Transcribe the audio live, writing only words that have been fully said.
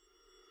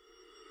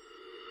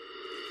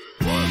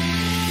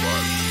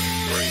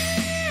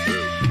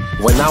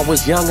When I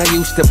was young, I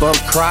used to bump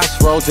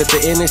crossroads at the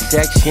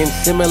intersection.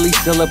 Simile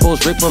syllables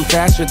rip them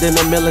faster than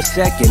a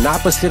millisecond.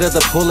 Opposite of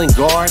the pulling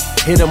guard,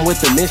 hit them with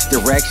the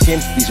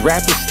misdirection. These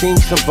rappers stink,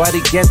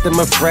 somebody get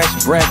them a fresh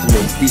breath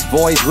mint. These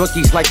boys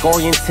rookies like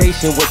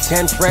orientation with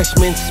 10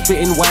 freshmen.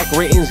 Spitting whack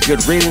writtens,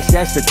 good riddance,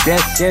 that's a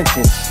death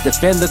sentence.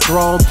 Defend the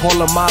throne,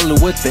 Polamalu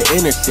with the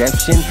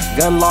interception.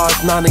 Gun laws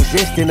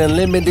non-existent,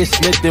 unlimited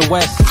Smith &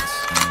 Wessons.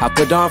 I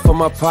put on for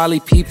my poly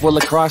people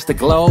across the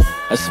globe.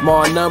 A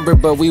small number,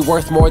 but we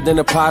worth more than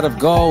a pot of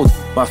gold.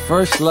 My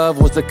first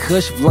love was a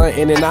Kush blunt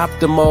and an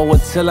Optimo.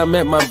 Until I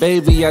met my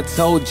baby, I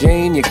told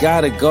Jane, you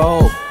gotta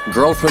go.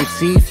 Grow from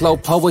seed, flow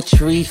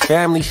poetry,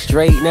 family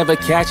straight. Never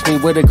catch me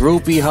with a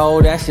groupie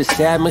hoe, that's a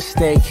sad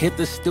mistake. Hit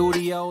the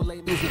studio,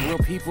 late music real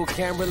people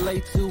can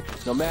relate to.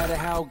 No matter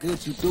how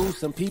good you do,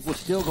 some people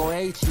still gon'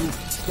 hate you.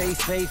 Stay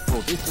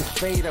faithful, this is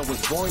fate, I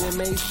was born and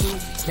made to.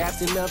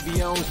 Captain of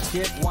your own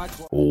ship, watch.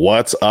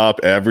 What's up,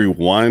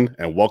 everyone,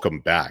 and welcome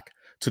back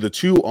to the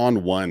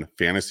 2-on-1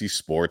 Fantasy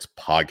Sports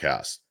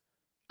Podcast.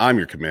 I'm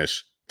your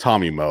commish,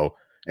 Tommy Moe,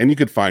 and you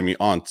can find me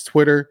on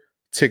Twitter,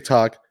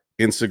 TikTok,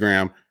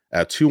 Instagram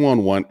at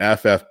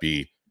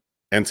 2on1FFB.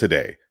 And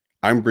today,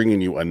 I'm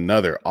bringing you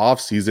another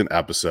off-season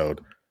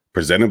episode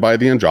presented by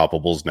the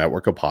Undroppables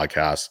network of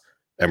podcasts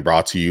and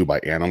brought to you by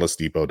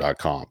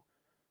AnalystDepot.com.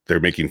 They're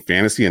making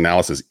fantasy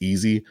analysis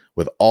easy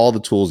with all the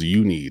tools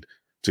you need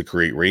to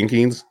create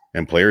rankings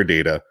and player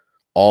data,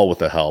 all with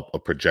the help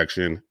of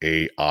Projection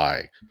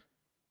AI.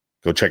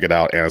 Go check it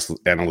out,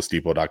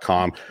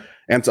 AnalystDepot.com.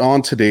 And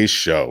on today's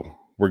show,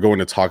 we're going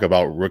to talk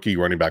about rookie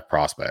running back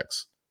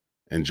prospects.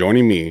 And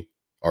joining me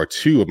are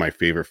two of my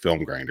favorite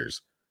film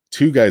grinders,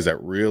 two guys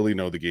that really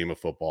know the game of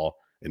football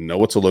and know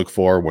what to look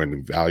for when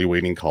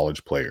evaluating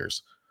college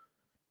players.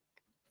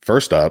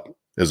 First up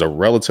is a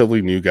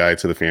relatively new guy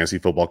to the fantasy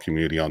football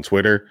community on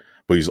Twitter,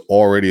 but he's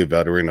already a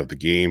veteran of the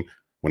game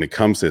when it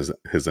comes to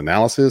his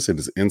analysis and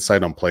his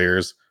insight on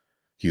players.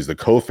 He's the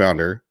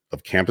co-founder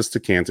of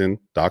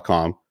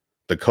CampusToCanton.com,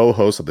 the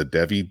co-host of the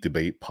Devy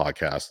Debate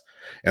podcast,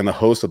 and the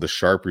host of the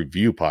Sharp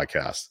Review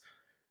podcast.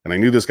 And I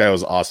knew this guy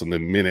was awesome the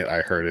minute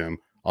I heard him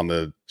on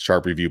the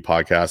Sharp Review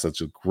podcast.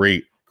 It's a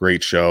great,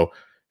 great show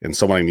and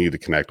someone I need to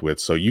connect with.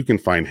 So you can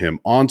find him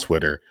on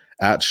Twitter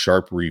at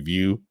Sharp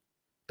Review.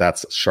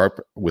 That's Sharp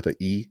with an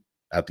E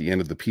at the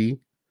end of the P.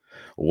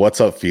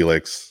 What's up,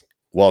 Felix?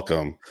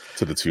 Welcome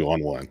to the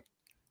 2-on-1.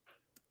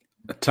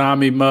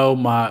 Tommy Moe,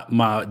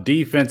 my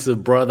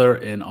defensive brother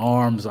in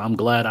arms. I'm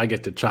glad I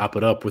get to chop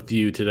it up with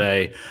you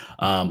today.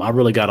 I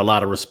really got a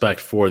lot of respect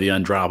for the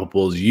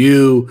Undroppables.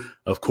 You,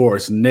 of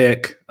course,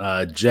 Nick,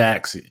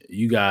 Jax,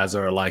 you guys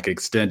are like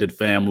extended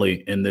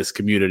family in this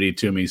community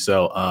to me.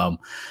 So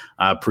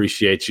I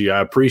appreciate you. I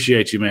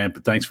appreciate you, man.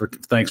 But thanks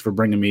for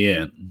bringing me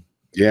in.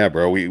 Yeah,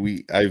 bro.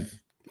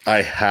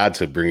 I had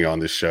to bring you on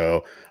this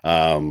show.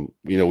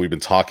 We've been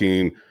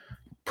talking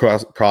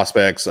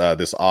prospects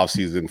this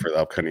offseason for the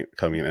upcoming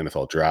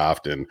NFL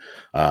draft. And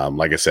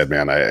like I said,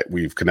 man,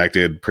 we've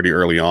connected pretty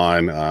early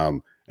on.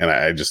 And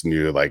I just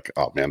knew like,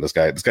 oh man, this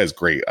guy's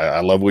great.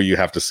 I love what you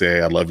have to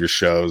say. I love your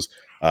shows.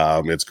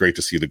 It's great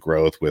to see the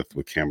growth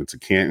with Campus to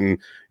Canton.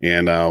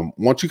 And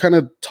once you kind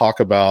of talk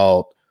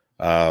about,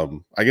 I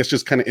guess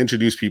just kind of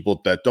introduce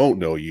people that don't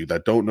know you,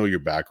 that don't know your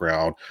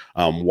background,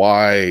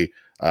 why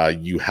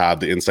you have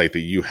the insight that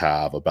you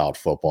have about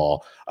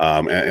football,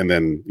 and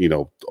then,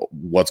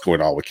 what's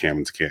going on with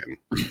Campus to Canton.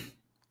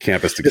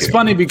 It's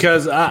funny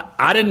because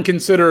I didn't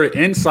consider it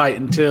insight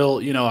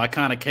until, I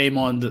kind of came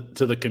on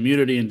to the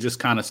community and just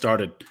kind of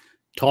started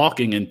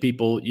talking, and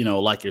people,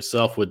 like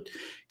yourself would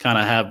kind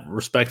of have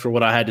respect for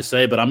what I had to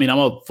say. But I mean, I'm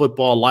a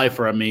football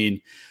lifer. I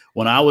mean,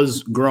 when I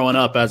was growing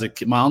up as a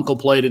kid, my uncle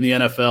played in the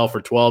NFL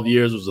for 12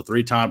 years, was a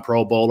 3-time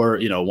Pro Bowler,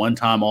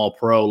 1-time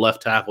All-Pro,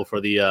 left tackle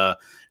for the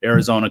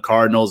Arizona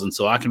Cardinals. And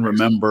so I can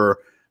remember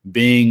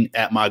being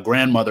at my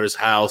grandmother's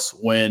house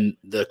when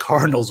the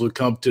Cardinals would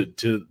come to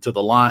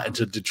the line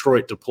to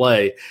Detroit to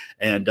play,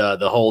 and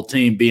the whole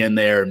team being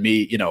there and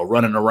me,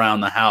 running around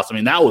the house. I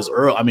mean, that was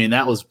early. I mean,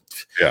 that was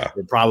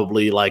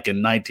probably like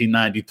in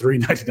 1993,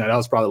 1990. I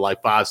was probably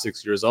like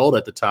 5-6 years old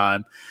at the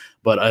time.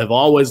 But I've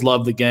always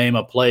loved the game.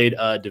 I played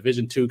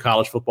Division II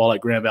college football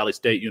at Grand Valley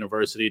State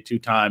University,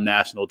 2-time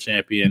national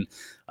champion.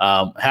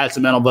 Had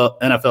some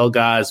NFL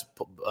guys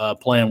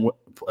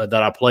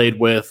that I played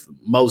with.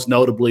 Most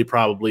notably,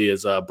 probably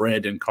is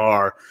Brandon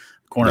Carr,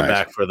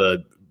 cornerback for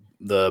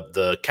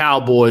the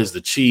Cowboys,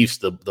 the Chiefs,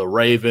 the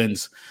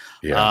Ravens.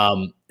 Yeah.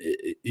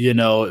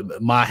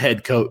 My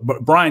head coach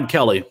Brian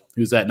Kelly,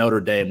 who's at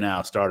Notre Dame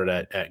now, started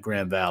at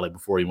Grand Valley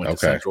before he went to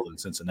Central and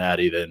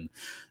Cincinnati, then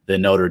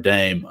Notre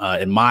Dame.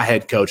 And my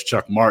head coach,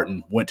 Chuck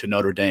Martin, went to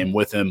Notre Dame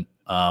with him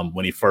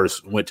when he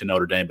first went to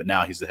Notre Dame, but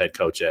now he's the head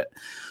coach at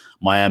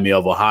Miami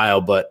of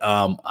Ohio. But,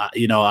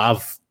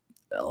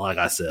 like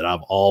I said,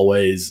 I've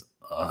always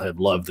have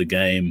loved the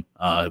game.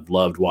 I've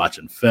loved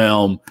watching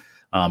film.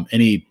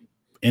 Any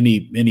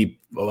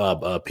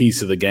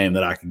piece of the game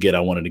that I could get, I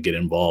wanted to get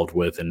involved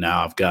with. And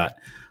now I've got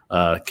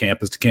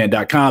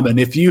CampusToCanton.com. And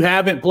if you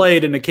haven't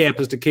played in the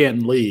Campus to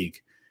Canton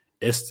League,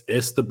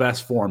 it's the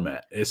best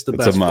format. It's a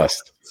best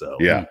must. Format,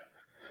 so yeah.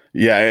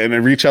 Yeah,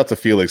 and reach out to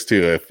Felix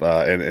too, if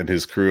and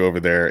his crew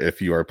over there,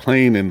 if you are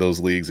playing in those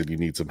leagues and you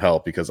need some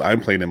help, because I'm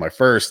playing in my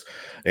first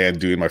and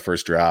doing my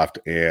first draft.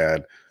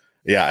 And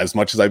yeah, as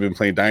much as I've been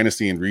playing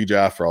Dynasty and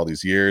Redraft for all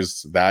these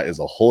years, that is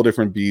a whole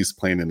different beast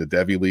playing in the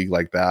Devy League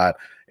like that.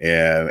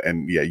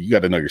 And yeah, you got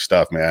to know your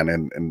stuff, man.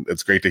 And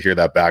it's great to hear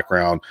that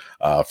background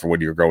for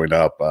when you were growing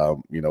up.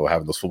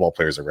 Having those football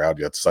players around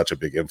you, it's such a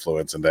big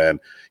influence. And then,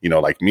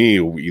 like me,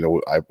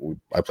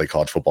 I play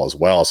college football as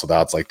well. So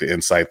that's like the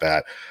insight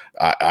that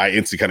I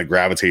instantly kind of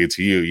gravitated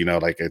to you,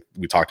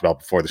 we talked about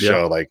before the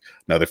show, like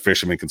another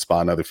fisherman can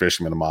spot another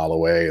fisherman a mile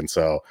away. And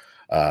so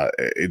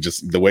it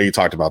just, the way you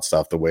talked about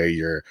stuff, the way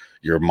your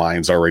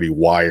mind's already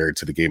wired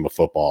to the game of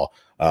football,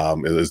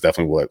 is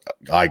definitely what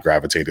I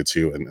gravitated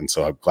to. And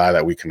so I'm glad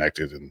that we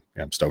connected, and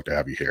I'm stoked to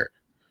have you here.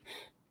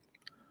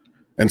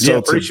 And so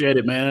appreciate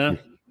it, man.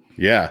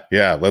 Yeah.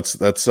 Let's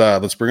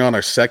bring on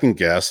our second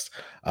guest.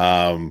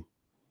 And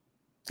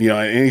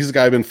he's a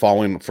guy I've been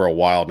following for a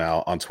while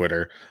now on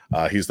Twitter.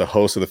 He's the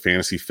host of the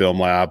Fantasy Film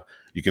Lab.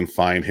 You can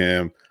find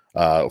him,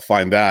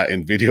 find that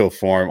in video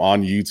form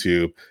on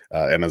YouTube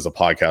and as a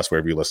podcast,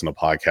 wherever you listen to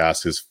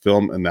podcasts. His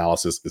film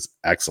analysis is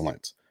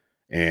excellent.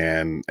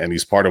 And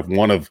he's part of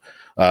one of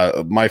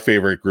my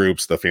favorite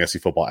groups, the Fantasy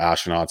Football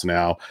Astronauts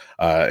now.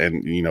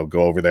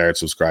 Go over there and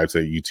subscribe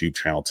to the YouTube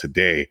channel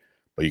today.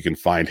 But you can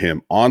find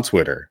him on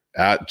Twitter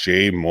at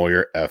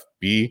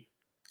JMoyerFB.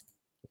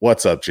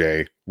 What's up,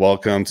 Jay?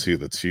 Welcome to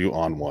the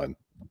 2-on-1.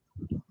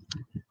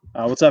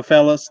 What's up,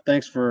 fellas?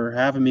 Thanks for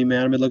having me,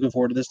 man. I've been looking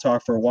forward to this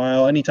talk for a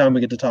while. Anytime we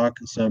get to talk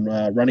some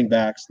running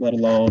backs, let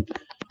alone,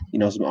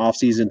 some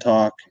off-season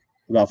talk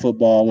about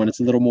football when it's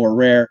a little more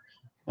rare,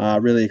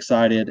 really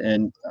excited.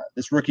 And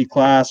this rookie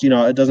class,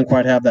 it doesn't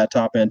quite have that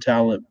top-end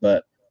talent,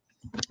 but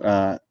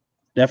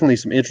definitely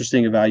some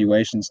interesting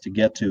evaluations to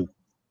get to.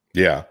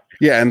 Yeah,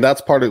 and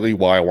that's partly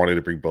why I wanted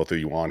to bring both of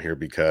you on here,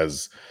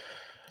 because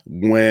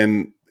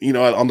when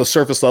on the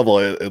surface level,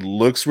 it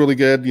looks really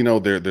good.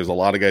 There's a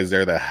lot of guys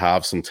there that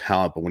have some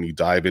talent, but when you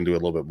dive into it a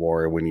little bit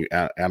more, when you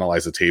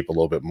analyze the tape a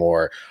little bit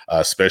more,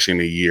 especially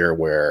in a year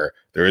where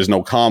there is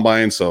no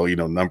combine, so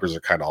numbers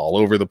are kind of all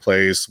over the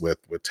place with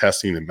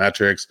testing and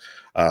metrics.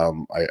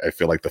 I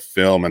feel like the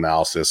film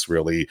analysis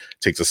really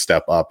takes a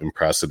step up in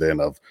precedent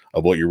of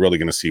what you're really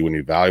going to see when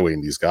you're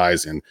evaluating these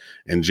guys. And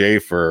Jay,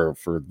 for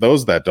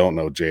those that don't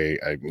know Jay,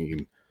 I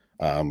mean,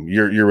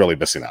 you're really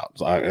missing out.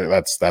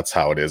 That's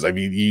how it is. I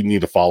mean, you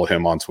need to follow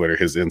him on Twitter.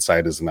 His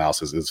insight, his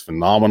analysis is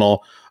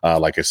phenomenal.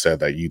 Like I said,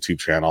 that YouTube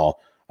channel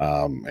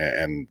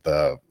and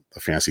the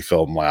Fantasy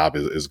Film Lab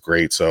is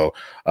great. So,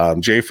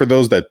 Jay, for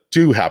those that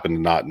do happen to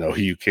not know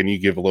you, can you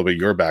give a little bit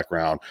of your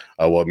background?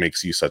 What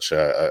makes you such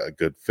a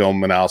good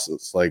film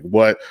analysis? Like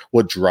what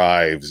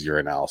drives your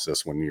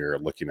analysis when you're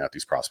looking at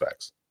these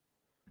prospects?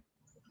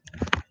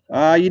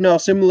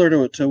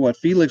 Similar to what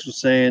Felix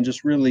was saying,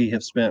 just really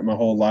have spent my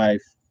whole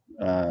life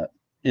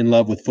in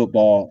love with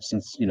football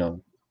since,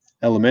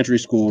 elementary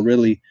school,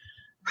 really,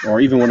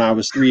 or even when I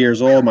was 3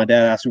 years old. My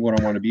dad asked me what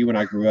I wanted to be when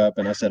I grew up,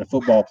 and I said a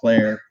football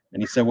player.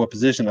 And he said, what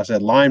position? I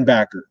said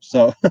linebacker.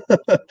 So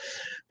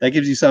that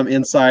gives you some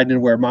insight into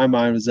where my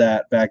mind was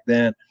at back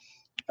then.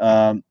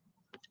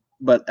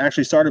 But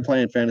actually started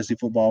playing fantasy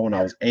football when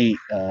I was 8,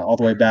 all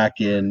the way back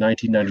in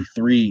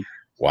 1993.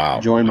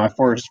 Wow. Joined my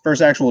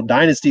first actual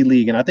dynasty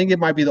league, and I think it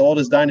might be the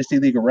oldest dynasty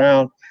league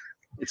around.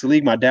 It's a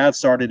league my dad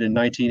started in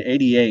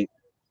 1988,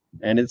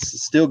 and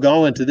it's still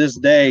going to this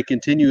day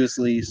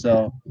continuously.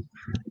 So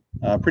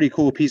a pretty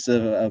cool piece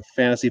of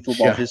fantasy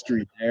football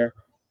history there.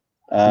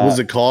 Was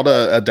it called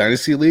a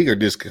dynasty league, or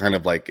just kind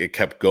of like it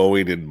kept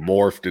going and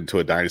morphed into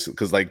a dynasty?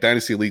 Because like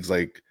dynasty leagues,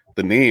 like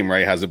the name,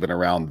 right, hasn't been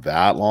around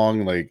that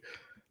long. Like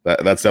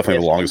that's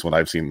definitely the longest one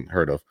I've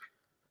heard of.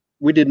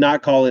 We did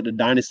not call it a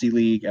dynasty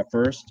league at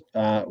first.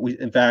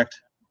 In fact,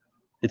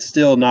 it's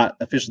still not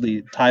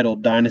officially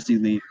titled dynasty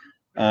league.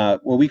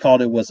 What we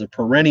called it was a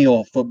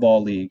perennial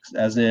football league,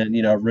 as in,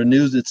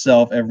 renews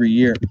itself every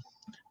year.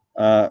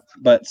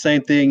 But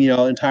same thing,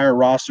 entire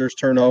rosters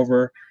turn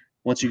over.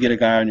 Once you get a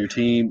guy on your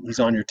team,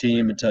 he's on your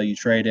team until you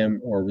trade him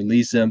or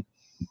release him.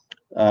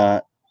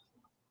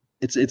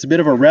 It's a bit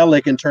of a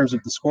relic in terms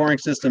of the scoring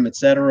system, et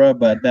cetera,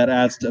 but that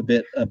adds to a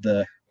bit of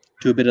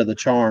the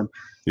charm.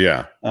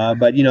 Yeah.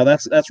 But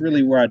that's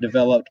really where I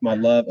developed my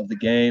love of the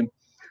game,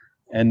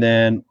 and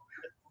then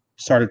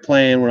started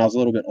playing when I was a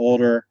little bit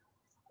older.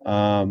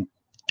 And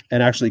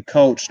actually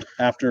coached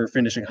after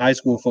finishing high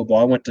school football.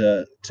 I went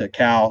to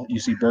Cal,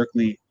 UC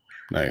Berkeley.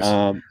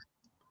 Nice.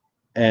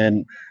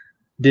 And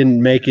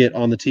didn't make it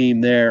on the team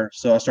there.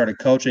 So I started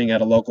coaching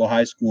at a local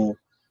high school.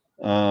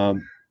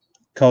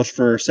 Coached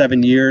for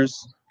 7 years,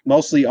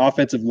 mostly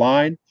offensive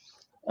line,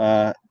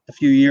 a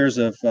few years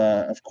of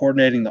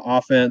coordinating the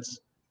offense,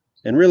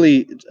 and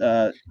really,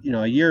 a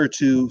year or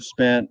two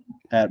spent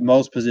at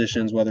most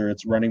positions, whether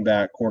it's running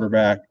back,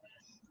 quarterback,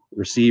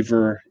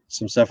 receiver,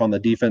 some stuff on the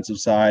defensive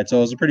side. So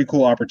it was a pretty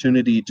cool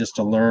opportunity just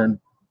to learn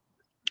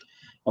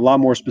a lot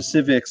more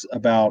specifics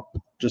about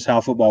just how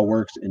football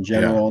works in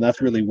general. Yeah. And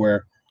that's really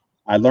where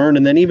I learned.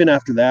 And then even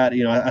after that,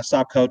 I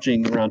stopped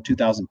coaching around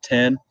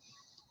 2010,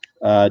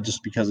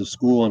 just because of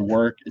school and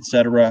work,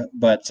 etc.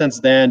 But since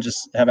then,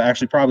 just have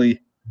actually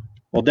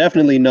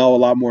definitely know a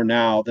lot more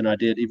now than I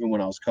did even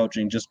when I was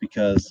coaching, just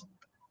because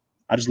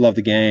I just love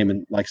the game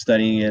and like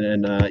studying it.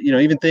 And,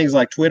 even things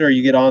like Twitter,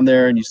 you get on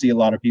there and you see a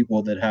lot of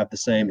people that have the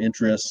same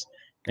interests,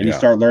 and you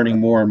start learning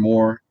more and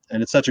more.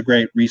 And it's such a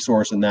great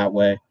resource in that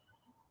way.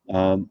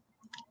 And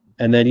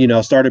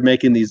then, started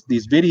making these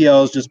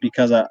videos just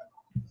because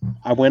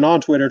I went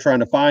on Twitter trying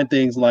to find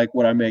things like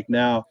what I make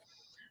now.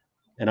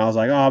 And I was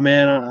like, oh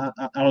man,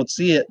 I don't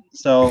see it.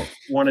 So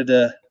wanted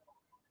to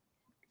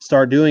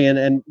start doing it.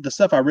 And the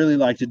stuff I really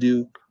like to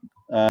do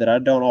that I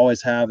don't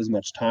always have as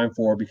much time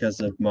for because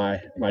of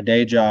my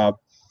day job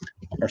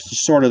are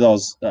sort of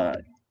those,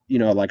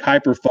 like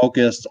hyper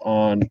focused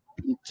on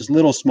just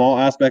little small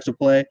aspects of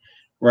play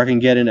where I can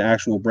get into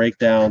actual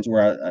breakdowns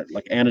where I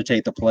like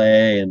annotate the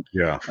play and,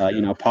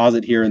 pause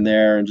it here and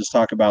there and just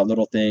talk about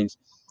little things,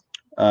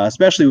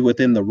 especially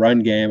within the run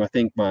game. I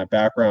think my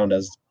background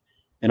as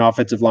an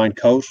offensive line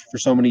coach for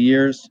so many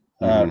years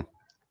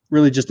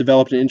really just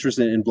developed an interest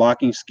in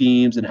blocking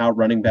schemes and how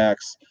running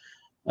backs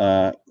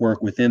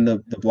work within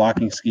the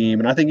blocking scheme.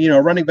 And I think,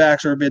 running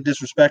backs are a bit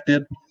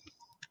disrespected.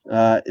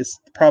 It's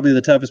probably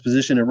the toughest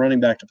position in running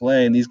back to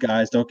play, and these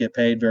guys don't get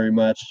paid very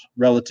much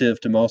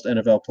relative to most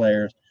NFL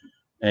players.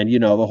 And, the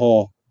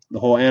whole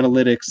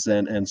analytics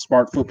and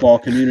smart football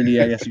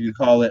community, I guess you could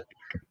call it,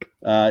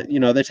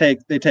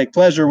 they take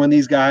pleasure when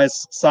these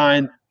guys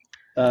sign,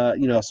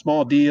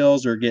 small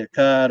deals or get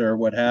cut or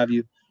what have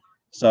you.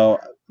 So,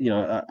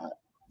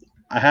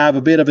 I have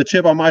a bit of a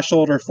chip on my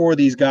shoulder for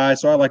these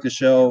guys. So I like to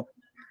show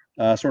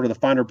sort of the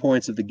finer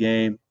points of the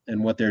game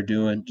and what they're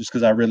doing, just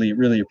because I really,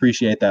 really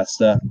appreciate that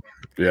stuff.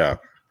 Yeah.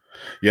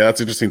 Yeah, that's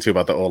interesting too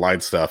about the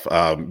O-line stuff.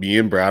 Me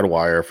and Brad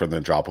Wire from the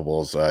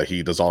Droppables,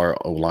 he does all our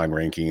O-line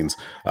rankings.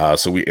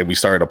 So we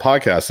started a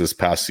podcast this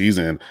past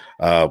season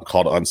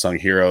called Unsung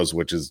Heroes,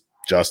 which is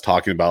just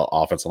talking about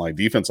offensive line,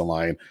 defensive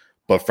line,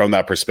 but from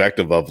that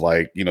perspective of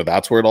like,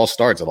 that's where it all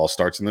starts. It all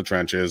starts in the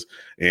trenches.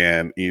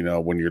 And,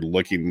 when you're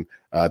looking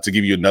to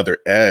give you another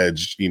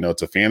edge,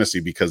 to fantasy,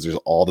 because there's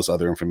all this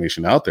other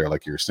information out there,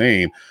 like you're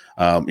saying,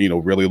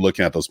 really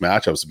looking at those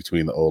matchups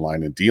between the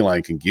O-line and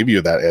D-line can give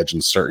you that edge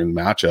in certain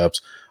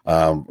matchups,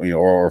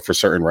 or for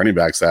certain running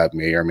backs that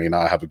may or may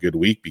not have a good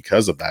week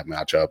because of that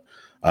matchup.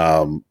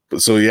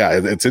 So yeah,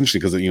 it's interesting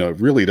because,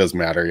 it really does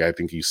matter. I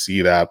think you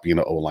see that being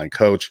an O-line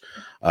coach.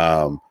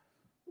 But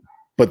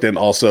then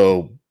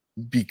also,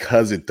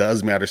 because it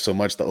does matter so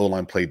much, the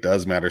O-line play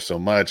does matter so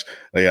much.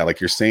 Yeah, like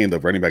you're saying, the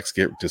running backs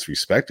get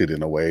disrespected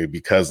in a way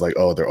because like,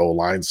 oh, their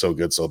O-line's so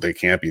good, so they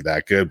can't be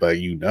that good. But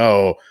you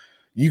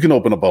can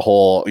open up a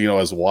hole,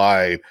 as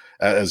wide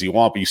as you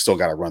want, but you still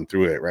got to run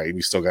through it, right? And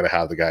you still got to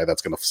have the guy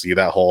that's going to see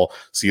that hole,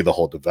 see the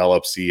hole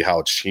develop, see how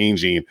it's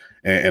changing,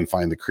 and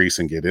find the crease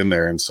and get in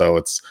there. And so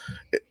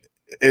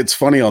it's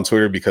funny on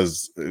Twitter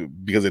because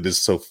it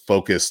is so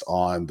focused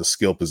on the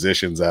skill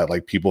positions that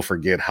like people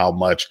forget how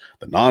much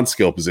the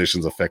non-skill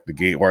positions affect the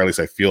game, or at least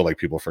I feel like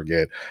people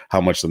forget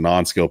how much the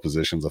non-skill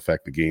positions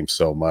affect the game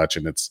so much.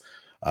 And it's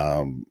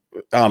I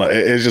don't know,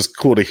 it's just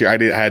cool to hear. I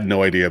had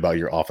no idea about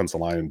your offensive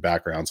line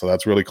background, so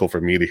that's really cool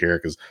for me to hear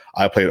because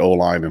I played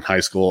O-line in high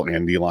school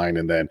and D-line,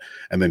 and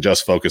then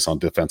just focus on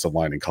defensive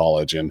line in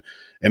college, and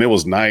it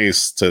was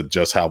nice to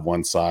just have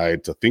one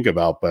side to think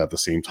about, but at the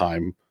same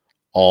time,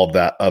 all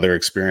that other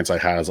experience I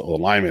had as an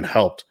O-lineman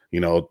helped,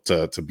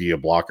 to be a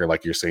blocker.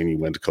 Like you're saying, you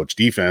went to coach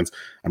defense.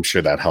 I'm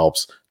sure that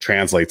helps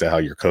translate to how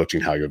you're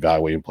coaching, how you're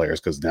evaluating players.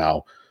 Because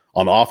now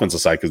on the offensive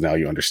side, because now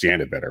you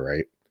understand it better,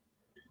 right?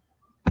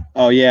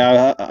 Oh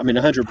yeah. I mean,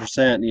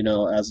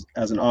 100%,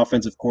 as an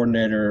offensive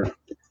coordinator,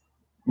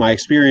 my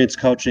experience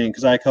coaching,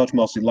 because I coach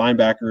mostly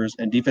linebackers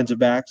and defensive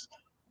backs.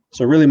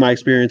 So really my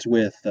experience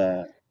with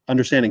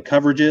understanding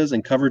coverages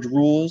and coverage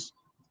rules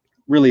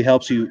really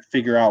helps you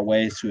figure out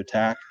ways to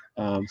attack.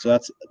 So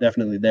that's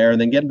definitely there.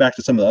 And then getting back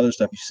to some of the other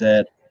stuff you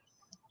said,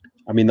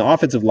 I mean, the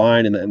offensive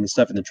line and the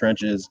stuff in the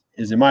trenches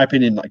is, in my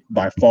opinion, like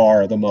by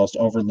far the most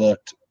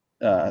overlooked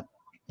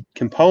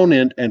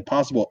component and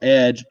possible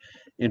edge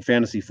in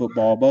fantasy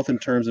football, both in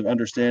terms of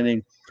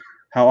understanding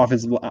how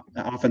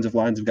offensive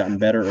lines have gotten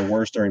better or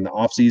worse during the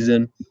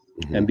offseason,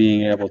 and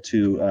being able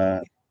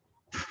to,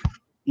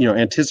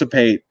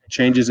 anticipate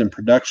changes in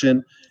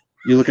production.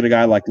 You look at a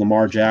guy like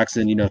Lamar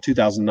Jackson,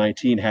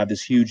 2019 had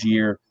this huge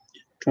year.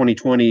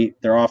 2020,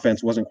 their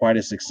offense wasn't quite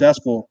as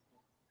successful.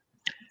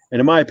 And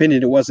in my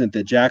opinion, it wasn't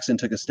that Jackson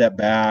took a step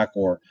back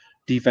or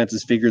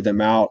defenses figured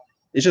them out.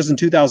 It's just in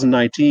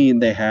 2019,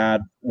 they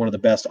had one of the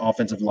best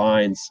offensive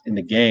lines in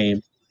the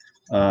game.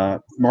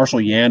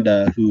 Marshall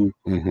Yanda, who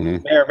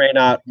may or may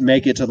not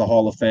make it to the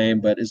Hall of Fame,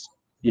 but is,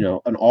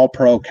 an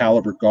all-pro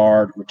caliber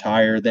guard,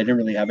 retired. They didn't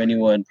really have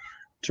anyone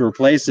to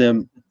replace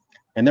him.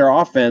 And their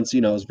offense,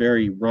 is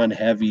very run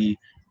heavy,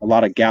 a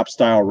lot of gap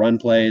style run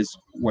plays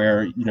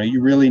where,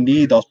 you really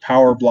need those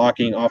power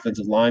blocking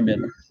offensive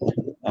linemen.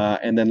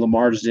 And then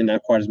Lamar just didn't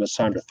have quite as much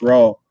time to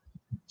throw.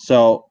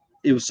 So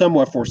it was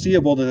somewhat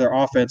foreseeable that their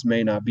offense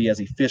may not be as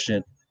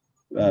efficient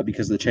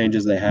because of the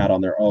changes they had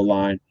on their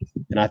O-line.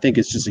 And I think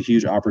it's just a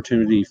huge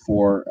opportunity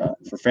for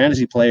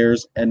fantasy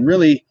players. And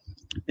really,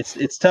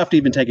 it's tough to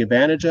even take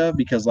advantage of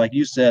because, like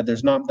you said,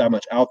 there's not that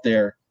much out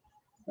there.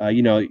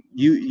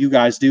 You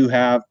guys do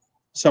have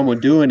someone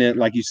doing it,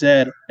 like you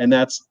said, and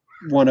that's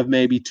one of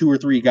maybe 2 or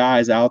 3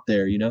 guys out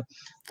there,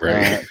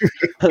 Right.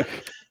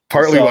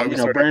 Partly so,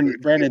 why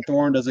Brandon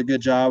Thorne does a good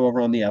job over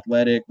on The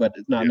Athletic, but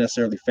it's not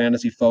necessarily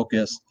fantasy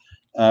focused.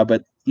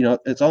 But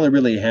it's only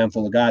really a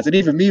handful of guys. And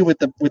even me with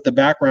the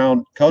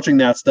background coaching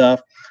that stuff,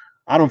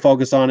 I don't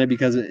focus on it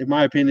because, in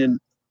my opinion,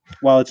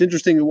 while it's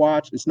interesting to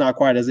watch, it's not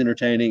quite as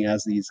entertaining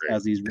as these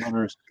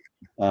runners.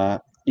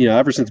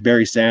 Ever since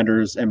Barry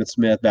Sanders, Emmitt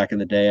Smith back in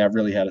the day, I've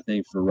really had a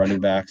thing for running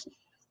backs.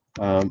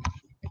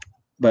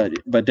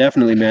 But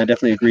definitely, man,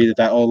 definitely agree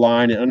that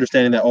O-line and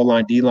understanding that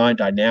O-line D-line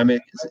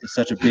dynamic is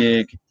such a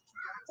big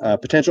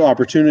potential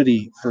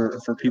opportunity for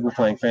people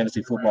playing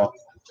fantasy football.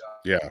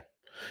 Yeah.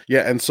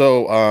 Yeah. And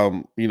so,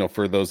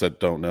 for those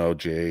that don't know,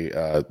 Jay,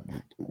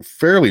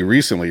 fairly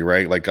recently,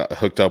 right, like got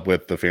hooked up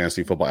with the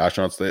Fantasy Football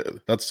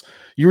Astronauts.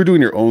 You were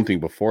doing your own thing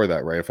before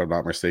that, right? If I'm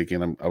not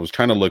mistaken. I was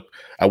trying to look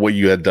at what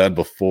you had done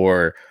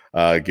before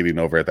getting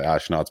over at the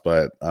Astronauts,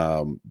 but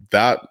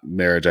that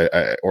marriage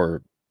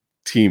or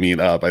teaming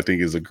up, I think,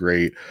 is a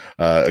great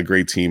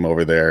team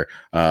over there.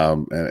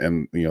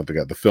 And they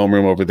got the film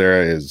room over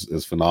there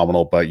is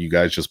phenomenal. But you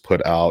guys just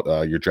put out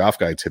your draft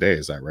guide today,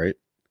 is that right?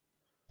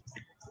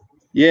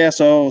 Yeah,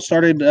 so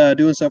started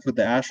doing stuff with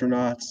the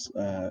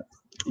Astronauts.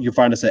 You can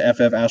find us at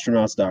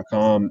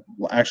ffastronauts.com.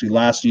 Actually,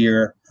 last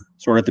year,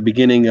 sort of at the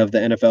beginning of the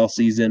NFL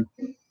season,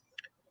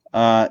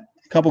 a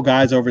couple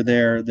guys over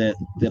there that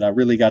I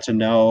really got to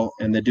know,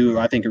 and they do,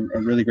 I think, a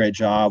really great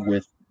job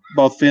with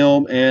both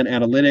film and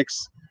analytics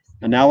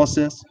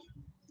analysis.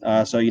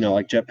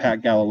 Like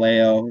Jetpack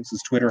Galileo is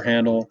his Twitter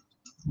handle.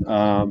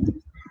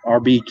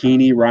 RB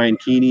Keeney, Ryan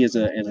Keeney is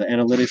an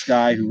analytics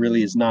guy who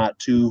really is not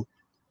too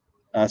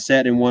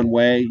set in one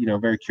way,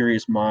 very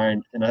curious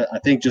mind. And I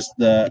think just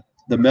the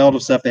meld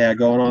of stuff they had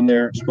going on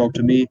there spoke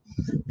to me.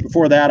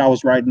 Before that, I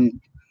was writing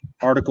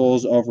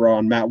articles over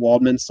on Matt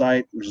Waldman's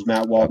site, which is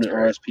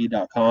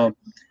mattwaldmanrsp.com.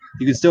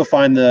 You can still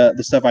find the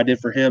stuff I did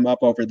for him up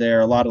over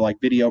there, a lot of like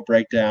video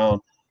breakdown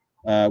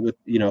with,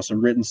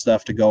 some written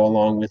stuff to go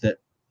along with it.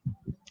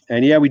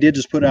 And yeah, we did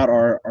just put out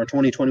our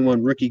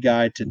 2021 rookie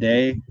guide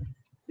today.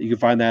 You can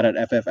find that at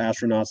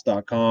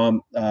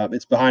ffastronauts.com.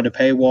 It's behind a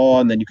paywall,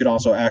 and then you can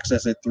also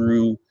access it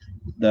through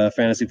the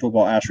Fantasy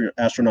Football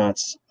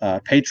Astronauts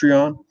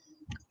Patreon.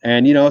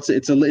 And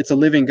it's a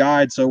living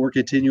guide, so we're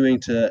continuing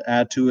to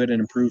add to it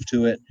and improve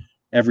to it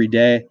every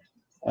day.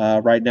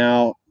 Right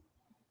now,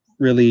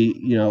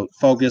 really,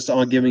 focused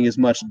on giving as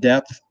much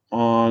depth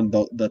on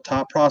the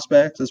top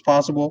prospects as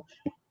possible,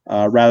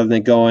 rather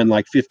than going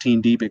like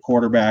 15 deep at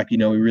quarterback. We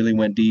really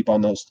went deep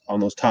on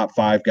those top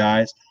 5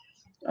 guys.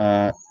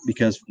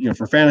 Because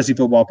for fantasy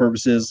football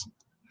purposes,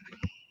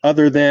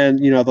 other than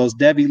those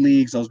Devy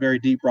leagues, those very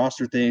deep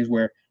roster things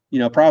where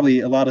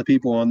probably a lot of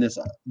people on this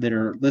that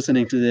are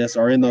listening to this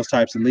are in those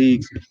types of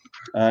leagues,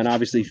 and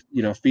obviously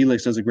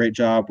Felix does a great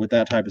job with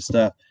that type of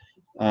stuff.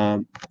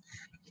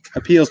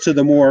 Appeals to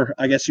the more,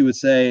 I guess you would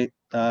say,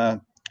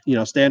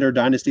 standard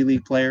dynasty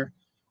league player.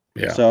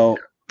 Yeah. So,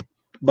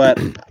 but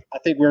I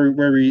think where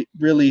we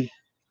really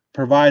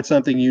provide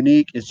something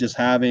unique is just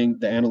having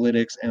the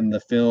analytics and the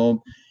film.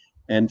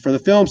 And for the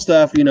film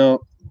stuff,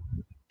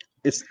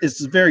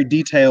 it's very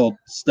detailed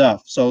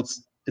stuff. So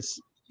it's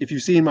if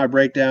you've seen my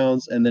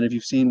breakdowns, and then if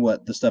you've seen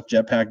what the stuff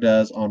Jetpack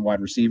does on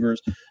wide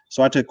receivers.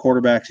 So I took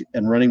quarterbacks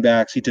and running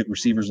backs. He took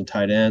receivers and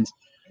tight ends.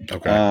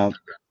 Okay.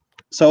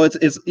 So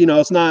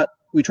it's not.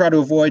 We try to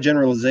avoid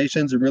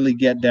generalizations and really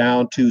get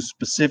down to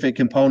specific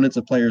components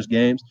of players'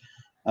 games.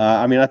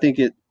 I think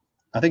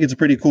it's a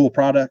pretty cool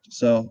product.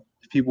 So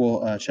if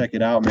people check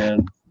it out,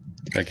 man.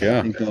 Heck yeah.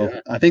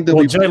 I think they'll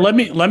well, Jay, let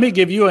me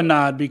give you a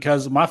nod,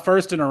 because my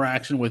first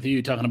interaction with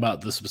you talking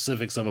about the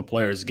specifics of a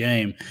player's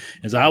game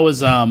is I was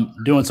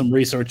doing some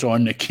research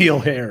on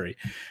N'Keal Harry,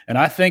 and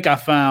I think I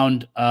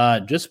found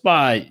just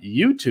by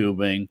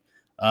YouTubing,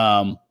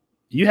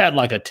 you had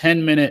like a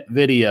 10-minute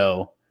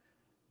video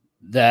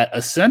that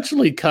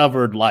essentially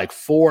covered like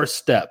 4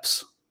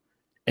 steps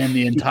in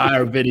the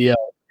entire video.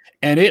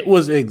 And it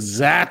was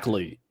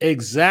exactly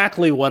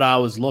what I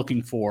was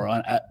looking for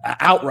on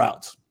out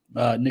routes.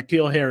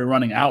 N'Keal Harry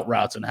running out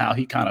routes and how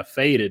he kind of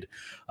faded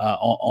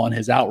on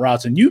his out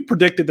routes. And you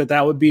predicted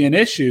that would be an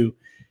issue.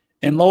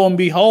 And lo and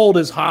behold,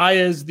 as high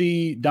as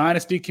the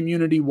dynasty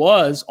community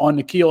was on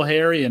N'Keal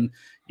Harry and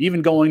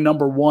even going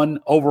number 1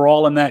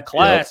 overall in that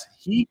class,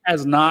 he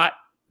has not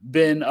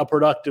been a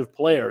productive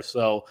player.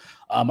 So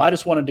I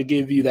just wanted to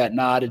give you that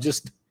nod. It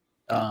just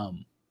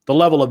the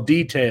level of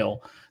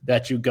detail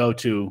that you go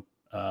to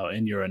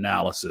in your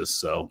analysis.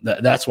 So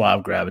that's why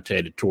I've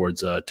gravitated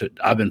towards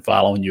I've been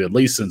following you at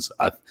least since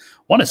I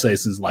want to say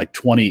since like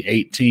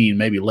 2018,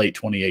 maybe late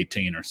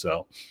 2018 or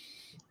so.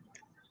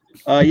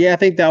 I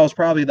think that was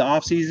probably the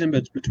off season,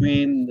 but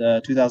between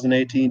the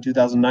 2018,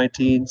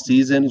 2019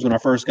 season is when I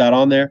first got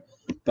on there.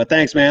 But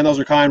thanks, man. Those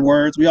are kind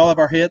words. We all have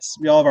our hits.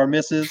 We all have our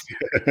misses.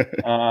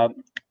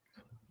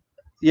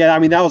 Yeah, I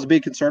mean, that was a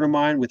big concern of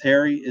mine with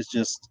Harry, is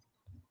just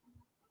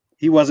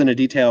he wasn't a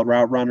detailed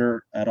route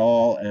runner at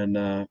all. And,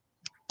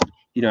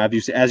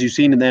 as you've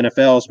seen in the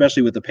NFL,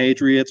 especially with the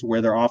Patriots,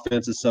 where their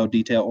offense is so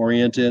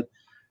detail-oriented,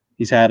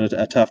 he's had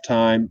a tough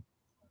time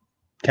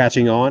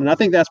catching on. And I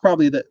think that's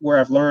probably where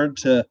I've learned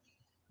to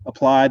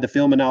apply the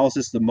film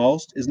analysis the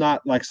most, is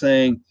not like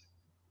saying,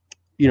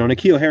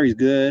 N'Keal Harry's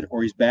good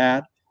or he's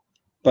bad,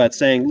 but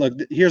saying, look,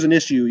 here's an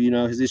issue,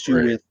 his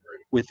issue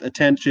with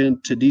attention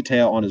to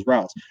detail on his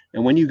routes.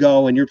 And when you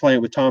go and you're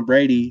playing with Tom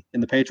Brady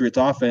in the Patriots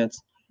offense,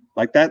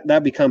 like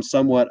that becomes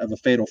somewhat of a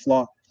fatal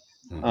flaw.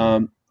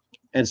 Mm-hmm.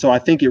 And so I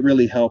think it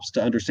really helps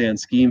to understand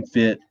scheme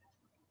fit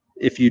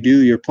if you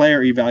do your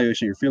player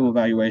evaluation, your film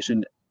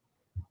evaluation,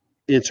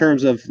 in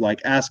terms of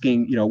like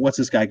asking, what's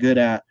this guy good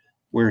at,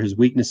 where his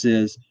weakness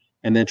is,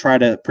 and then try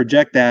to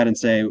project that and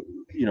say,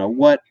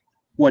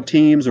 what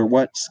teams or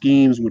what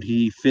schemes would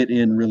he fit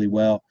in really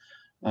well.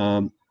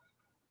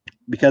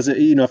 Because, if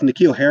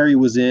N'Keal Harry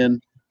was in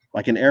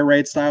like an air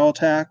raid style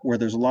attack where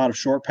there's a lot of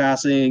short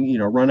passing,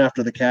 run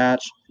after the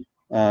catch,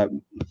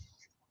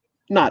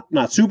 not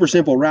super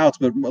simple routes,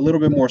 but a little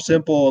bit more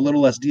simple, a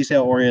little less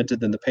detail oriented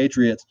than the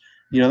Patriots,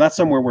 that's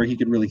somewhere where he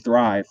could really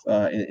thrive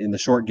in the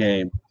short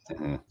game.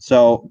 Mm-hmm.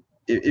 So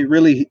it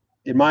really,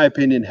 in my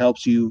opinion,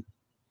 helps you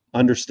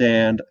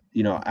understand,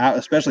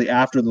 especially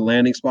after the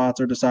landing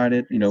spots are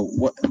decided,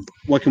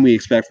 what can we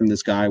expect from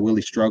this guy? Will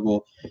he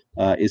struggle?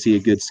 Is he a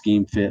good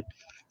scheme fit?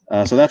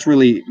 So that's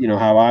really,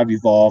 how I've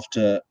evolved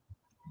to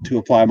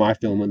apply my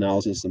film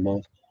analysis the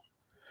most.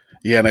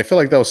 Yeah, and I feel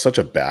like that was such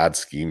a bad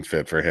scheme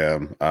fit for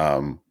him.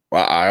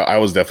 I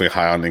was definitely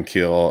high on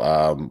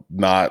N'Keal,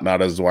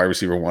 not as wide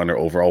receiver 1 or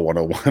overall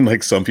 101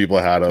 like some people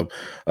had him,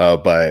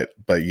 but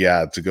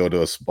yeah, to go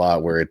to a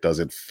spot where it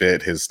doesn't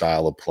fit his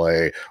style of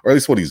play, or at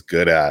least what he's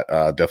good at,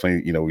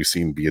 definitely we've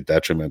seen be a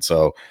detriment.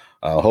 So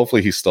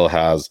hopefully he still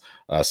has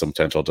some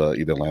potential to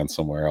either land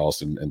somewhere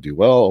else and do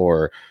well,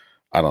 or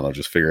I don't know,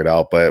 just figure it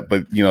out. But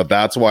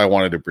that's why I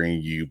wanted to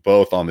bring you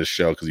both on this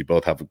show, because you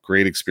both have a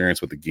great experience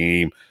with the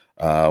game.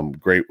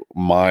 Great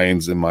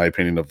minds, in my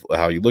opinion, of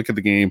how you look at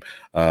the game,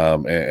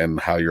 and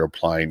how you're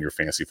applying your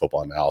fantasy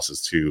football analysis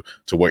to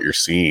what you're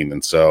seeing.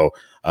 And so,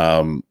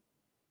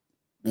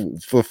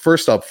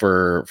 first up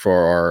for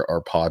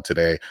our pod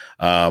today,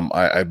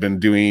 I've been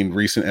doing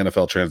recent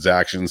NFL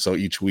transactions. So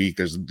each week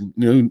there's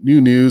new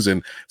news,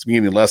 and it's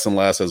getting less and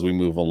less as we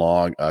move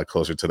along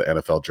closer to the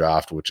NFL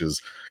draft, which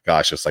is,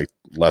 just like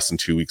less than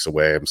 2 weeks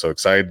away. I'm so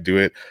excited to do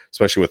it,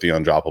 especially with the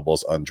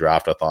Undroppables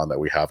Undraft-a-thon that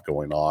we have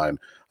going on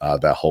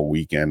that whole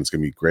weekend. It's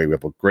going to be great. We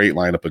have a great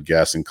lineup of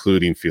guests,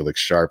 including Felix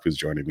Sharp, who's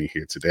joining me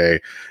here today.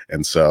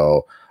 And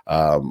so,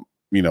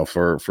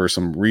 for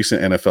some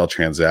recent NFL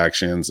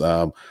transactions,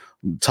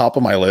 top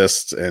of my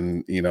list,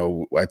 and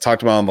I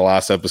talked about on the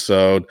last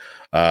episode,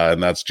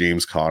 and that's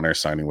James Conner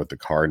signing with the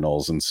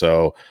Cardinals. And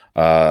so,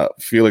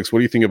 Felix, what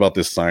do you think about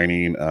this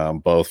signing,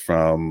 both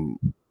from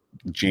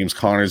James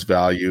Conner's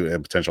value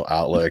and potential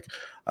outlook,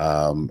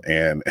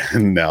 and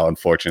now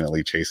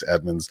unfortunately Chase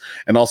Edmonds?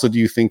 And also, do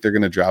you think they're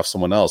going to draft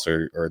someone else,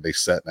 or are they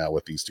set now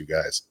with these two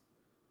guys?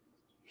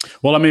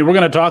 Well, I mean, we're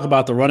going to talk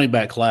about the running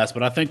back class,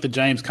 but I think the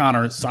James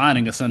Conner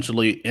signing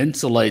essentially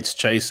insulates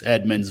Chase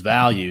Edmonds'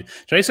 value.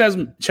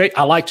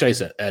 I like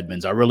Chase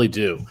Edmonds, I really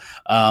do,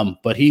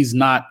 but he's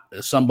not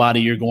somebody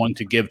you're going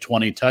to give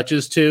 20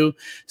 touches to.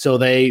 So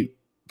they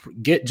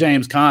get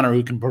James Conner,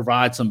 who can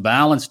provide some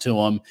balance to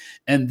him,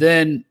 and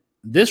then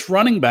this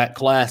running back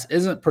class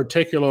isn't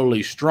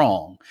particularly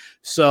strong.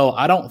 So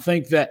I don't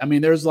think that,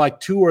 there's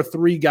like 2 or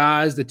 3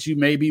 guys that you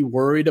may be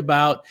worried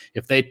about.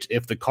 If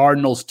the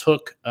Cardinals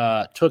took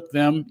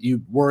them,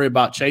 you worry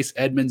about Chase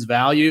Edmonds'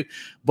 value.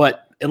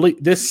 But at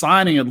least this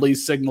signing at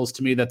least signals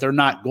to me that they're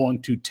not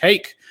going to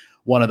take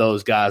one of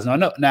those guys.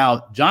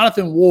 Now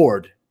Jonathan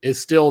Ward is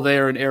still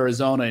there in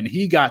Arizona, and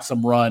he got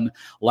some run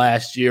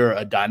last year,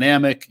 a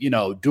dynamic,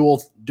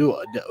 dual,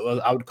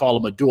 I would call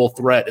him a dual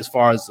threat as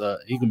far as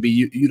he can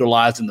be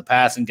utilized in the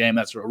passing game.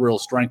 That's a real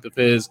strength of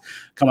his,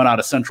 coming out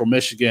of Central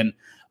Michigan.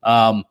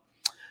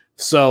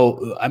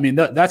 So,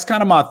 that's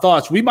kind of my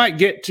thoughts. We might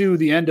get to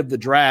the end of the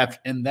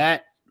draft, and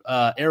that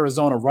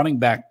Arizona running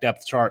back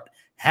depth chart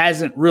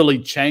hasn't really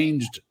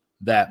changed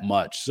that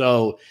much.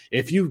 So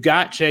if you've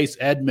got Chase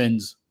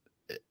Edmonds,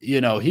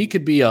 he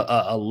could be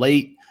a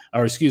late,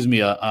 or excuse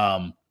me,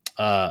 low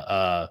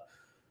end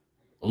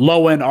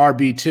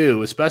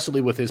RB2,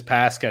 especially with his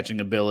pass catching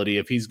ability.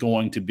 If he's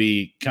going to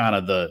be kind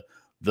of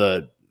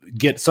the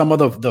get some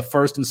of the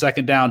first and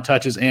second down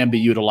touches and be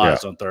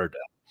utilized on third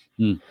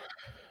down.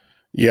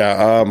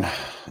 Yeah.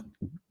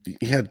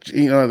 He had,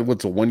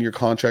 what's a 1-year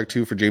contract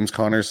too for James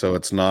Conner. So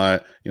it's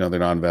not, they're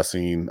not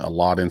investing a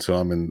lot into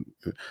him, and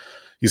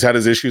he's had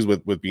his issues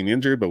with being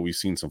injured, but we've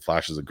seen some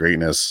flashes of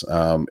greatness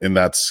in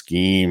that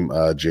scheme.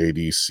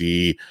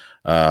 JDC,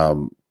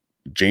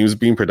 James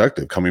being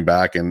productive, coming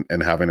back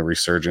and having a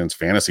resurgence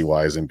fantasy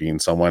wise, and being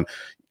someone,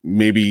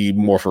 maybe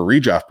more for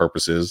redraft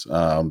purposes,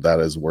 that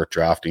is worth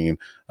drafting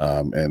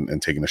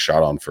and taking a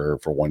shot on for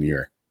 1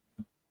 year.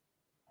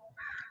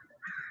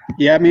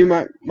 Yeah, I mean,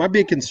 my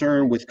big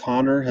concern with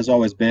Connor has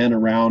always been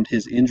around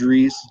his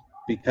injuries,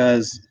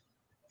 because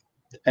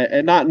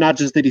and not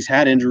just that he's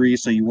had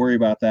injuries, so you worry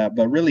about that,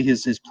 but really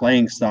his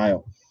playing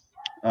style.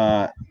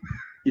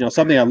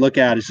 Something I look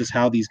at is just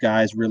how these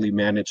guys really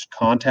manage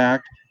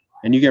contact.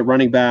 And you get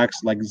running backs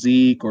like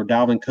Zeke or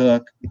Dalvin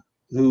Cook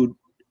who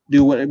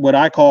do what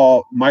I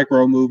call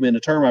micro movement, a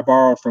term I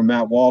borrowed from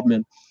Matt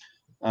Waldman.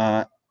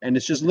 And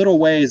it's just little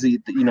ways that,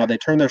 they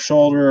turn their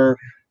shoulder,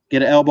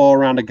 get an elbow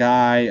around a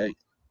guy,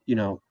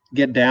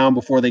 get down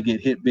before they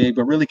get hit big,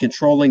 but really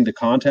controlling the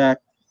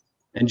contact.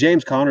 And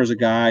James Conner is a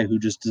guy who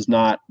just does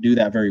not do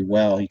that very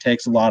well. He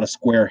takes a lot of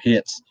square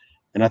hits.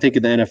 And I think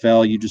in the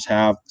NFL, you just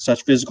have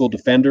such physical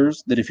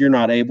defenders that if you're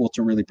not able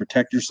to really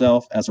protect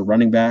yourself as a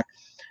running back,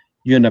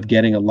 you end up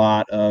getting a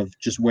lot of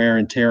just wear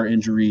and tear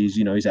injuries.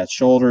 He's at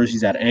shoulders,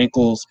 he's at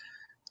ankles,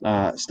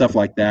 stuff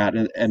like that.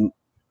 And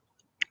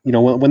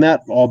when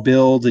that all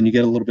builds and you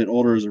get a little bit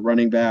older as a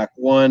running back,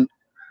 one,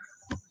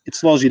 it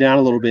slows you down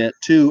a little bit.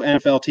 Two,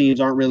 NFL teams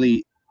aren't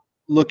really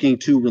looking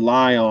to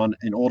rely on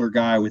an older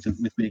guy with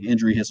big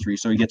injury history.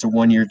 So he gets a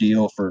 1-year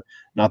deal for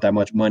not that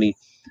much money.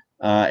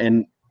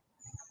 And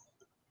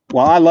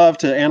while I love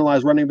to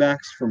analyze running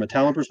backs from a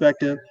talent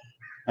perspective,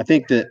 I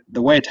think that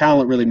the way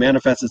talent really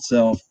manifests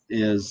itself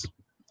is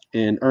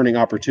in earning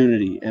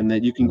opportunity, and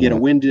that you can get a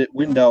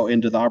window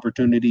into the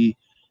opportunity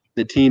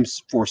that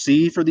teams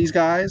foresee for these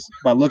guys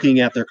by looking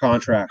at their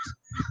contracts.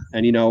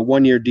 And,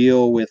 1-year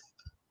deal with,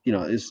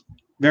 is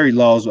very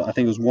low. I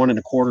think it was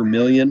 $1.25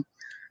 million.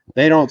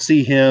 They don't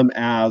see him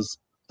as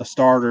a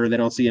starter. They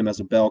don't see him as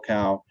a bell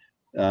cow.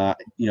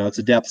 It's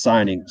a depth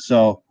signing.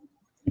 So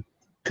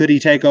could he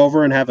take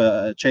over and have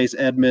a Chase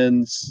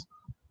Edmonds,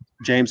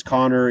 James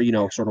Conner,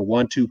 sort of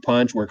 1-2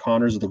 punch where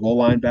Conner's the goal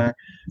line back?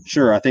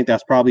 Sure. I think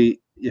that's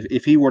probably,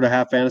 if he were to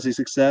have fantasy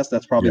success,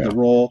 that's probably the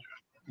role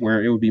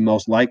where it would be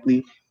most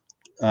likely.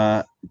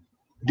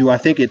 Do I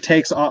think it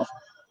takes off,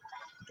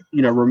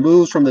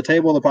 removes from the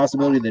table the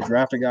possibility they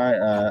draft a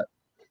guy?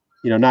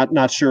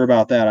 Not sure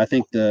about that. I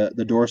think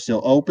the door's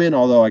still open,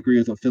 although I agree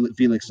with what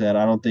Felix said.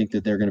 I don't think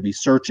that they're going to be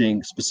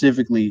searching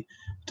specifically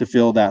to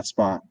fill that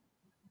spot.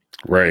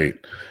 Right.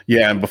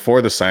 Yeah. And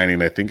before the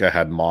signing, I think I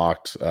had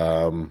mocked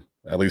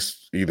at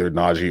least either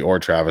Najee or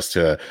Travis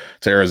to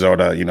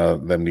Arizona,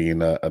 them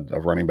needing a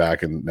running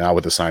back. And now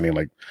with the signing,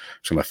 like,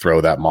 I'm going to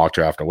throw that mock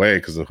draft away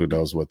because who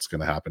knows what's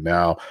going to happen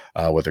now,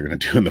 what they're going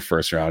to do in the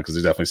first round, because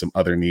there's definitely some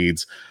other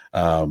needs.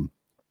 But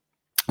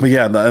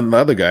yeah, and the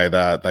other guy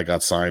that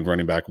got signed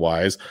running back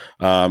wise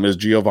is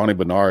Giovanni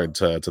Bernard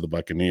to the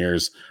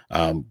Buccaneers,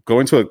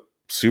 going to a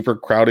super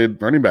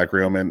crowded running back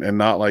room, and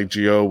not like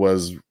Gio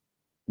was,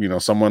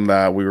 someone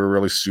that we were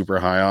really super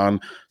high on,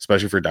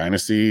 especially for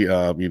Dynasty,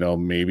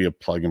 maybe a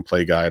plug and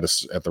play guy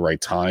at the right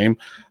time.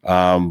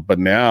 But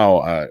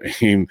now,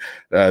 do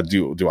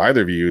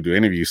either of you, do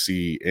any of you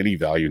see any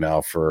value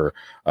now for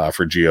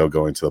Gio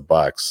going to the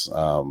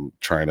Bucs,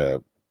 trying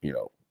to,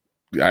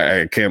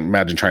 I can't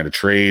imagine trying to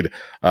trade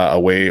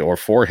away or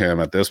for him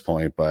at this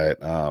point, but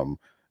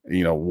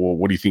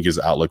what do you think his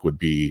outlook would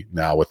be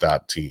now with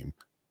that team?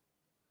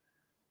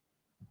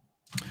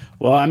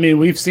 Well, I mean,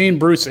 we've seen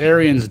Bruce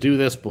Arians do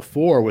this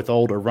before with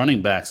older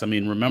running backs. I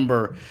mean,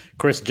 remember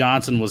Chris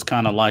Johnson was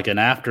kind of like an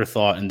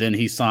afterthought, and then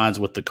he signs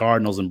with the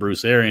Cardinals and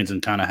Bruce Arians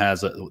and kind of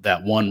has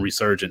that one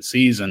resurgent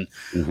season.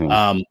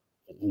 Mm-hmm.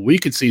 We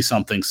could see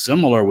something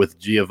similar with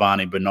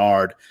Giovanni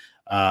Bernard,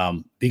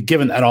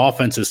 given that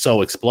offense is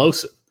so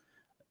explosive,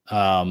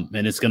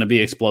 and it's going to be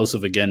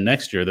explosive again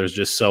next year. There's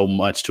just so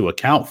much to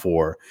account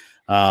for.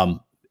 And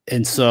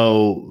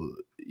so,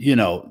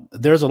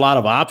 there's a lot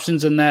of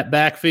options in that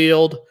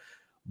backfield,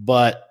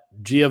 but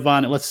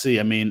Giovanni, let's see.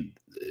 I mean,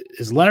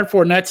 is Leonard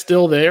Fournette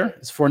still there?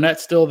 Is Fournette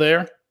still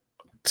there?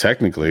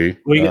 Technically.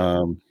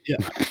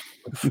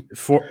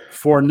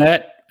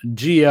 Fournette,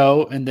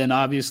 Gio, and then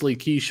obviously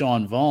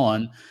Keyshawn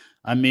Vaughn.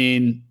 I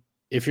mean,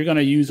 if you're going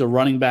to use a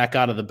running back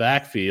out of the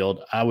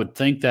backfield, I would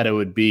think that it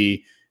would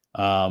be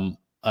Gio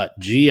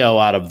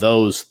out of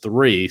those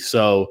three.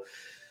 So,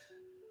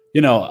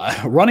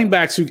 running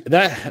backs who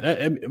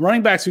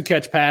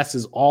catch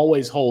passes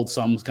always hold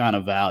some kind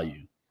of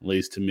value, at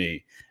least to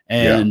me.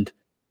 And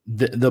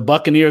the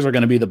Buccaneers are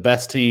going to be the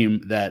best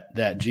team that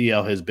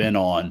Gio has been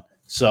on.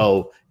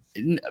 So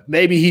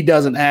maybe he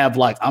doesn't have,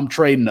 like, I'm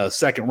trading a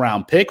second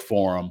round pick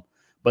for him.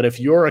 But if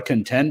you're a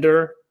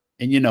contender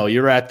and,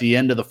 you're at the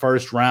end of the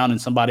first round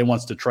and somebody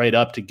wants to trade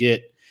up to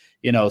get,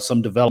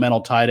 some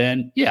developmental tight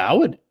end,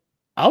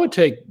 I would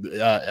take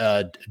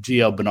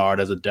Gio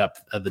Bernard as a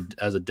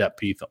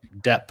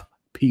depth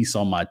piece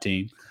on my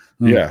team.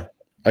 Yeah,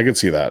 I could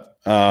see that.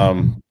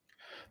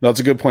 No, that's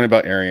a good point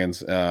about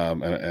Arians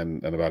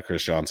and about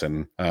Chris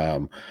Johnson. I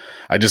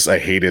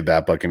hated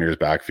that Buccaneers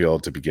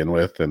backfield to begin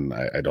with, and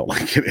I don't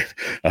like it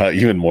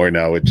even more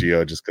now with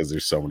Gio, just because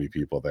there's so many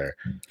people there.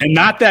 And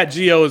not that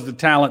Gio is the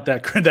talent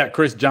that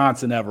Chris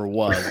Johnson ever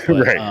was.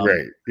 But,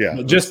 right,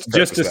 yeah. Just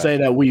to say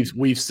that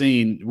we've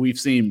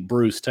seen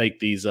Bruce take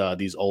these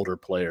older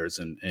players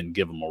and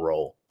give them a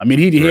role. I mean,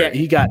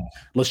 he got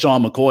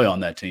LaShawn McCoy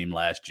on that team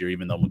last year,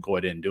 even though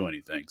McCoy didn't do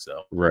anything.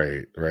 So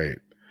right.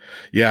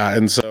 Yeah,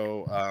 and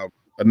so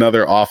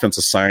another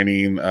offensive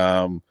signing,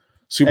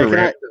 super.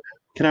 Hey,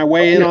 can I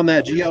weigh in on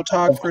that Gio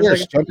talk for a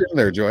second? Jump in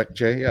there,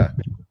 Jay. Yeah.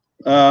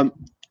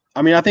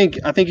 I mean, I think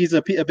he's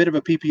a bit of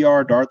a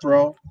PPR dart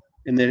throw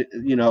in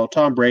that,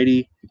 Tom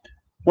Brady.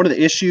 One of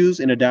the issues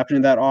in adapting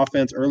to that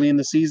offense early in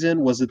the season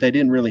was that they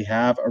didn't really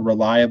have a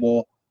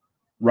reliable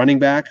running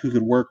back who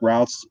could work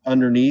routes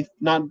underneath,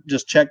 not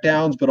just check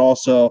downs, but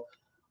also,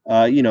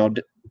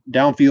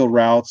 downfield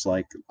routes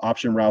like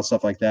option routes,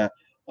 stuff like that.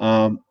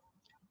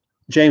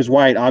 James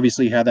White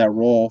obviously had that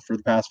role for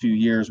the past few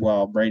years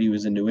while Brady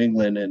was in New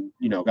England and,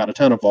 got a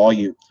ton of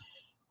volume.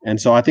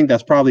 And so I think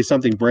that's probably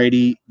something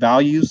Brady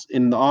values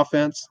in the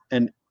offense.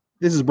 And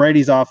this is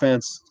Brady's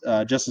offense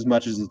just as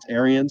much as it's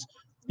Arians.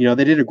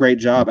 They did a great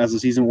job as the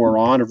season wore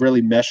on of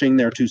really meshing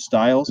their two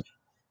styles.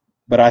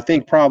 But I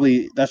think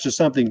probably that's just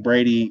something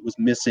Brady was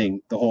missing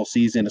the whole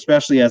season,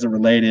 especially as it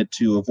related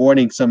to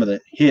avoiding some of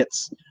the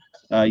hits,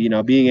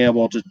 being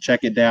able to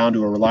check it down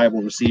to a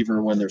reliable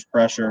receiver when there's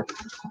pressure.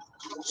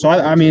 So,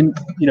 I mean,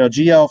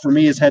 Gio for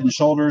me is head and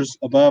shoulders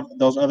above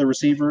those other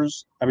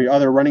receivers.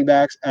 Other running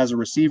backs as a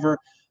receiver,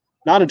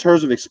 not in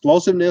terms of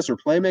explosiveness or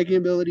playmaking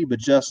ability, but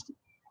just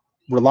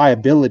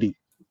reliability.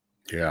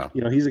 Yeah.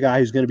 He's a guy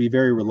who's going to be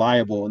very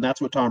reliable, and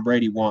that's what Tom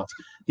Brady wants.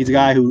 He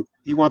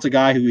wants a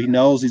guy who he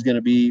knows he's going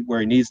to be where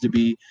he needs to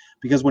be,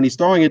 because when he's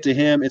throwing it to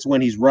him, it's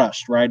when he's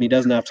rushed, right? And he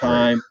doesn't have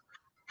time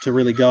to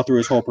really go through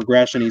his whole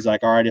progression. He's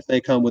like, all right, if they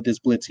come with this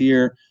blitz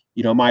here,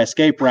 my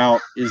escape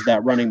route is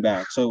that running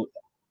back. So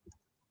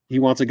he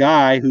wants a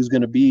guy who's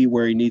going to be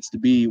where he needs to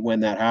be when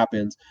that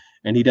happens,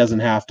 and he doesn't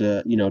have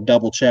to,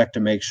 double check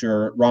to make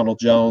sure Ronald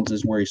Jones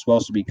is where he's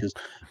supposed to be, because,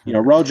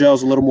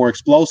 Rojo's a little more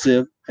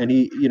explosive, and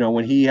he,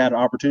 when he had an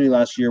opportunity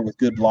last year with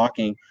good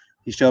blocking,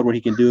 he showed what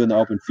he can do in the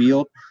open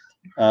field.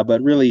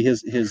 But really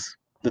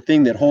the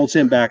thing that holds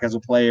him back as a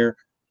player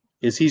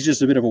is he's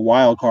just a bit of a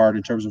wild card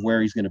in terms of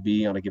where he's going to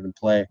be on a given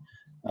play.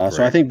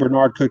 So I think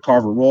Bernard could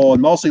carve a role,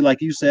 and mostly,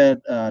 like you said,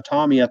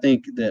 Tommy, I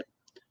think that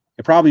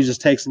it probably just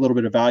takes a little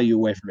bit of value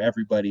away from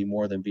everybody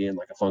more than being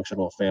like a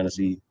functional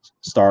fantasy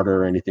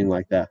starter or anything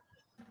like that.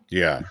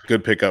 Yeah,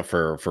 good pickup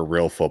for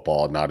real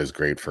football, not as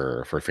great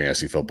for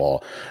fantasy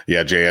football.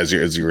 Yeah, Jay, as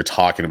you were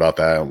talking about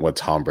that and what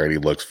Tom Brady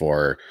looks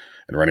for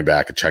and running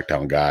back, a check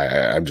down guy,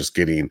 I'm just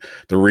getting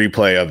the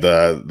replay of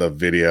the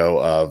video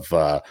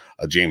of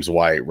James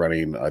White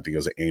running, I think it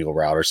was an angle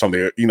route or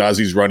something, as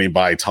he's running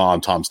by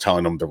Tom's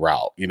telling him the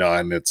route,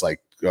 and it's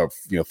like,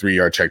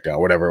 3-yard check down,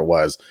 whatever it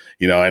was,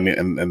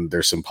 and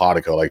there's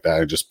simpatico like that,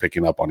 and just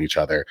picking up on each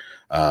other.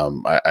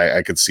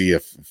 I could see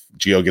if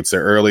Gio gets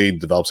there early,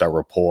 develops that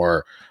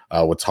rapport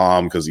with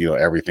Tom, because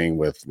everything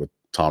with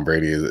Tom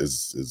Brady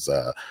is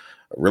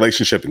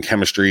relationship and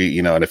chemistry,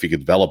 and if he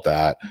could develop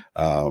that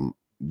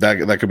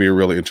could be a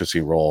really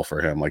interesting role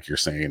for him, like you're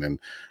saying. And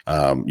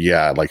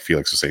like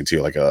Felix was saying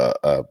too, like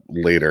a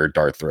later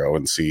dart throw,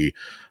 and see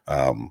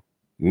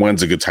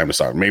when's a good time to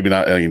start. Maybe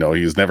not,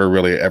 he's never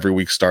really every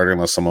week starter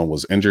unless someone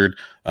was injured,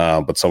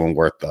 but someone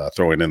worth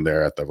throwing in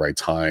there at the right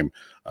time.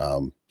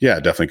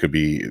 Definitely could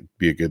be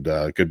a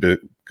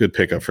good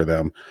pickup for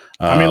them.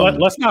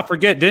 Let's not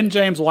forget, didn't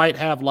James White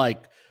have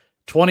like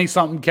 20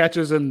 something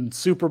catches in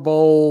Super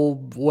Bowl,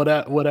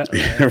 whatever?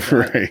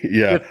 Right.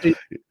 Yeah.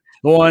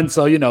 51.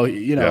 So,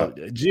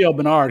 Gio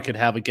Bernard could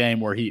have a game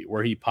where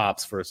he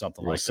pops for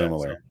something like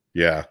similar. That. So.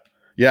 Yeah.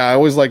 Yeah, I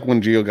always like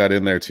when Gio got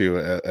in there too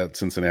at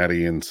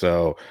Cincinnati, and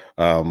so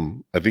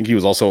I think he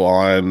was also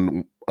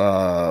on.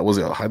 I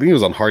think he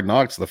was on Hard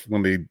Knocks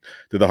when they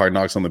did the Hard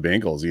Knocks on the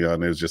Bengals.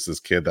 And it was just this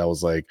kid that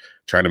was like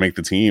trying to make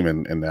the team,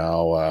 and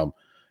now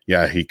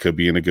he could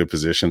be in a good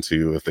position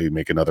to, if they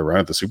make another run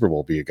at the Super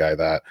Bowl, be a guy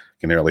that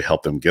can really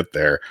help them get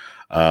there.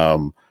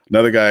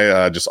 Another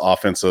guy, just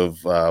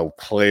offensive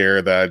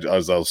player that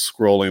as I was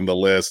scrolling the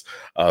list,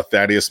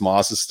 Thaddeus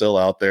Moss is still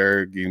out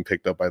there getting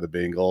picked up by the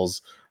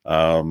Bengals.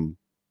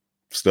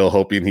 Still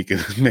hoping he can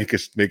make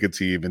a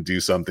team and do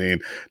something.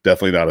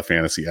 Definitely not a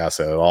fantasy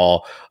asset at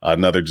all.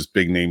 Another just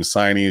big name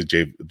signing is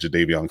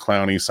Jadeveon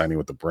Clowney signing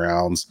with the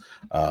Browns.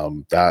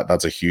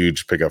 That's a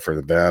huge pickup for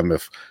them.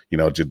 If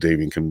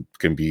Jadeveon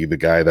can be the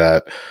guy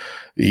that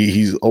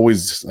he's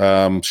always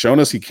shown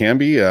us he can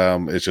be.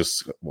 It's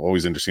just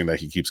always interesting that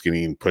he keeps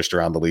getting pushed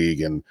around the league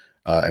and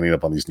ending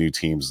up on these new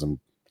teams. I'm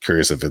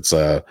curious if it's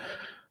a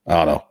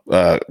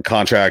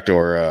contract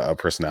or a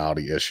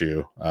personality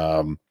issue.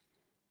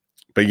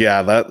 But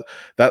yeah,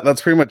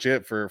 that's pretty much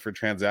it for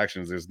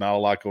transactions. There's not a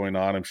lot going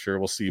on. I'm sure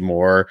we'll see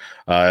more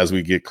as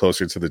we get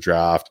closer to the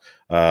draft.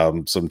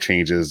 Some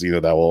changes,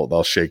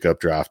 they'll shake up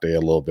draft day a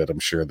little bit. I'm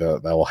sure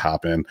that will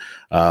happen.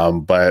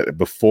 But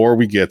before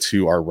we get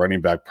to our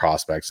running back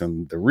prospects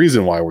and the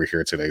reason why we're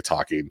here today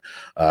talking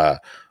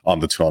on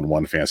the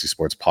 2-on-1 Fantasy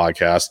Sports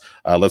podcast,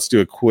 let's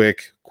do a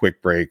quick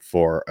break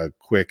for a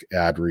quick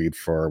ad read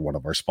for one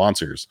of our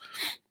sponsors.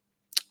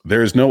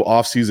 There is no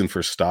off-season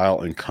for style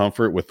and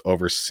comfort. With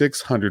over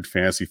 600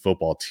 fantasy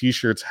football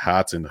t-shirts,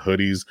 hats, and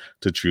hoodies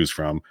to choose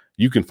from,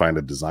 you can find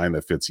a design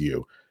that fits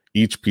you.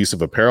 Each piece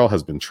of apparel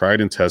has been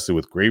tried and tested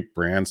with great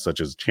brands such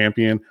as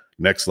Champion,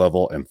 Next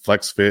Level, and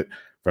FlexFit.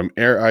 From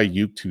Air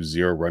Ayuk to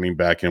Zero Running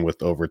Back, and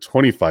with over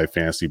 25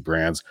 fantasy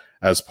brands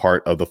as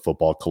part of the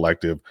football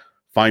collective.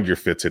 Find your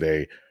fit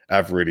today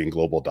at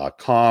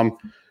ViridianGlobal.com.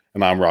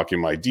 And I'm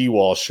rocking my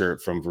D-Wall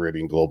shirt from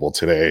Viridian Global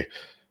today.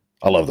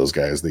 I love those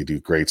guys. They do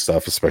great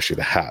stuff, especially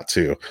the hat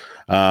too.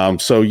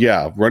 So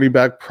yeah, running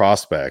back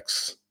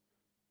prospects.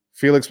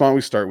 Felix, why don't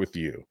we start with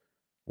you?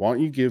 Why don't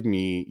you give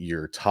me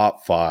your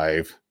top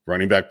 5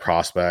 running back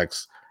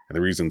prospects and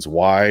the reasons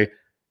why?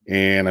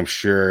 And I'm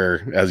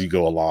sure as you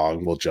go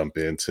along, we'll jump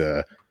in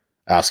to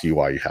ask you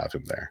why you have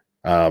him there.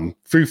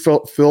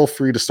 Feel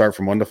free to start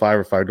from 1 to 5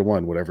 or 5 to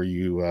 1, whatever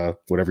you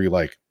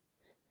like.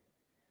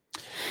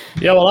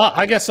 Yeah, well,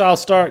 I guess I'll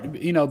start,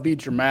 be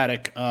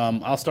dramatic.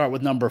 I'll start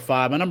with number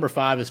 5. My number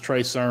 5 is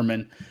Trey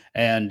Sermon.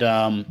 And,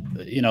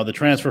 the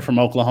transfer from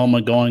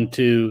Oklahoma going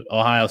to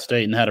Ohio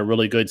State and had a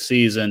really good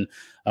season.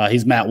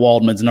 He's Matt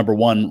Waldman's number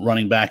 1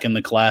 running back in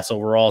the class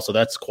overall, so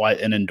that's quite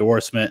an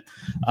endorsement.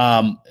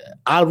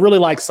 I really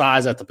like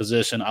size at the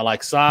position. I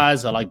like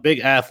size. I like big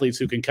athletes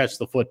who can catch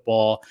the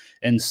football.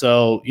 And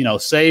so,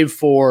 save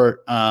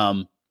for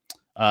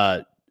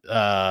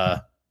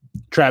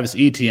Travis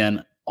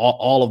Etienne,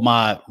 all of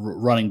my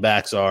running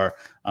backs are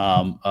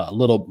a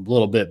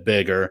little bit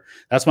bigger.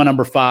 That's my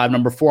number 5.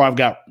 Number 4, I've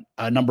got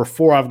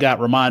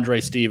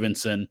Ramondre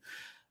Stevenson,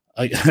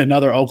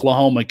 another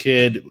Oklahoma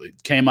kid,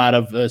 came out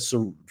of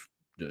Cerritos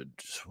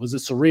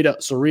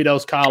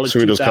College,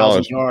 Cerritos 2,000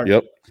 College. yards.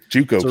 Yep,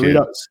 JUCO kid.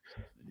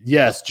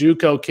 Yes,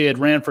 JUCO kid,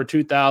 ran for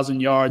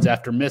 2,000 yards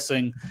after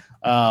missing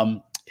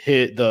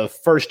hit the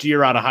first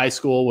year out of high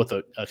school with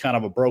a kind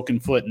of a broken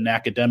foot and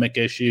academic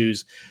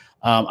issues.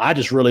 I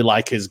just really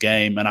like his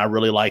game, and I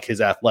really like his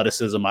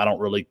athleticism. I don't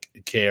really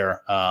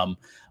care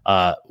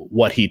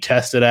what he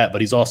tested at,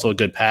 but he's also a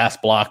good pass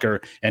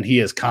blocker, and he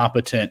is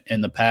competent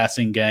in the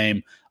passing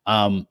game.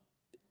 I'm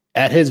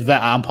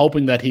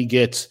hoping that he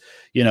gets,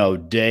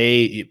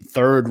 day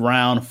 3rd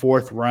round,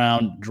 4th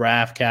round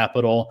draft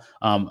capital.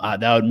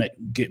 That would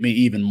get me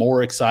even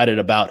more excited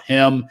about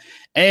him.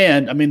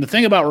 And I mean, the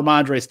thing about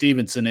Ramondre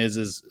Stevenson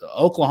is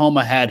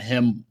Oklahoma had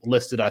him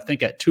listed, I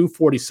think, at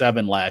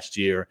 247 last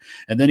year.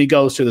 And then he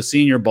goes to the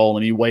Senior Bowl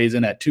and he weighs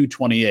in at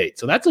 228.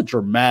 So that's a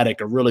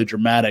really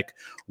dramatic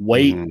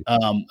weight,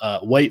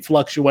 weight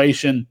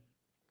fluctuation.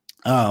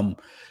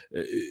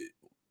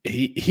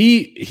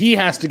 He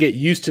has to get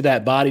used to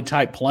that body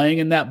type, playing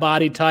in that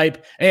body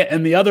type.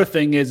 And the other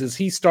thing is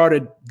he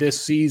started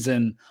this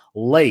season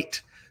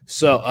late.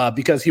 So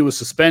because he was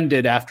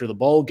suspended after the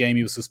bowl game,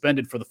 he was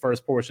suspended for the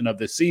first portion of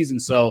this season.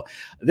 So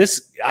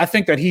I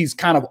think that he's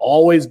kind of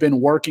always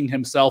been working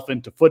himself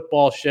into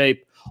football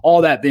shape.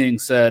 All that being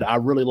said, I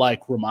really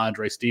like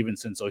Ramondre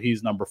Stevenson, so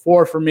he's number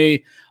 4 for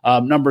me.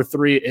 Number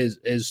 3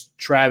 is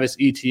Travis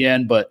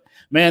Etienne, but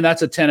man,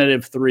 that's a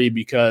tentative 3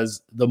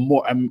 because the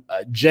more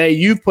Jay,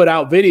 you've put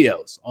out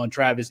videos on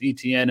Travis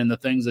Etienne and the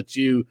things that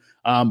you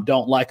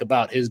don't like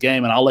about his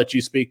game, and I'll let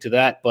you speak to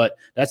that. But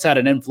that's had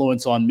an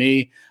influence on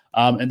me.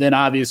 And then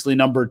obviously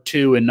number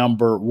 2 and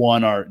number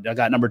 1 I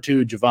got number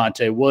 2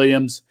 Javonte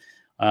Williams,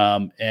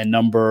 and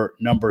number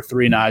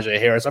 3 Najee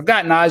Harris. I've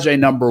got Najee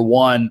number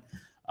 1.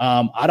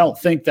 I don't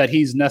think that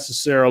he's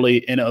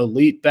necessarily an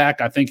elite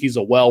back. I think he's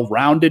a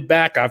well-rounded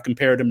back. I've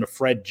compared him to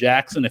Fred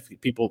Jackson. If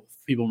people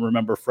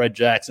remember Fred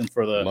Jackson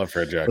for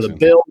the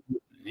Bills.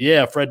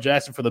 Yeah, Fred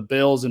Jackson for the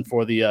Bills and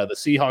for the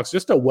Seahawks.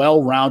 Just a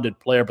well-rounded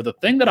player. But the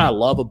thing that I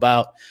love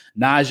about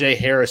Najee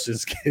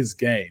Harris's his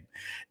game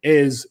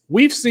is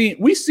we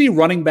see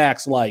running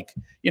backs like,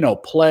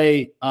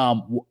 play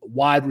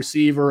wide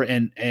receiver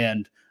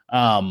and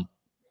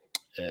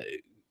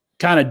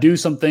kind of do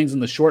some things in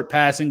the short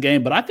passing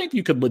game, but I think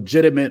you could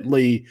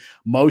legitimately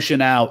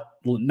motion out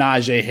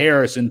Najee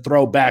Harris and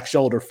throw back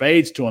shoulder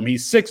fades to him.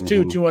 He's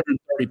 6'2",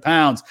 230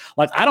 pounds.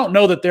 Like, I don't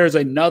know that there's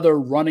another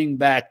running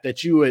back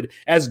that you would,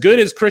 as good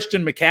as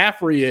Christian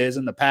McCaffrey is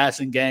in the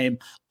passing game,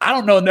 I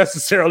don't know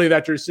necessarily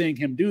that you're seeing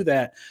him do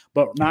that,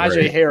 but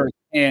Najee Harris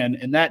can,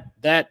 and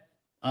that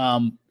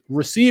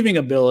receiving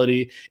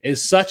ability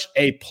is such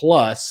a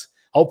plus.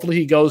 Hopefully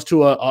he goes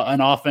to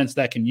an offense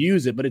that can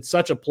use it, but it's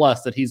such a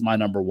plus that he's my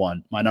number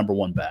one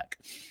back.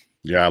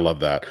 Yeah, I love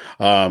that.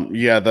 I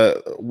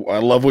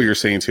love what you're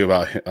saying too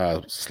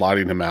about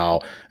sliding him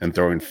out and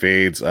throwing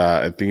fades.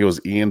 I think it was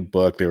Ian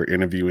Book. They were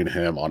interviewing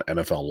him on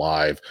NFL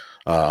Live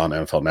on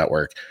NFL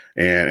Network,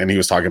 and he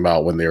was talking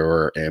about when they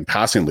were in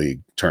passing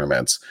league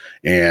tournaments.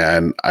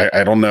 And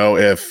I don't know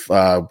if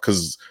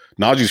because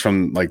Najee's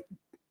from like,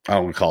 I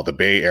don't want to call it the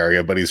Bay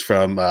Area, but he's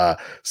from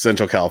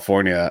Central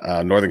California,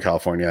 Northern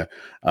California.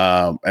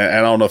 And I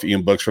don't know if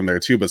Ian Book's from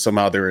there too, but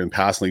somehow they were in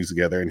passing leagues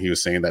together, and he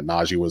was saying that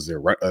Najee was their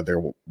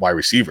wide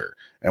receiver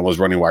and was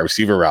running wide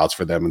receiver routes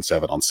for them in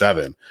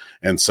 7-on-7.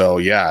 And so,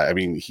 yeah, I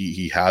mean,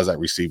 he has that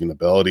receiving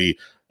ability,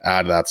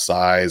 add that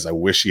size. I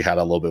wish he had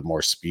a little bit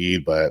more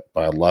speed, but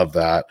I love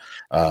that.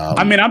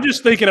 I mean, I'm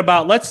just thinking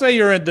about, let's say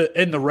you're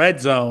in the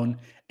red zone.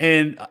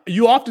 And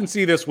you often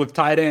see this with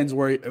tight ends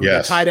where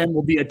the tight end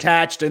will be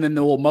attached and then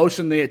they will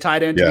motion the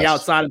tight end to the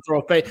outside and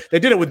throw a fade. They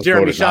did it with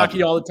Jeremy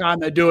Shockey all the time.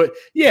 They do it.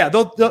 Yeah,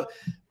 they'll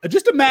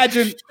just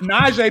imagine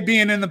Najee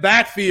being in the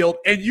backfield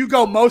and you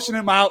go motion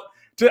him out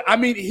to. I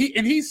mean,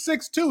 he's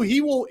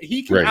 6'2".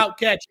 He can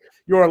outcatch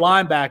your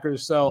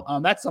linebackers. So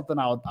that's something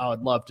I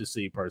would love to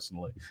see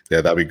personally. Yeah,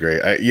 that'd be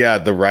great.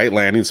 The right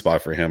landing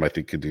spot for him I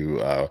think could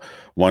do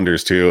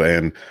wonders too.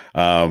 And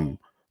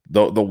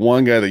The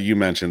one guy that you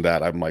mentioned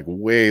that I'm like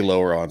way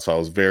lower on, so I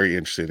was very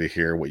interested to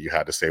hear what you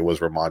had to say, was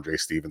Rhamondre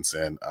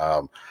Stevenson.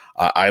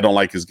 I don't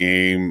like his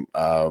game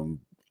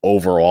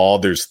overall.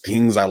 There's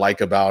things I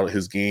like about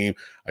his game.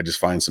 I just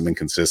find some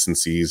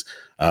inconsistencies.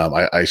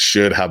 I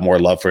should have more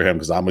love for him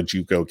because I'm a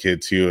JUCO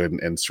kid too,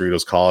 and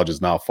Cerritos College is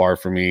not far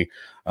from me.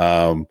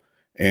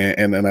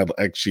 And then I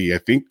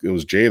think it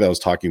was Jay that was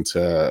talking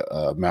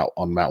to Matt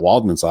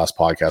Waldman's last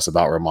podcast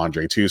about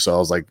Rhamondre too. So I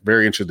was like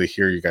very interested to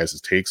hear you guys'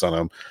 takes on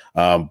him.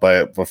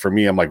 But for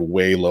me, I'm like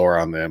way lower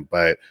on them.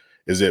 But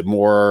is it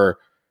more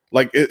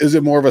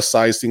of a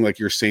size thing, like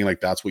you're saying, like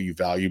that's what you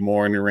value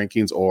more in your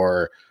rankings,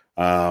 or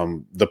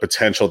the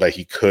potential that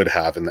he could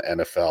have in the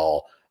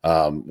NFL?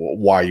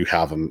 Why you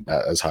have him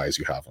as high as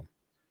you have him?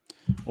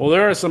 Well,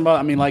 there are some,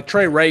 I mean, like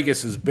Trey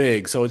Regis is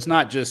big, so it's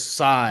not just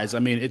size. I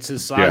mean, it's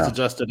his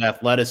size-adjusted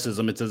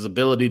athleticism. It's his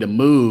ability to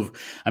move.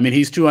 I mean,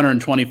 he's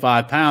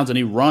 225 pounds, and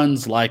he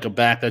runs like a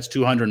back that's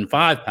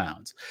 205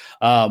 pounds.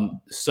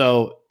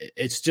 So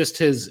it's just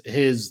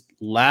his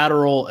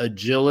lateral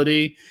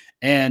agility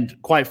and,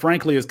 quite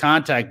frankly, his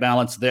contact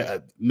balance.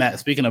 There,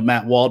 speaking of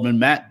Matt Waldman,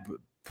 Matt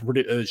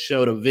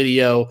showed a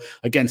video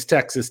against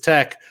Texas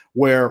Tech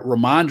where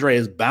Rhamondre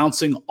is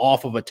bouncing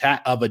off of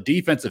a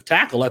defensive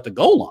tackle at the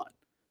goal line.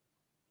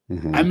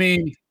 Mm-hmm. I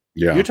mean,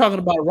 you're talking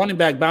about a running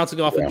back bouncing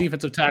off a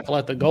defensive tackle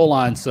at the goal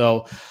line.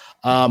 So,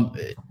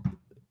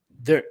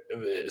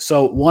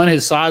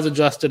 his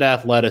size-adjusted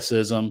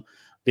athleticism,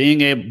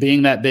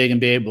 being that big and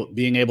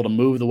being able to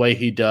move the way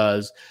he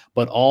does,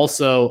 but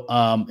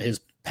also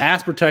his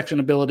pass protection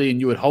ability,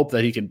 and you would hope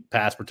that he can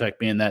pass protect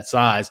being that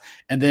size.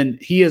 And then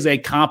he is a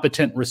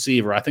competent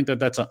receiver. I think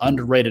that's an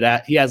underrated.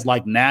 He has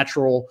like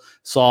natural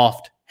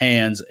soft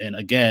hands, and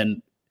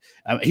again,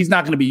 he's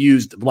not going to be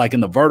used like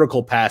in the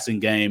vertical passing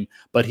game,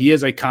 but he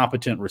is a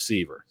competent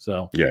receiver.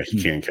 So yeah,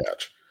 he can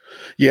catch.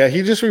 Yeah,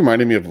 he just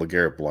reminded me of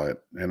LeGarrette Blount,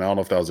 and I don't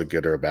know if that was a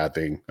good or a bad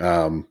thing.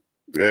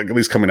 At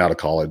least coming out of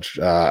college,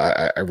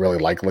 I really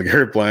like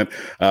LeGarrette Blount,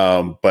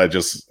 but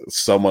just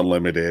somewhat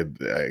limited.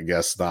 I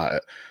guess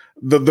not.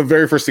 The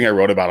very first thing I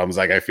wrote about him was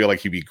like, I feel like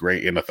he'd be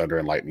great in a Thunder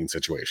and Lightning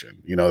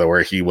situation,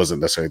 where he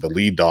wasn't necessarily the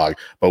lead dog,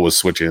 but was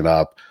switching it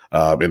up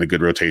in a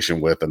good rotation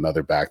with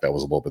another back that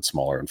was a little bit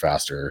smaller and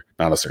faster,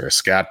 not necessarily a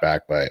scat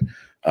back, but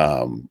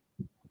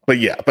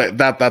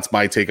that's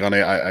my take on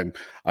it.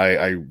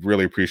 I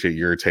really appreciate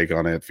your take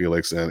on it,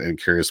 Felix, and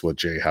curious what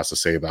Jay has to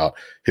say about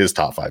his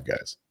top 5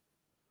 guys.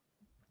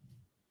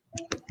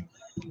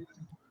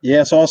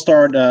 Yeah, so I'll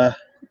start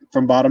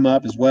from bottom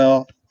up as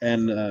well,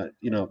 and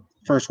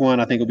first one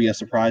I think will be a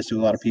surprise to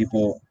a lot of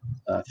people.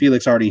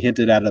 Felix already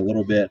hinted at it a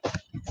little bit,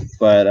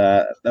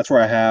 but that's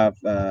where I have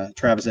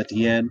Travis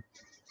Etienne.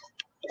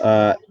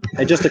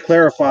 And just to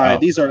clarify,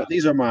 these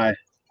are my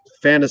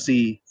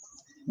fantasy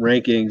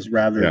rankings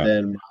rather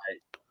than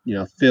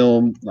my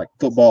film, like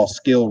football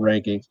skill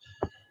rankings,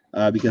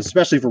 because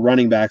especially for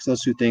running backs,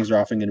 those two things are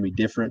often going to be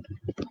different.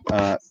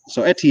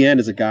 So Etienne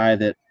is a guy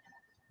that,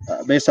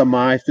 based on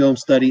my film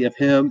study of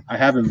him, I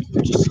have him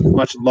just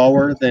much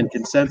lower than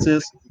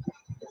consensus.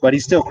 But he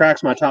still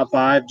cracks my top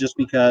 5 just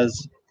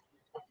because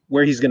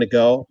where he's going to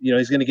go.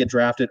 He's going to get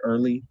drafted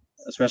early,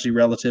 especially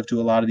relative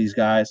to a lot of these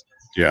guys.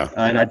 Yeah.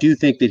 And I do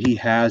think that he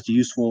has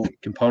useful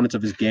components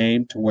of his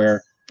game to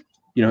where,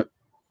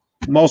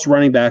 most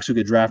running backs who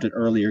get drafted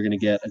early are going to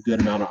get a good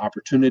amount of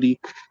opportunity.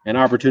 And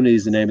opportunity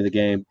is the name of the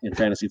game in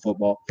fantasy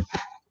football.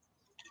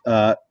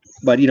 But,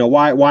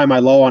 why am I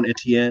low on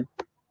Etienne?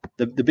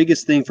 The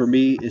biggest thing for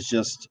me is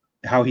just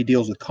how he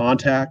deals with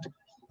contact.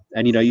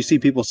 And, you see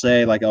people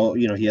say like, oh,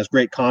 he has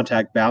great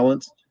contact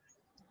balance.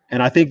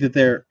 And I think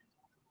that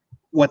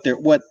what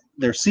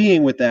they're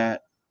seeing with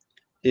that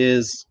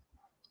is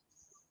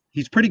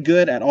he's pretty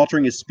good at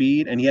altering his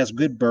speed, and he has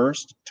good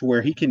burst to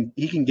where he can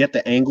get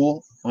the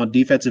angle on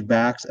defensive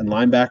backs and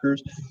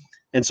linebackers.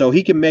 And so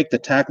he can make the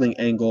tackling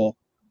angle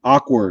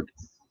awkward.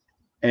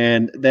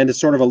 And then it's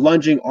sort of a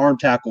lunging arm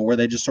tackle where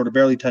they just sort of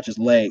barely touch his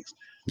legs.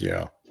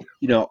 Yeah.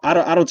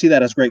 I don't see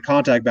that as great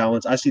contact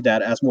balance. I see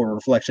that as more a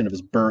reflection of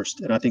his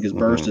burst, and I think his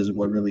burst is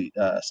what really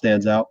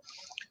stands out.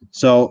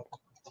 So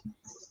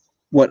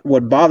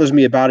what bothers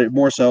me about it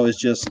more so is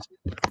just,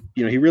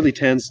 he really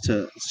tends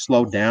to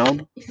slow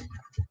down.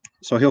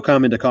 So he'll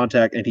come into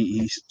contact and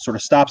he sort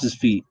of stops his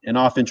feet and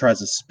often tries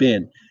to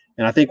spin.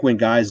 And I think when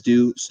guys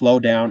do slow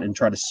down and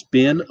try to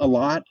spin a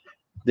lot,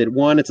 that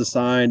one, it's a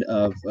sign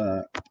of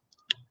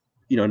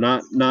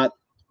not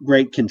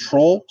great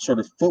control, sort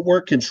of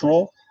footwork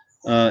control,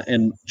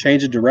 and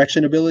change of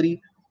direction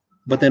ability.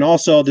 But then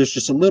also there's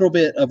just a little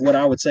bit of what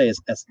I would say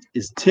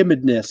is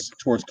timidness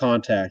towards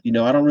contact.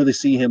 I don't really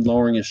see him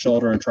lowering his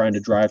shoulder and trying to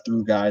drive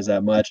through guys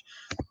that much.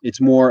 It's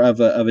more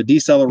of a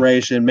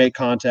deceleration, make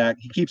contact.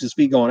 He keeps his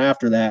feet going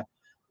after that.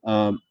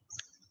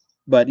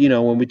 But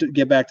when we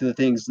get back to the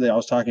things that I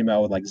was talking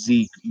about with like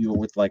Zeke,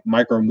 with like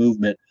micro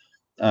movement,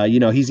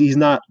 he's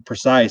not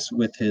precise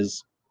with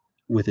his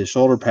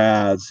shoulder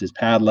pads, his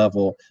pad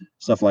level,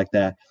 stuff like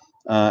that.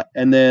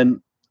 And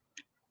then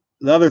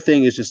the other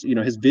thing is just,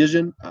 his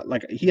vision.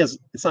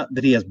 It's not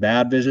that he has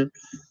bad vision.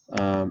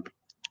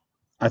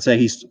 I'd say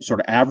he's sort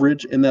of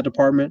average in that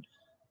department.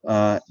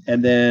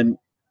 And then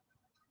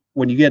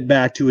when you get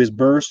back to his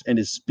burst and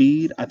his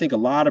speed, I think a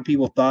lot of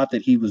people thought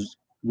that he was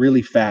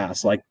really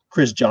fast, like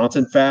Chris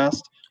Johnson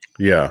fast.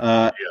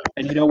 Yeah.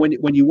 And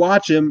when you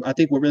watch him, I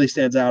think what really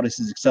stands out is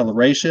his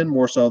acceleration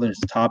more so than his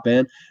top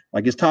end.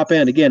 Like his top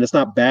end, again, it's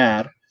not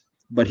bad,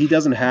 but he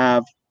doesn't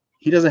have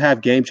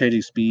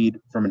game-changing speed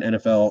from an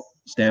NFL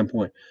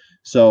standpoint.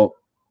 So,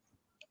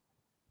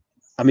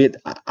 I mean,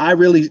 I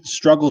really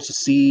struggle to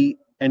see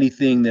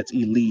anything that's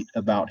elite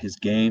about his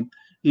game.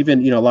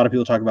 Even, a lot of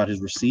people talk about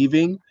his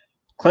receiving.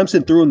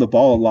 Clemson threw him the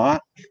ball a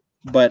lot,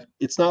 but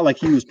it's not like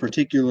he was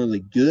particularly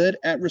good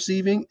at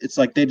receiving. It's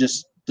like they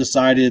just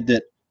decided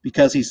that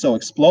because he's so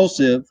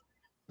explosive,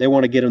 they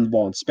want to get him the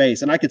ball in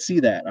space. And I could see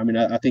that. I mean,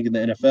 I think in the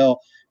NFL,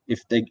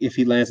 if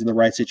he lands in the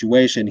right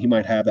situation, he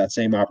might have that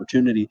same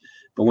opportunity.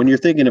 But when you're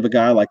thinking of a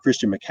guy like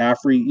Christian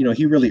McCaffrey,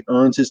 he really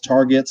earns his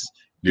targets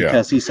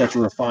because he's such a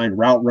refined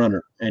route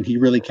runner and he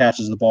really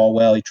catches the ball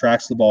well. He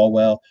tracks the ball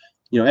well.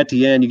 At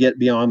the end, you get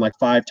beyond like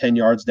 5-10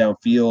 yards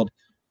downfield,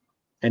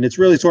 and it's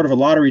really sort of a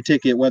lottery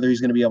ticket whether he's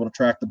going to be able to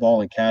track the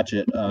ball and catch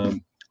it.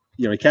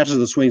 He catches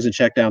the swings and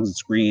checkdowns and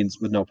screens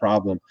with no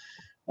problem.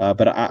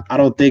 But I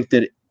don't think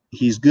that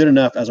he's good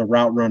enough as a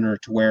route runner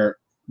to where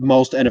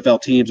most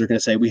NFL teams are going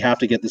to say, we have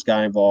to get this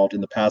guy involved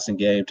in the passing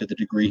game to the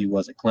degree he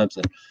was at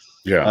Clemson.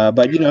 Yeah.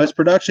 But, his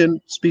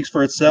production speaks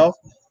for itself.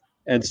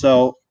 And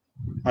so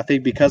I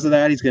think because of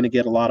that, he's going to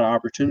get a lot of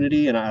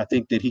opportunity. And I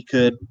think that he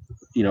could,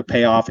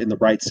 pay off in the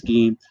right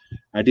scheme,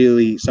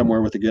 ideally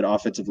somewhere with a good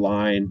offensive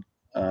line,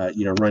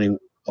 running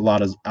a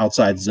lot of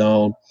outside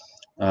zone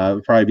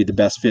would probably be the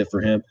best fit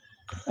for him.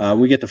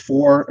 We get to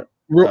 4.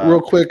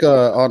 Real quick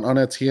on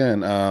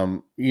Etienne,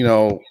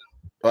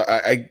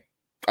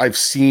 I've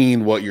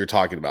seen what you're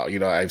talking about.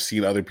 I've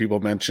seen other people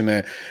mention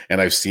it,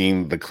 and I've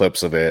seen the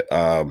clips of it.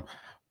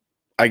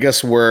 I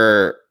guess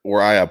where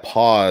I have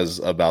pause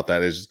about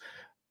that is,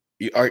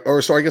 are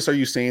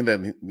you saying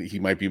that he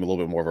might be a little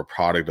bit more of a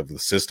product of the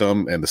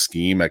system and the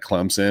scheme at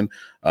Clemson,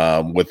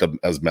 with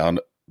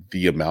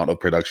the amount of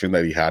production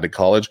that he had at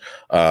college?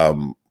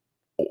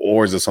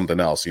 Or is it something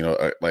else?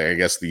 I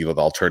guess the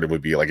alternative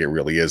would be like, it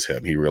really is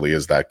him. He really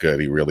is that good.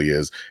 He really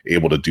is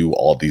able to do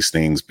all these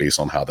things based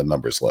on how the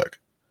numbers look.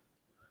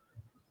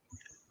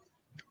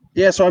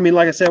 Yeah. So, I mean,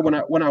 like I said, when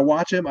I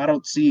watch him, I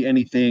don't see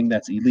anything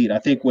that's elite. I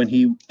think when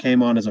he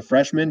came on as a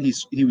freshman,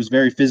 he was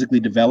very physically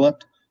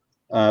developed,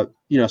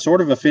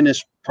 sort of a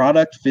finished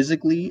product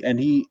physically.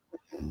 And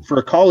for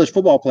a college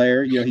football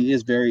player, he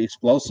is very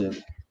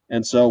explosive.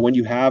 And so when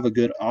you have a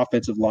good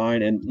offensive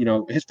line and,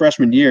 his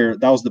freshman year,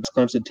 that was the best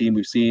Clemson team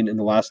we've seen in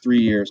the last 3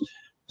 years.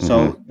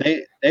 So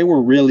they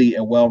were really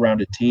a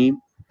well-rounded team.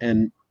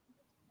 And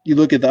you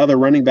look at the other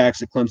running backs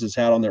that Clemson's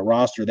had on their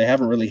roster, they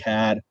haven't really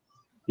had,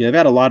 they've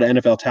had a lot of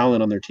NFL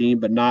talent on their team,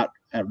 but not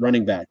at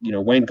running back.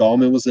 Wayne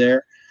Gallman was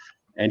there,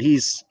 and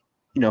he's,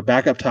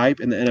 backup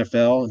type in the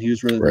NFL, and he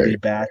was really the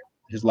lead back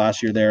his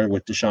last year there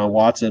with Deshaun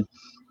Watson.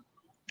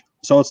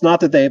 So it's not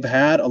that they've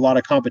had a lot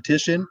of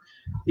competition.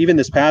 Even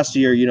this past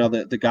year,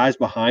 the guys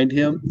behind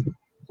him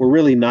were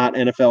really not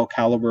NFL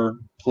caliber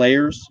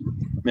players.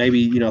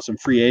 Maybe, some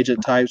free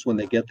agent types when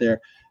they get there.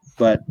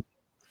 But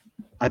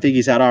I think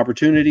he's had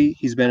opportunity.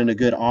 He's been in a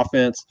good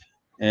offense.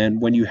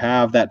 And when you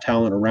have that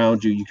talent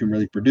around you, you can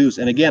really produce.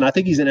 And again, I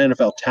think he's an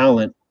NFL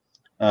talent,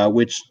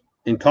 which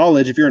in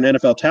college, if you're an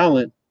NFL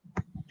talent,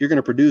 you're going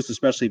to produce,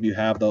 especially if you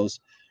have those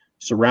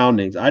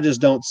surroundings. I just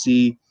don't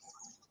see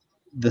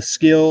the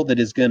skill that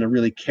is going to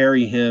really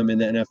carry him in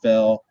the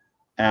NFL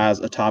as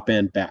a top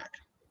end back.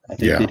 I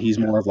think that he's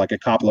more of like a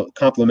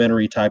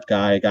complementary type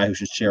guy, a guy who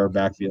should share a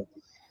backfield.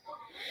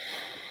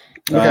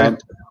 Okay.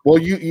 Well,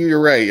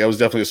 you're right. I was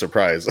definitely a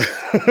surprise.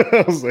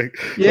 I was like,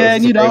 yeah,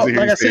 and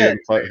like I said,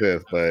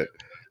 but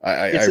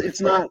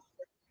it's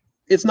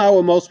not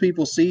what most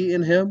people see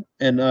in him.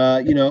 And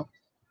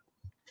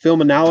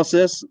film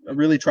analysis. I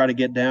really try to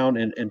get down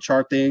and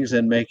chart things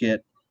and make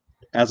it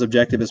as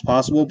objective as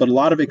possible. But a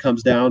lot of it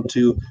comes down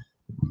to,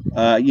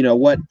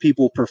 what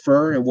people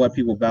prefer and what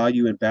people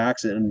value in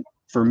backs. And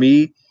for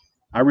me,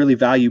 I really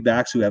value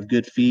backs who have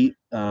good feet,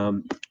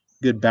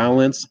 good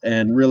balance,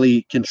 and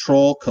really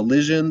control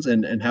collisions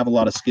and have a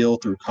lot of skill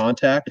through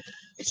contact.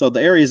 So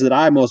the areas that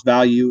I most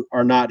value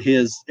are not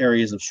his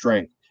areas of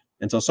strength.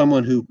 And so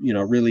someone who,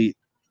 really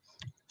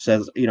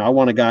says, I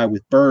want a guy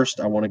with burst.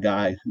 I want a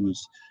guy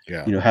who's,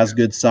 has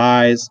good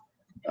size,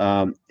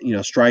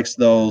 strikes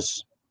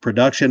those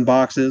production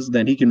boxes,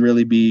 then he can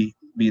really be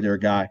their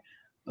guy.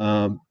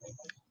 But,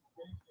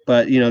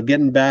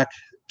 getting back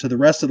to the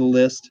rest of the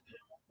list,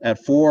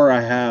 at 4,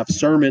 I have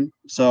Sermon.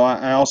 So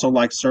I also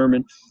like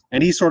Sermon.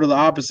 And he's sort of the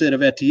opposite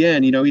of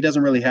Etienne. He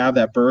doesn't really have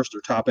that burst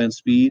or top-end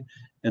speed.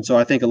 And so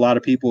I think a lot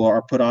of people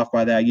are put off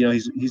by that.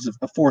 He's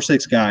a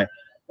 4.6 guy.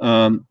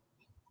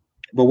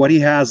 But what he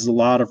has is a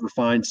lot of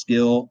refined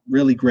skill,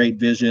 really great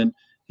vision.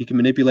 He can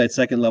manipulate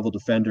second-level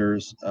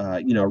defenders,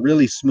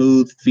 really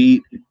smooth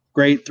feet,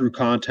 great through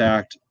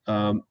contact.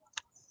 And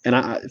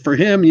for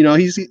him,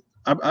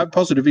 I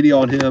posted a video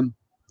on him,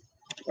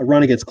 a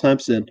run against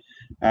Clemson,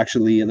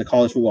 actually, in the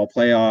college football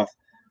playoff,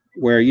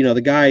 where,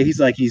 the guy,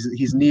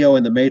 he's Neo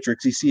in the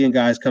Matrix. He's seeing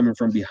guys coming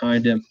from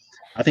behind him.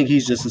 I think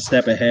he's just a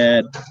step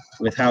ahead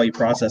with how he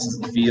processes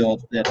the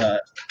field.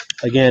 That,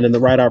 again, in the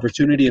right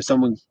opportunity, if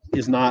someone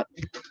is not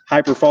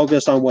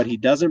hyper-focused on what he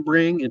doesn't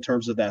bring in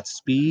terms of that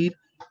speed,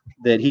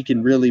 that he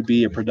can really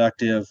be a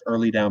productive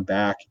early down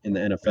back in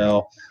the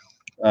NFL.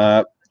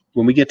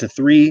 When we get to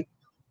 3,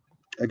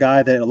 a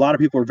guy that a lot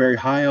of people are very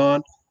high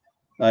on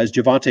is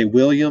Javonte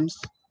Williams.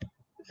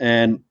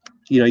 And,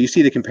 you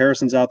see the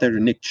comparisons out there to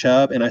Nick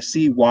Chubb, and I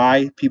see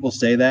why people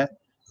say that,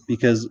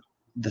 because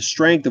the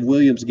strength of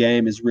Williams'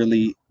 game is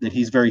really that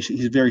he's very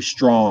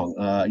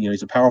strong.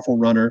 He's a powerful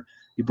runner.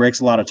 He breaks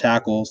a lot of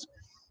tackles.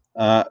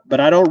 But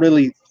I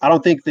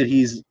don't think that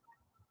he's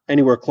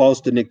anywhere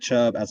close to Nick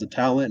Chubb as a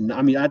talent. And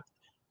I mean,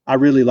 I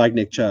really like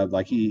Nick Chubb.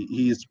 Like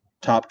he's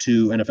top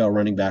 2 NFL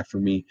running back for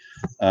me.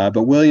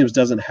 But Williams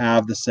doesn't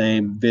have the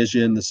same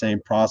vision, the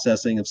same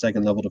processing of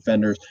second level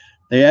defenders.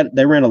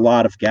 They ran a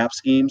lot of gap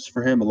schemes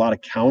for him, a lot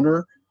of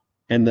counter.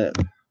 And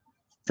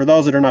for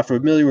those that are not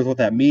familiar with what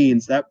that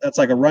means, that's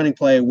like a running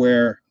play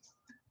where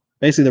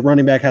basically the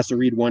running back has to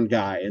read one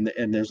guy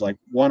and there's like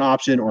one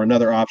option or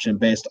another option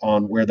based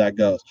on where that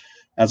goes,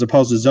 as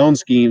opposed to zone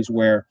schemes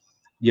where,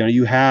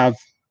 you have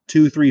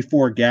 2, 3,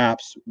 4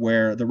 gaps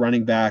where the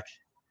running back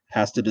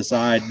has to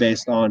decide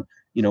based on,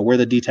 where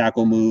the D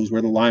tackle moves,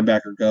 where the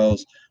linebacker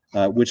goes,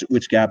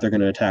 which gap they're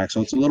going to attack.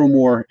 So it's a little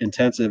more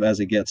intensive as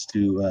it gets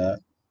to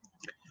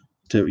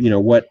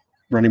what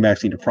running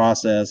backs need to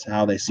process,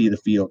 how they see the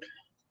field.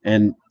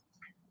 And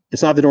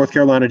it's not that North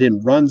Carolina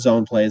didn't run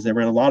zone plays. They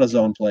ran a lot of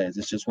zone plays.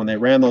 It's just when they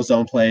ran those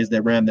zone plays, they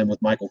ran them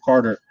with Michael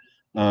Carter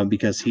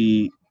because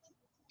he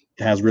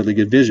has really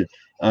good vision.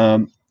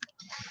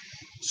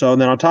 So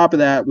then on top of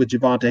that, with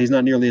Javonte, he's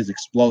not nearly as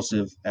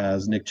explosive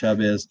as Nick Chubb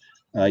is,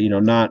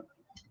 not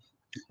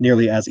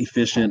nearly as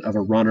efficient of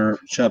a runner.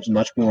 Chubb's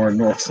much more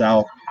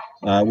north-south,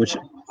 which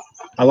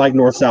I like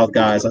north-south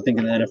guys. I think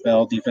in the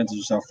NFL, defenses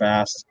are so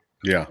fast.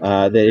 Yeah.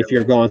 That if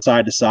you're going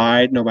side to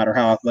side, no matter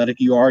how athletic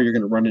you are, you're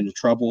going to run into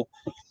trouble.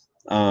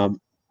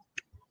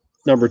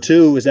 Number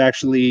 2 is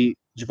actually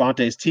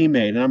Javonte's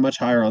teammate, and I'm much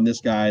higher on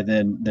this guy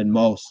than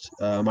most,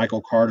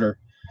 Michael Carter.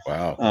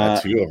 Wow,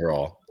 that's 2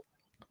 overall.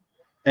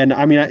 And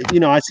I mean,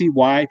 I see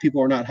why people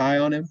are not high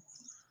on him,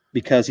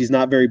 because he's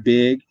not very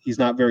big, he's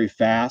not very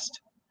fast.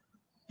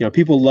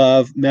 People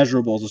love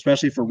measurables,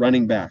 especially for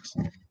running backs.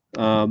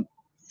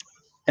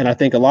 And I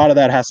think a lot of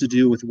that has to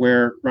do with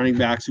where running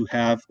backs who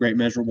have great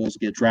measurables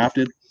get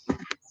drafted.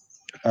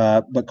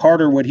 But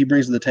Carter, what he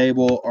brings to the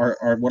table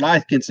are what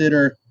I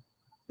consider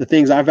the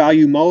things I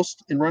value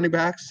most in running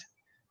backs,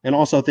 and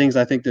also things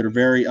I think that are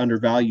very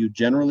undervalued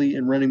generally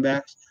in running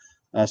backs.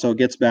 So it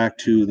gets back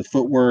to the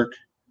footwork,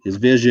 his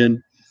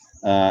vision.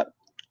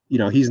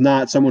 He's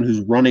not someone who's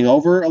running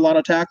over a lot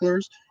of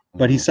tacklers,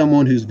 but he's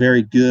someone who's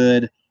very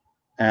good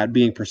at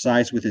being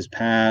precise with his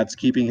pads,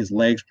 keeping his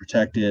legs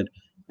protected,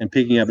 and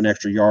picking up an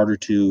extra yard or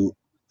 2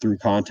 through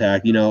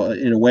contact, in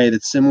a way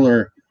that's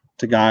similar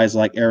to guys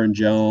like Aaron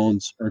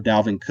Jones or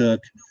Dalvin Cook.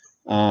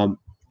 And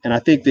I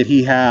think that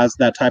he has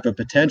that type of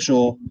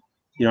potential.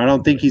 I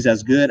don't think he's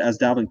as good as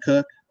Dalvin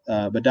Cook,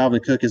 but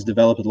Dalvin Cook has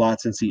developed a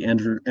lot since he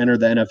entered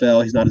the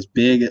NFL. He's not as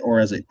big or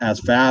as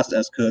fast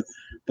as Cook,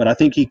 but I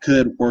think he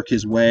could work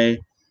his way,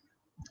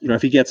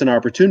 if he gets an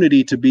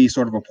opportunity, to be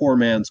sort of a poor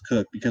man's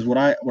Cook. Because what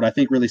I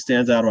think really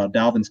stands out about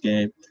Dalvin's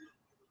game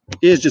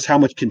is just how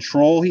much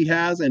control he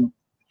has. And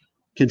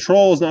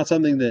control is not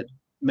something that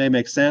may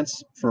make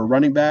sense for a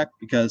running back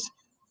because,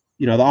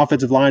 the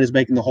offensive line is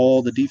making the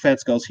hole. The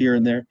defense goes here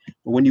and there.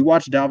 But when you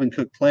watch Dalvin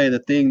Cook play, the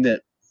thing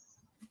that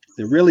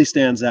really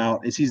stands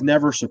out is he's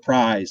never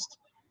surprised.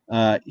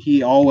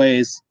 He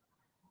always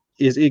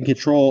is in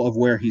control of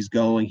where he's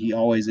going. He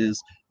always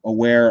is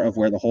aware of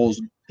where the holes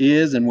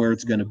is and where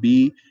it's going to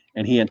be.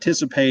 And he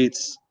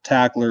anticipates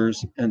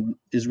tacklers and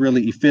is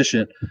really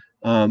efficient.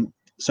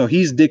 So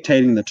he's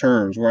dictating the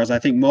terms, whereas I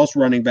think most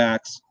running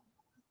backs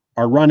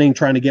are running,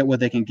 trying to get what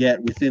they can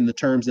get within the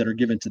terms that are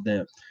given to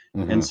them.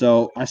 Mm-hmm. And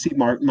so I see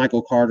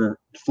Michael Carter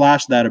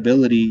flash that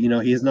ability. You know,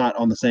 he is not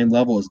on the same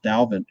level as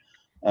Dalvin.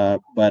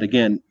 But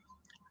again,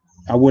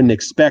 I wouldn't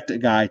expect a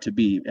guy to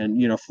be.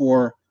 And, you know,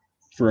 for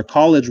a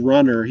college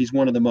runner, he's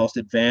one of the most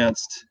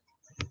advanced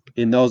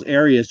in those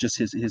areas, just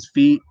his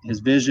feet, his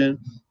vision,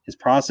 his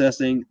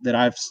processing that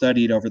I've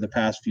studied over the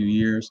past few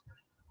years.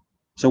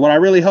 So what I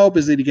really hope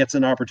is that he gets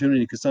an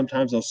opportunity, because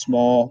sometimes those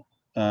small,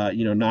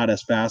 not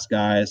as fast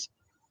guys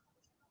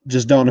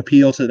just don't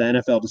appeal to the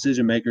NFL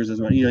decision makers as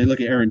well. You know, you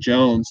look at Aaron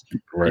Jones,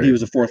 right, and he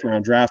was a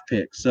 4th-round draft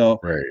pick. So,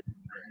 right,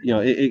 you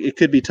know, it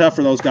could be tough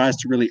for those guys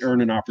to really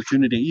earn an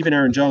opportunity. Even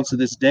Aaron Jones to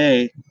this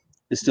day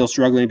is still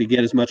struggling to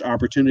get as much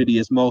opportunity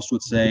as most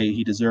would say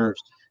he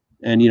deserves.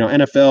 And, you know,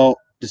 NFL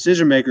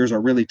decision makers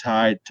are really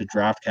tied to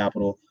draft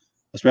capital,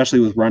 especially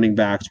with running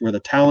backs, where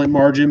the talent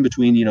margin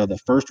between, you know, the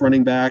first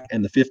running back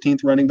and the 15th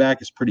running back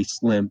is pretty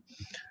slim.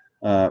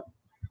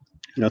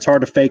 You know, it's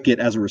hard to fake it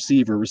as a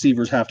receiver.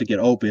 Receivers have to get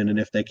open, and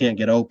if they can't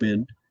get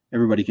open,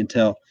 everybody can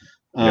tell.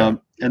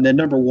 And then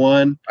number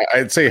one,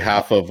 I'd say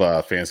half of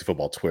fantasy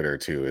football Twitter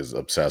too is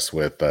obsessed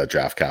with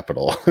draft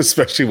capital,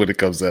 especially when it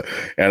comes to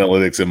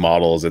analytics and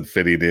models and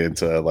fitting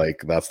into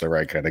like that's the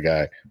right kind of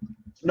guy.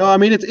 No, I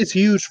mean it's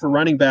huge for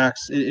running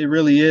backs. It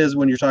really is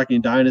when you're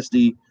talking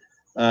dynasty.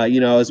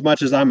 You know, as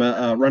much as I'm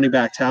a running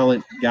back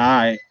talent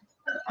guy,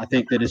 I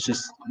think that it's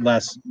just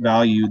less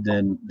valued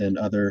than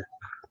other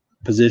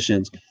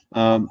positions.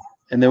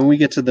 And then when we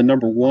get to the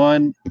number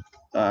one,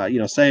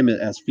 same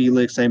as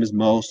Felix, same as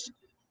most,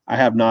 I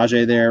have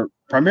Najee there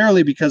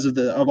primarily because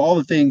of all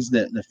the things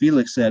that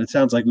Felix said. It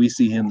sounds like we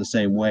see him the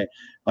same way.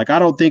 Like, I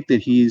don't think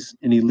that he's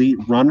an elite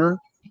runner.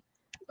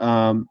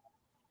 I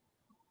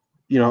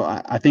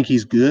think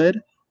he's good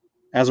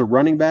as a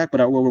running back,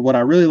 but what I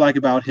really like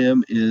about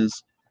him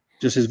is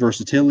just his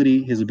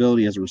versatility, his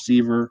ability as a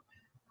receiver.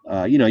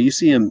 You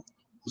see him.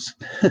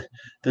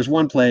 There's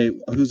one play.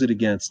 Who's it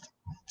against?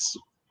 It's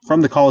from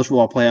the college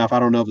football playoff. I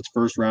don't know if it's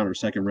first round or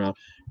second round,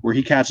 where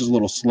he catches a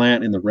little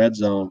slant in the red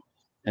zone,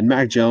 and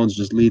Mac Jones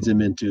just leads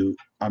him into.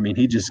 I mean,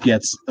 he just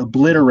gets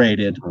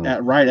obliterated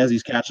right as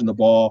he's catching the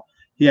ball.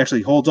 He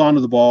actually holds on to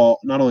the ball.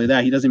 Not only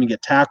that, he doesn't even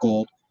get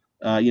tackled.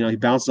 He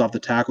bounces off the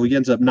tackle. He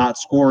ends up not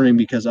scoring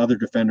because other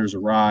defenders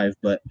arrive.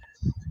 But,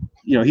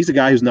 he's a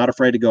guy who's not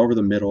afraid to go over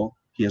the middle.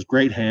 He has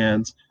great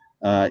hands.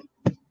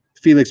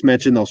 Felix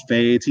mentioned those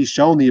fades. He's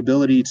shown the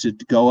ability to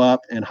go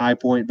up and high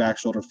point back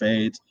shoulder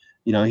fades.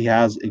 He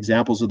has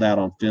examples of that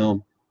on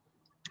film.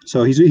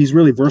 So he's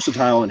really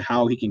versatile in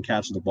how he can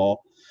catch the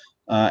ball.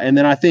 And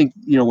then I think,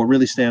 what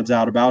really stands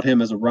out about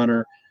him as a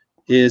runner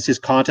is his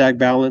contact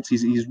balance.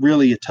 He's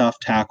really a tough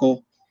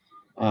tackle.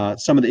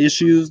 Some of the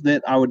issues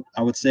that I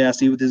would say I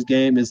see with his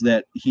game is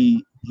that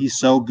he's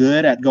so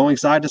good at going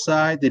side to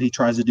side that he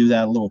tries to do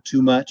that a little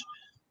too much.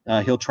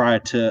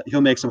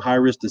 He'll make some high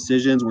risk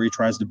decisions where he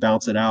tries to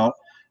bounce it out.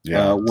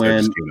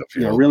 When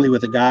really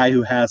with a guy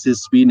who has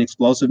his speed and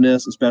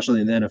explosiveness,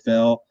 especially in the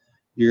NFL,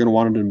 you're going to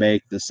want him to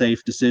make the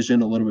safe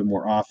decision a little bit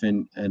more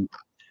often. And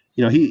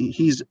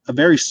he's a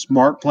very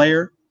smart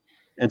player,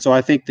 and so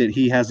I think that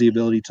he has the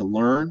ability to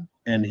learn,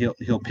 and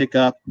he'll pick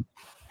up,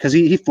 because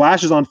he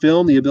flashes on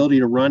film the ability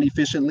to run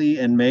efficiently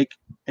and make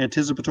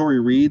anticipatory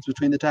reads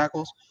between the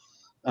tackles.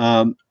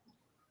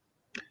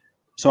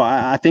 So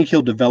I think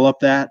he'll develop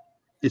that.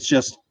 It's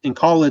just in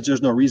college,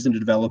 there's no reason to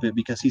develop it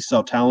because he's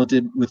so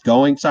talented with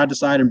going side to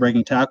side and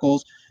breaking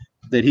tackles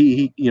that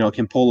he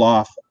can pull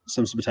off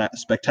some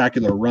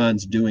spectacular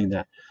runs doing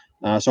that.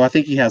 So I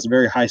think he has a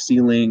very high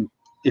ceiling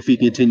if he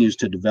continues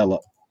to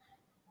develop.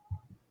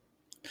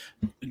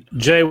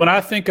 Jay, when I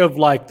think of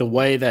like the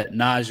way that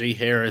Najee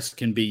Harris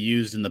can be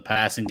used in the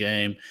passing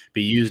game,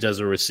 be used as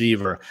a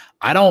receiver,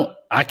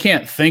 I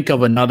can't think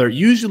of another.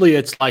 Usually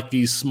it's like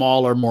these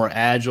smaller, more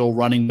agile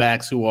running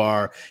backs who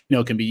are,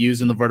 can be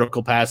used in the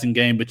vertical passing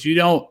game, but you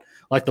don't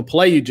like the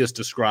play you just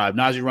described,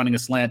 Najee running a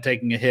slant,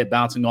 taking a hit,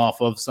 bouncing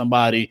off of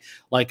somebody.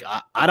 Like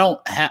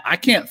I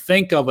can't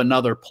think of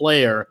another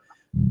player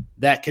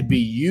that could be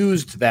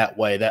used that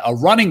way, that a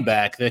running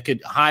back that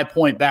could high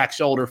point back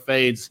shoulder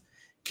fades.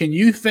 Can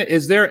you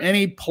is there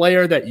any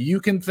player that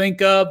you can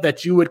think of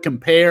that you would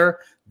compare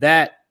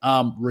that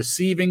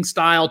receiving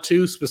style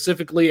to,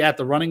 specifically at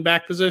the running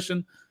back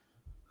position?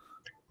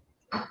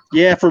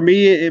 Yeah, for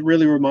me, it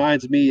really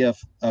reminds me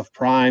of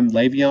prime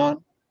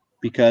Le'Veon,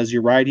 because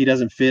you're right, he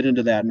doesn't fit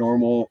into that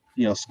normal,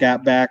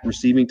 scat back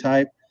receiving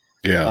type.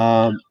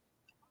 Yeah.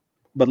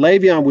 But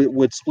Le'Veon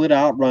would split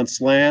out, run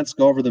slants,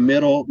 go over the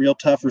middle, real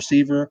tough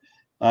receiver,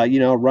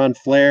 run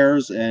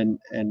flares and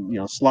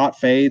slot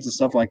fades and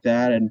stuff like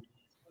that. And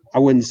I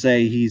wouldn't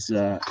say he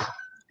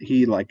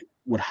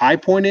would high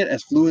point it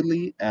as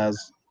fluidly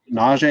as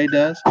Najee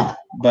does,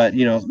 but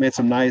made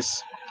some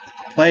nice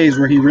plays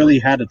where he really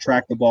had to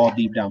track the ball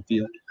deep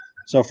downfield.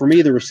 So for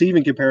me, the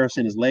receiving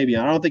comparison is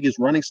Le'Veon. I don't think his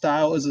running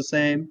style is the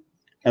same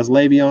as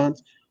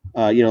Le'Veon's.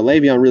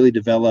 Le'Veon really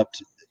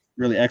developed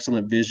really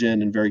excellent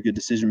vision and very good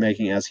decision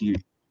making as he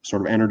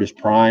sort of entered his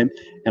prime.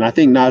 And I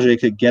think Najee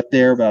could get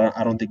there, but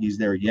I don't think he's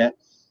there yet.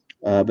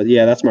 But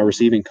yeah, that's my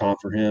receiving comp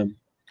for him.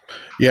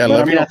 Yeah,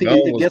 but I mean, I think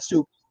it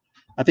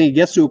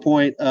gets to a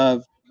point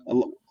of,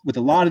 with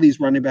a lot of these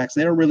running backs,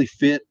 they don't really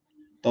fit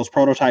those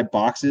prototype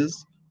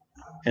boxes.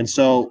 And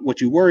so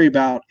what you worry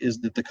about is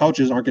that the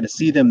coaches aren't going to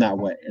see them that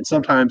way. And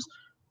sometimes,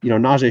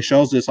 Najee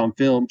shows this on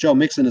film. Joe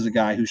Mixon is a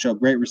guy who showed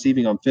great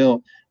receiving on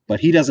film, but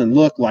he doesn't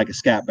look like a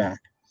scat back.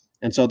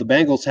 And so the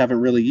Bengals haven't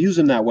really used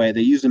him that way.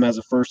 They used him as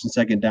a first and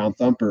second down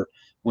thumper,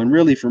 when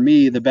really for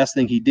me, the best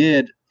thing he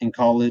did in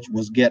college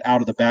was get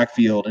out of the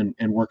backfield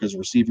and work as a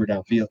receiver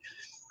downfield.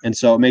 And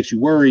so it makes you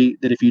worry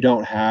that if you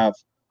don't have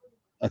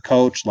a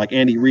coach like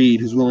Andy Reid,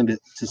 who's willing to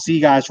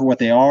see guys for what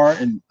they are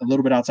and a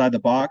little bit outside the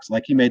box,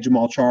 like he made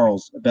Jamal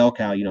Charles a bell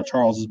cow.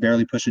 Charles is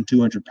barely pushing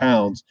 200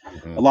 pounds.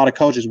 Mm-hmm. A lot of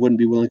coaches wouldn't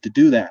be willing to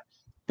do that,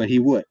 but he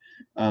would.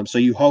 So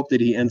you hope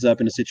that he ends up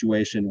in a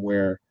situation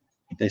where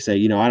they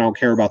say, I don't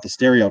care about the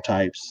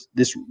stereotypes.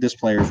 This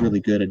player is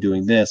really good at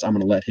doing this. I'm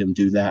going to let him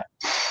do that.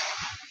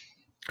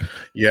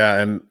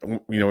 Yeah, and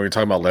we're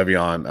talking about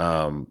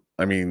Le'Veon.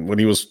 I mean, when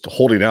he was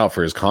holding out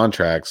for his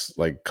contracts,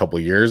 like a couple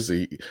of years,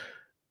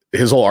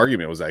 his whole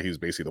argument was that he was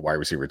basically the wide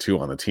receiver 2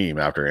 on the team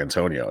after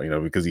Antonio,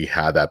 because he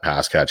had that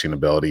pass catching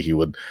ability. He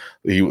would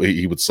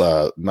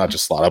not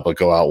just slot up, but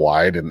go out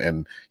wide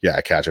and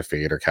catch a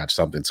fade or catch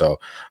something. So,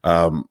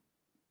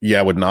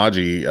 with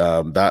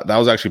Najee, that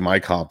was actually my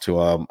comp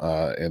to him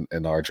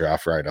in our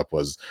draft write-up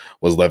was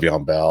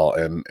Le'Veon Bell,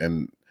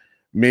 and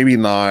maybe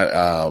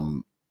not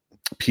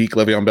peak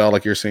Le'Veon Bell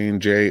like you're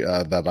saying, Jay,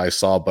 that I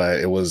saw, but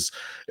it was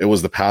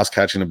the pass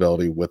catching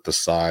ability with the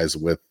size,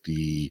 with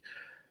the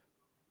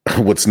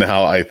what's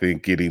now I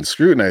think getting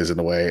scrutinized in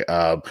a way,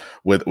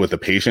 with the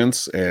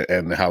patience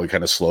and how he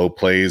kind of slow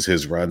plays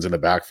his runs in the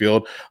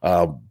backfield.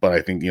 But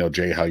I think,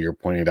 Jay, how you're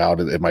pointing out,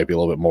 it might be a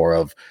little bit more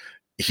of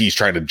he's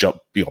trying to jump,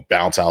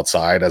 bounce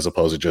outside as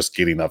opposed to just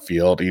getting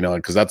upfield,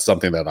 because that's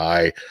something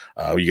that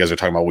you guys are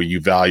talking about what you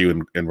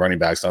value in running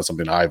backs, not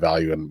something I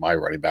value in my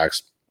running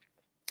backs.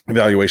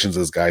 Evaluations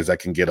as guys that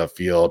can get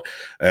upfield,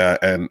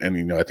 and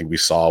I think we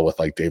saw with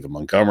like David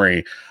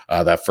Montgomery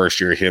that first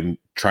year, him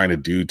trying to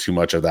do too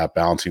much of that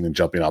bouncing and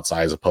jumping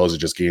outside as opposed to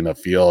just getting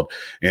upfield,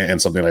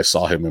 and something I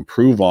saw him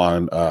improve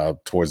on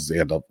towards the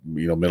end of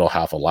middle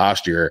half of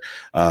last year,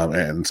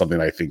 and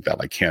something I think that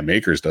like Cam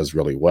Akers does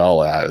really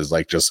well at is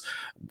like just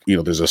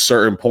there's a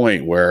certain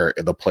point where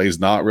the play's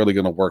not really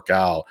going to work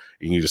out,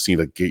 and you just need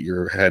to get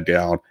your head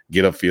down,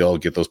 get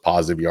upfield, get those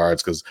positive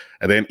yards,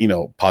 and then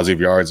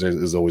positive yards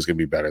is always going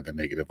to be better than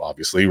negative,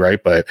 obviously,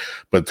 right? But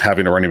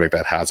having a running back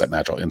that has that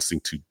natural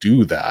instinct to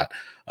do that,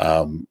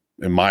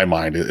 in my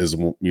mind, is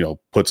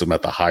puts him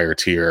at the higher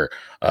tier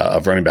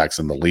of running backs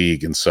in the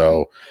league. And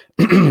so,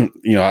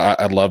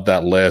 I love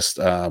that list.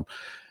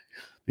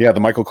 The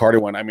Michael Carter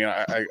one. I mean,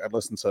 I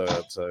listened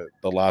to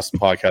the last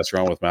podcast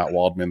you're on with Matt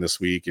Waldman this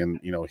week, and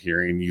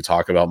hearing you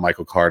talk about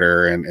Michael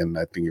Carter, and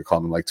I think you're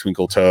calling him like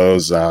twinkle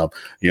toes,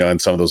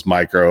 and some of those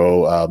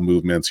micro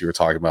movements you were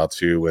talking about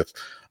too with.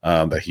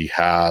 That he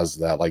has,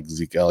 that like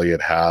Zeke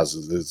Elliott has,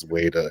 is his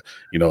way to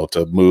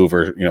to move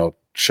or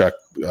check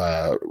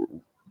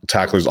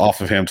tacklers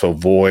off of him to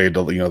avoid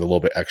the little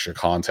bit extra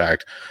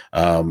contact.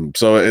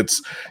 So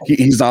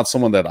he's not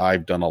someone that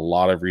I've done a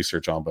lot of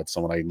research on, but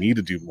someone I need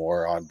to do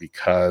more on,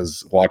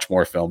 because watch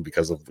more film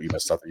because of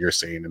stuff that you're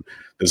saying. And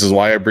this is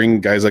why I bring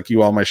guys like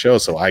you on my show,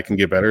 so I can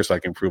get better, so I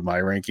can improve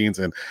my rankings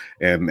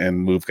and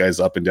move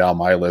guys up and down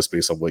my list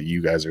based on what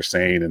you guys are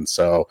saying. And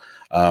so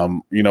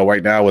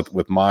right now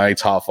with my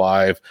top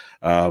 5,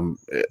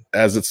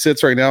 as it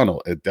sits right now,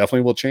 no, it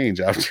definitely will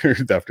change after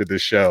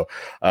this show.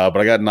 But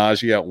I got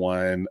Najee at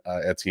 1,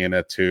 Etienne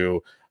at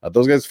 2.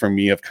 Those guys for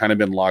me have kind of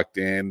been locked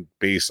in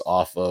based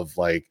off of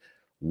like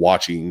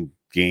watching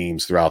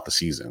games throughout the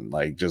season,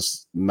 like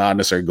just not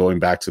necessarily going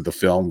back to the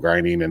film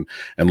grinding and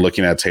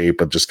looking at tape,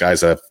 but just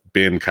guys that have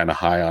been kind of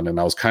high on. And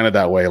I was kind of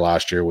that way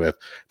last year with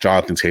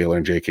Jonathan Taylor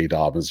and J.K.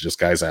 Dobbins, just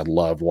guys I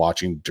loved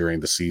watching during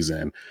the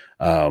season.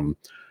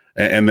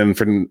 And then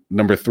for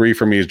number 3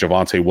 for me is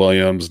Javonte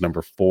Williams.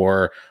 Number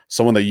 4,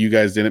 someone that you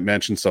guys didn't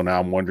mention, so now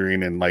I'm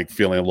wondering and like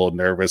feeling a little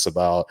nervous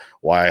about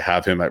why I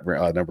have him at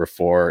number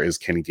 4 is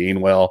Kenny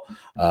Gainwell,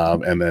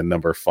 and then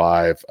number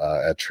 5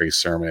 at Trey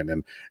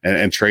Sermon.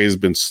 And Trey's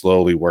been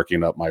slowly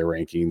working up my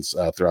rankings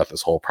throughout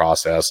this whole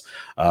process,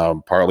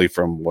 partly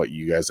from what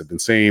you guys have been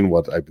saying,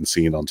 what I've been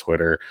seeing on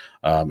Twitter,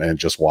 and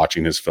just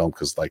watching his film,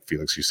 because like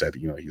Felix, you said,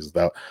 he's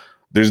that.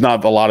 There's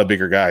not a lot of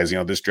bigger guys.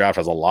 This draft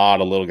has a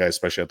lot of little guys,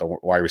 especially at the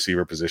wide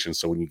receiver position.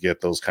 So when you get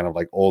those kind of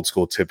like old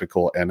school,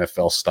 typical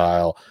NFL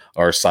style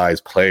or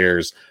size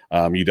players,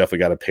 you definitely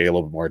got to pay a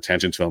little bit more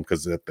attention to them,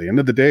 because at the end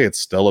of the day, it's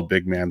still a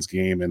big man's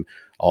game. And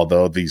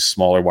although these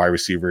smaller wide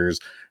receivers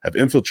have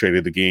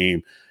infiltrated the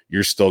game,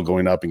 you're still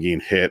going up and getting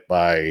hit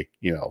by,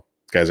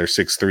 guys are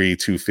 6'3",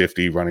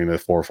 250 running a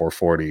 4.40,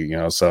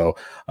 40, so,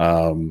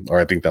 or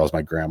I think that was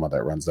my grandma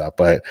that runs that,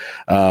 but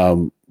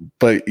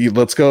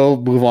let's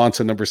move on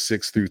to number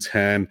 6 through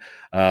 10,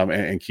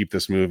 and keep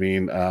this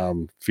moving.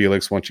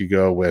 Felix, why don't you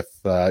go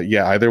with,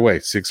 either way,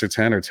 6 or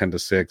 10 or 10 to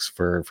 6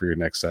 for your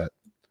next set?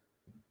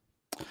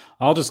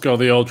 I'll just go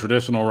the old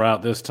traditional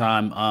route this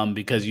time,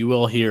 because you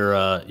will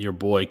hear your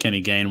boy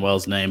Kenny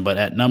Gainwell's name. But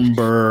at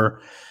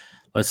number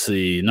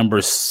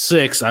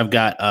 6, I've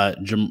got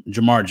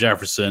Jamar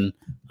Jefferson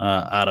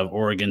out of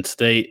Oregon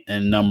State,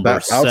 and number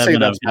 7. I would say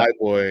that's my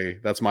boy.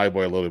 That's my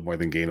boy a little bit more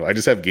than Gainwell. I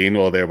just have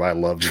Gainwell there, but I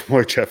love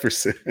Jamar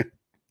Jefferson.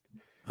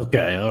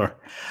 Okay, or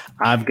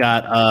I've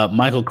got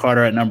Michael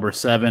Carter at number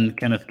 7,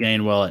 Kenneth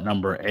Gainwell at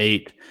number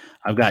 8.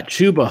 I've got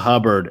Chuba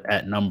Hubbard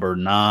at number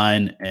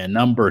 9 and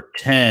number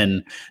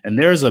 10. And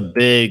there's a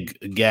big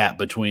gap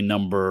between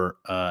number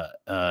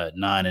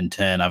 9 and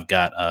 10. I've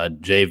got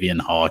Javian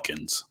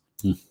Hawkins.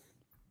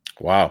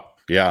 Wow.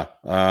 Yeah.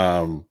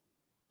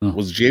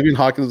 Was Javian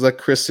Hawkins like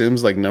Chris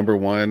Sims, like number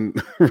 1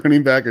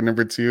 running back or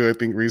number 2, I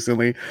think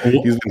recently?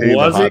 He's been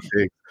was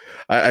he?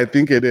 I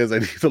think it is. I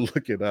need to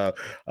look it up.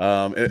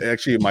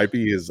 It might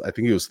be his. I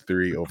think he was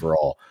 3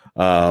 overall.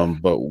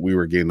 But we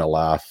were getting a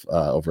laugh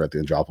over at the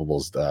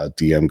Undroppables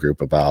DM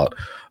group about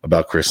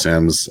Chris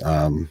Sims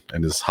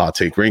and his hot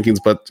take rankings.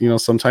 But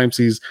sometimes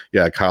he's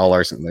Kyle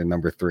Larson, they're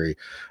number 3.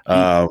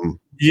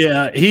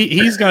 Yeah,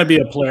 he's going to be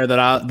a player that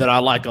I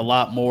like a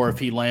lot more if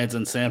he lands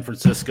in San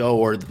Francisco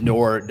or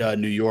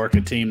New York,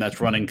 a team that's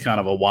running kind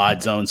of a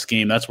wide zone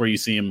scheme. That's where you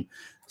see him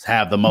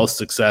have the most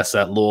success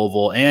at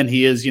Louisville. And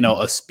he is,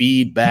 a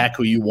speed back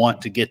who you want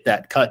to get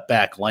that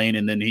cutback lane,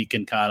 and then he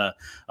can kind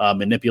of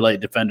manipulate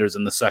defenders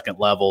in the second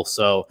level.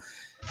 So,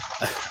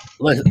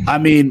 I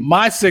mean,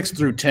 my 6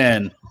 through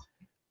 10,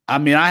 I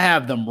mean, I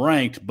have them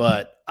ranked,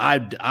 but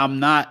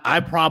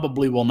I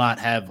probably will not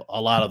have a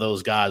lot of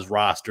those guys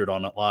rostered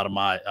on a lot of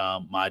my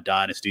my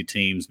dynasty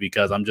teams,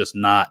 because I'm just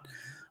not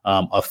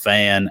a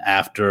fan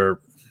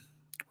after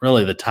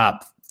really the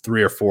top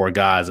 3 or 4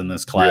 guys in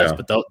this class. Yeah.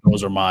 But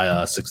those are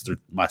my 6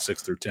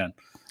 through 10.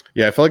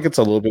 Yeah, I feel like it's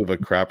a little bit of a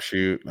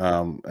crapshoot,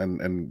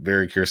 and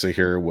very curious to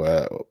hear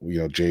what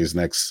Jay's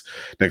next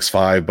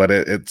 5. But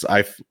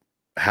I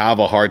have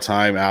a hard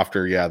time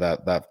after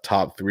that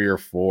top 3 or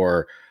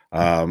 4.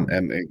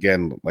 And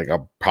again, like,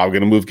 I'm probably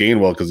gonna move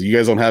Gainwell because you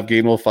guys don't have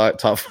Gainwell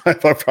top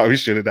 5. I probably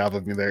shouldn't have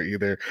him there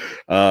either.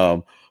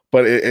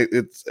 But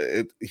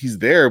he's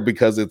there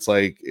because it's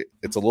like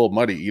it's a little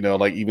muddy,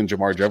 like even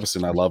Jamar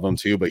Jefferson, I love him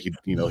too, but he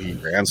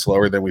ran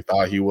slower than we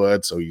thought he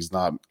would, so he's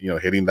not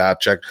hitting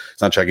that check.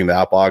 He's not checking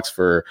that box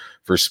for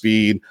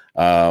speed.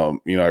 I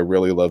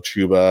really love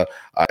Chuba.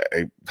 I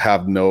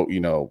have no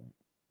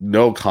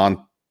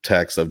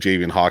context of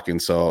Javian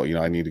Hawkins, so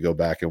I need to go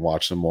back and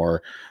watch some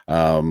more.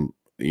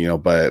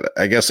 But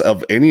I guess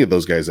of any of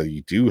those guys that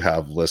you do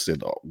have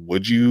listed,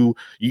 would you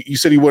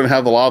said you wouldn't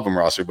have a lot of them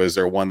roster, but is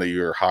there one that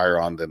you're higher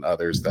on than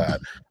others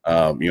that,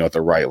 at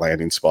the right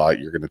landing spot,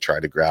 you're going to try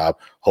to grab,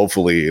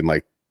 hopefully in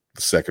like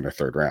the 2nd or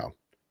 3rd round?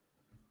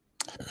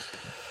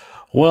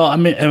 Well, I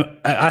mean,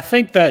 I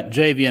think that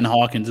Javian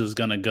Hawkins is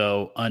going to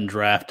go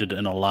undrafted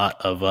in a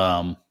lot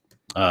of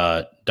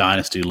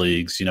dynasty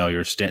leagues,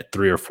 your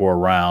 3 or 4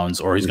 rounds,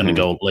 or he's going to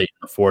go late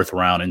in the 4th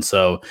round. And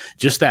so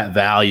just that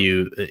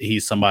value,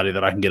 he's somebody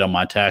that I can get on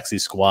my taxi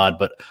squad.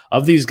 But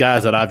of these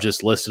guys that I've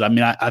just listed, I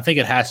mean, I think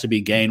it has to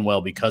be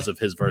Gainwell because of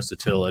his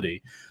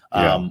versatility.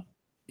 Yeah.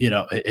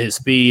 His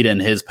speed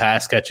and his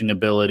pass catching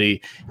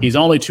ability. He's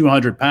only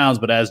 200 pounds,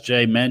 but as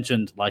Jay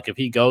mentioned, like if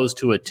he goes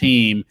to a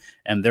team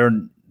and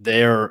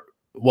they're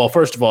well,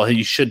 first of all,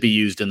 he should be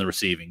used in the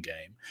receiving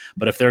game.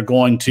 But if they're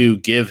going to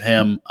give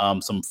him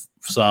some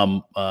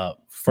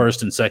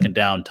first and second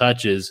down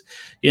touches,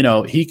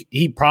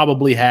 he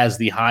probably has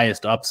the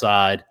highest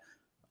upside,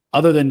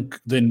 other than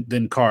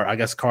Carter. I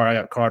guess I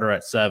got Carter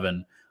at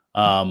 7,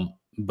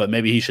 but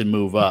maybe he should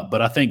move up.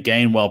 But I think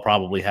Gainwell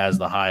probably has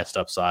the highest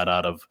upside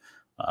out of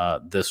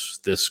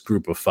this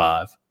group of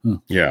 5.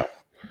 Yeah.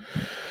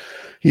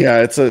 Yeah,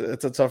 it's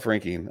a tough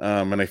ranking,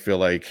 and I feel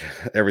like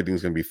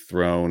everything's going to be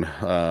thrown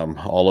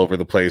all over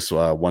the place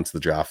once the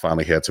draft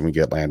finally hits and we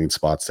get landing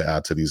spots to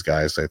add to these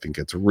guys. I think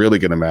it's really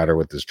going to matter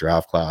with this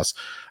draft class.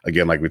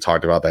 Again, like we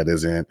talked about, that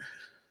isn't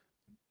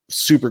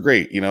super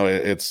great.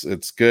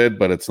 It's good,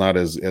 but it's not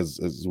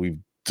as we've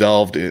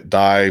dove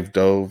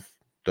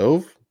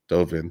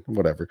in,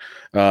 whatever,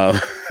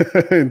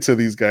 into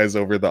these guys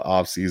over the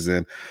off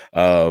season.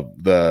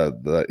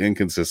 The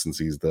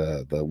inconsistencies,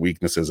 the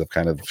weaknesses have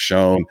kind of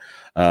shown.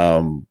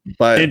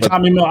 But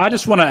Tommy, I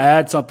just want to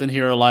add something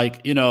here,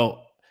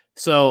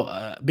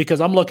 because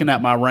I'm looking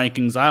at my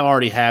rankings, I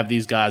already have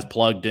these guys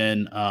plugged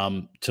in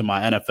to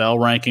my NFL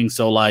rankings.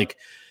 So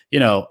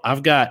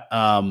I've got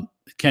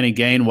Kenny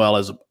Gainwell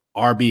as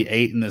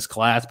RB8 in this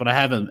class, but I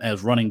have him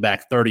as running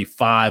back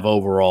 35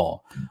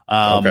 overall.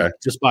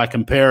 Just by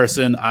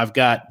comparison, I've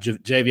got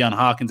Javian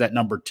Hawkins at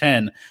number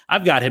 10.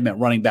 I've got him at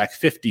running back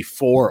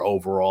 54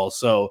 overall.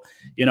 So,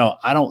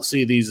 I don't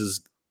see these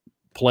as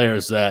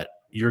players that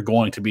you're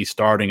going to be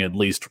starting at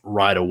least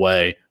right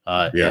away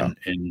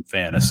in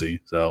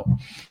fantasy. So,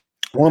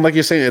 well, like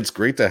you're saying, it's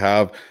great to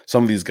have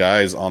some of these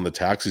guys on the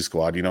taxi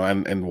squad,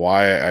 and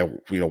why I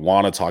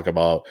want to talk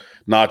about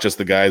not just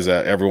the guys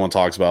that everyone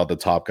talks about, the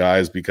top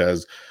guys,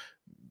 because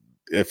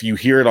if you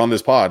hear it on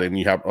this pod and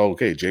you have,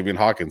 okay, Javian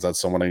Hawkins, that's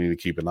someone I need to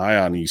keep an eye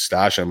on. You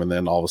stash him, and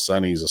then all of a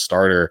sudden he's a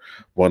starter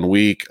 1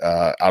 week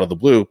out of the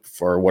blue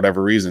for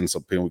whatever reason.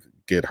 Some people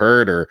get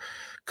hurt or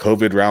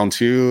COVID round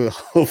 2,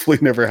 hopefully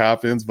never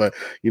happens, but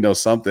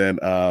something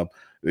that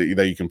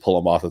you can pull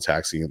him off the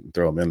taxi and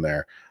throw him in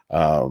there.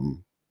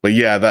 But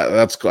yeah,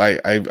 that's I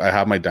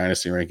have my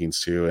dynasty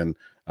rankings too,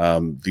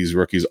 and these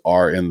rookies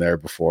are in there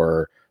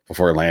before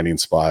landing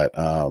spot.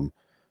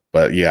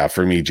 But yeah,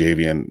 for me,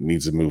 Javian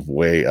needs to move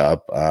way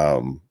up,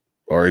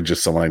 or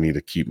just someone I need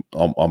to keep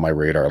on my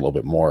radar a little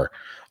bit more.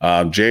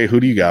 Jay, who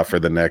do you got for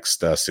the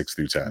next 6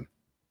 through 10?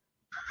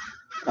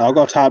 I'll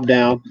go top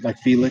down like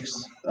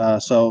Felix.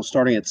 So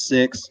starting at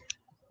 6,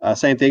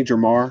 same thing,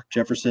 Jermar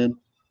Jefferson,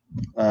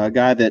 a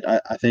guy that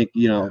I think,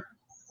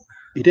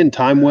 he didn't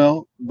time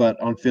well, but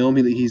on film,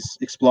 he's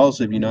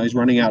explosive.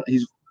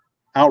 He's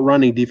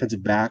outrunning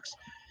defensive backs.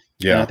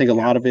 Yeah. And I think a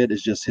lot of it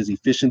is just his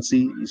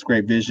efficiency. He's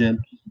great vision,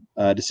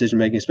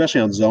 decision-making, especially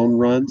on zone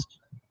runs.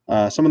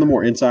 Some of the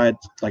more inside,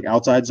 like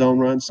outside zone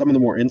runs, some of the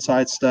more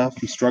inside stuff,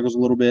 he struggles a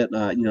little bit.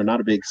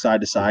 Not a big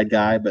side-to-side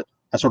guy, but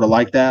I sort of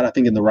like that. I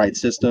think in the right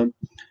system,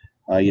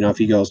 if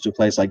he goes to a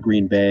place like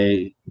Green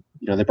Bay,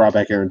 they brought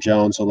back Aaron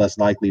Jones, so less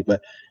likely.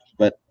 But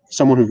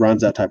someone who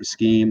runs that type of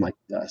scheme, like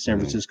San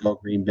Francisco,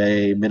 Green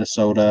Bay,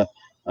 Minnesota,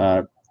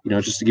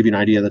 just to give you an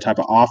idea of the type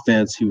of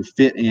offense he would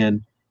fit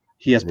in,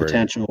 he has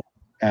potential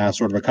as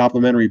sort of a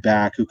complementary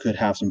back who could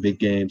have some big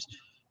games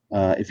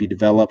if he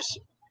develops.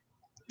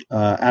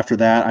 After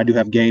that, I do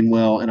have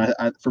Gainwell,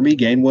 and for me,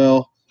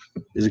 Gainwell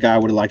is a guy I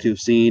would have liked to have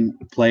seen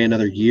play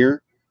another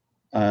year,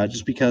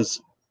 just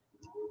because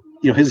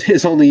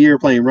his only year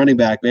playing running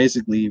back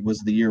basically was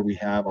the year we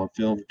have on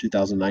film for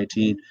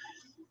 2019.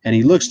 And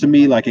he looks to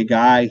me like a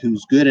guy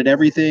who's good at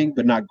everything,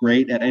 but not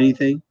great at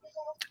anything.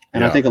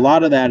 And I think a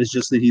lot of that is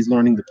just that he's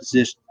learning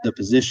the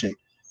position.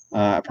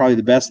 Probably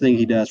the best thing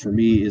he does for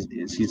me is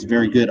he's a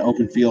very good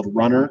open field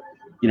runner.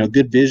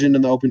 Good vision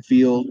in the open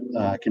field,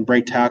 can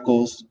break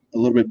tackles a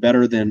little bit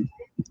better than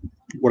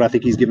what I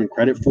think he's given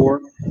credit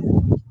for.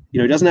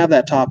 He doesn't have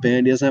that top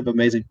end. He doesn't have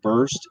amazing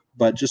burst,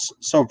 but just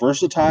so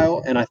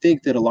versatile. And I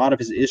think that a lot of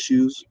his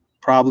issues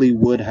probably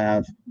would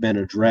have been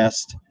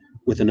addressed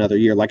with another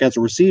year. Like as a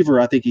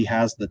receiver, I think he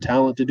has the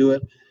talent to do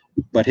it,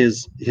 but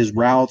his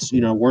routes,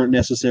 weren't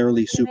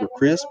necessarily super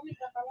crisp.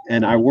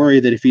 And I worry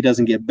that if he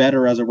doesn't get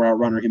better as a route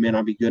runner, he may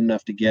not be good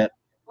enough to get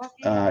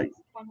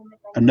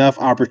enough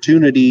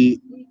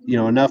opportunity,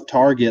 enough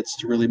targets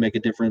to really make a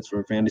difference from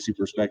a fantasy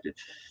perspective.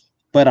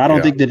 But I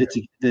don't think that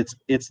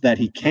it's that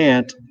he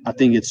can't. I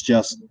think it's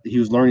just he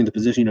was learning the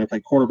position. He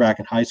played quarterback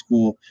in high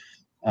school,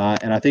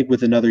 and I think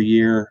with another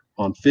year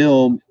on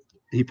film,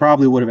 he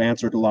probably would have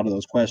answered a lot of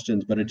those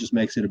questions. But it just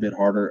makes it a bit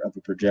harder of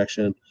a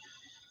projection.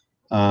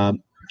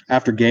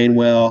 After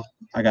Gainwell,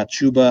 I got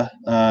Chuba.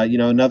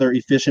 Another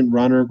efficient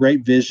runner,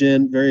 great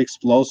vision, very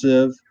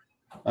explosive,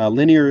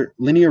 linear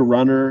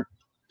runner.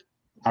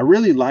 I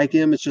really like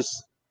him. It's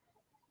just,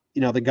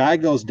 the guy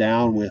goes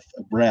down with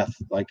a breath.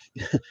 Like,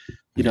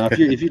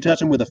 if you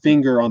touch him with a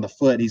finger on the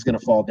foot, he's going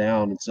to fall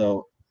down. And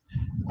so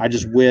I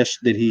just wish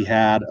that he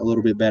had a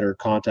little bit better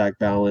contact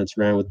balance,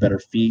 ran with better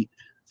feet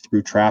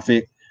through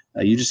traffic.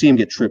 You just see him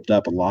get tripped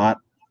up a lot.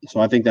 So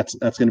I think that's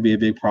going to be a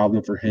big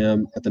problem for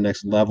him at the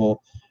next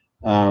level.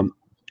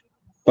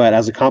 But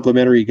as a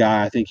complimentary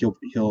guy, I think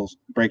he'll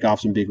break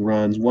off some big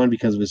runs, one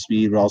because of his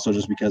speed, but also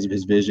just because of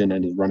his vision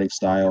and his running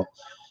style.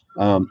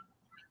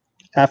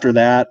 After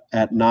that,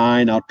 at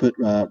 9, I'll put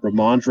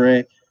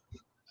Ramondre.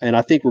 And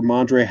I think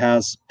Ramondre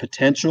has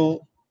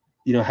potential,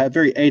 had a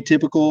very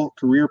atypical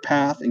career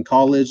path in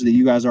college that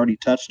you guys already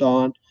touched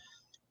on.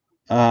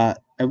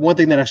 And one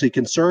thing that actually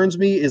concerns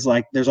me is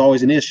like there's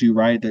always an issue,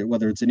 right? That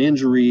whether it's an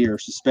injury or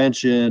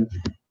suspension,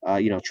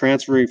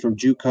 transferring from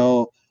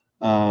JUCO,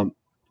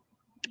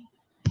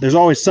 there's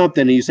always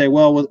something. And you say,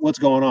 well, what's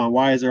going on?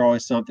 Why is there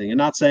always something? And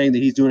not saying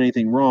that he's doing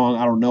anything wrong.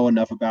 I don't know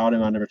enough about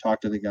him. I never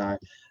talked to the guy.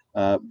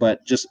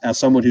 But just as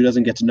someone who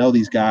doesn't get to know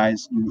these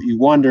guys, you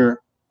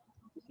wonder,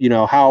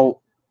 how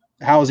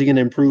is he going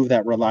to improve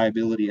that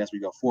reliability as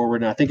we go forward?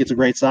 And I think it's a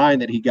great sign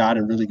that he got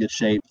in really good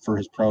shape for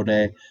his pro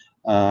day,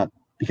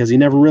 because he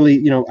never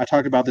really, I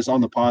talked about this on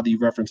the pod that you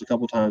referenced a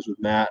couple times with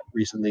Matt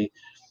recently.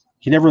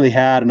 He never really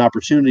had an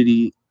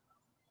opportunity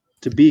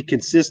to be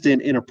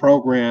consistent in a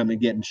program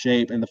and get in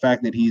shape. And the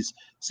fact that he's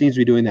seems to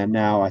be doing that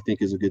now, I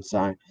think is a good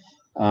sign.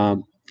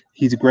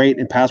 He's great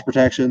in pass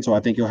protection, so I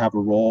think he'll have a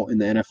role in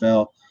the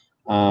NFL.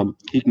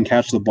 He can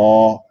catch the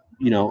ball,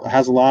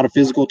 has a lot of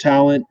physical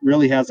talent,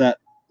 really has that,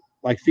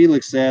 like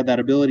Felix said, that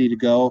ability to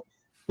go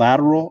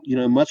lateral,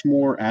 much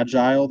more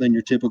agile than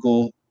your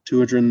typical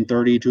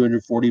 230,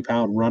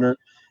 240-pound runner.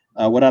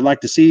 What I'd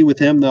like to see with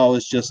him, though,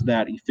 is just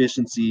that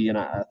efficiency, and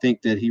I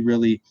think that he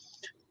really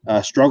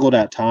struggled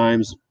at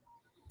times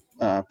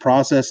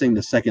processing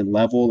the second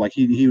level. Like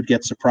he would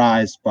get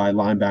surprised by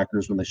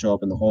linebackers when they show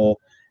up in the hole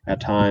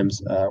at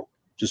times,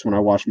 just when I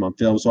watch him on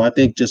film. So I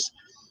think just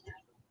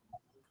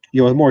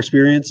with more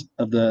experience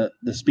of the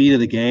speed of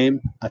the game,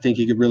 I think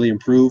he could really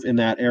improve in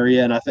that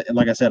area. And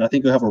like I said, I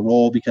think he'll have a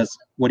role because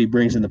what he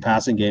brings in the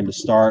passing game to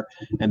start,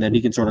 and then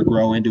he can sort of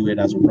grow into it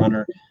as a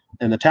runner.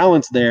 And the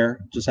talent's there,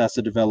 just has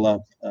to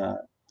develop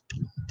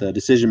the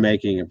decision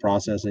making and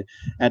processing.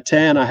 At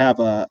 10, I have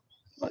I'll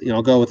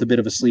go with a bit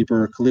of a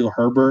sleeper, Khalil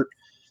Herbert.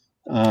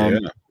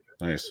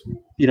 Nice.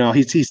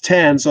 He's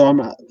 10, so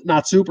I'm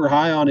not super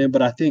high on him,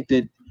 but I think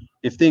that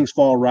if things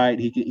fall right,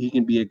 he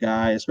can be a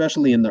guy,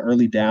 especially in the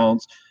early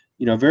downs.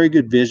 Very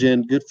good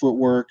vision, good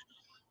footwork,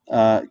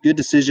 good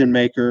decision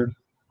maker.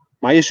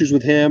 My issues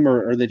with him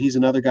are that he's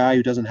another guy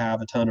who doesn't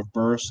have a ton of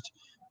burst.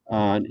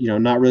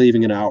 Not really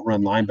even going to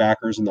outrun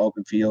linebackers in the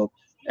open field.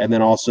 And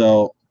then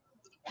also,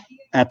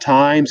 at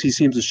times, he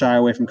seems to shy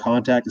away from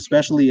contact,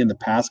 especially in the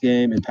pass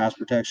game and pass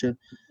protection.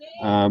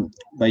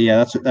 But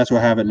yeah, that's what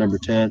I have at number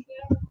 10.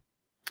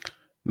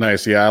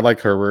 Nice. Yeah, I like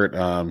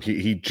Herbert.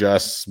 He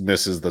just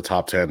misses the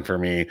top 10 for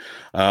me.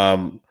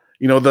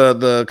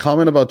 The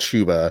comment about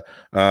Chuba,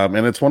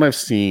 and it's one I've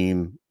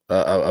seen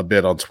a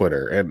bit on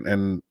Twitter,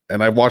 and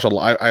I've watched a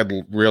lot. I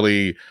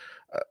really,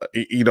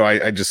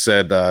 I just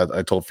said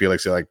I told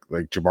Felix like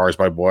Ja'Marr's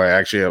my boy. I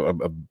actually am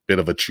a bit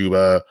of a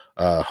Chuba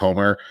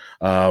homer.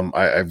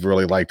 I've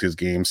really liked his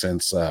game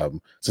since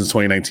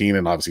 2019,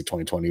 and obviously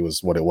 2020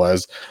 was what it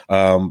was.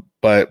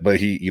 But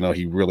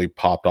he really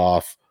popped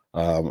off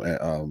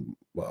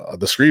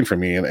the screen for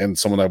me, and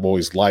someone I've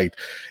always liked.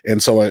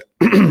 And so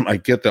I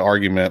get the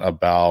argument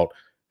about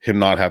him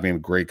not having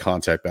great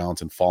contact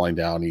balance and falling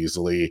down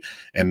easily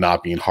and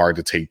not being hard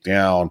to take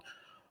down.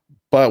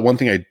 But one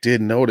thing I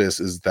did notice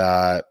is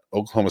that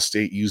Oklahoma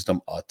State used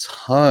him a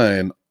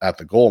ton at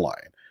the goal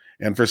line.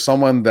 And for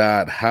someone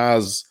that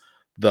has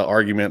the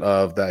argument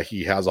of that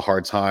he has a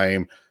hard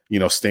time,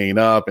 staying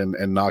up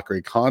and not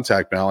great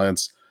contact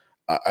balance,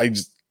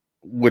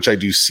 which I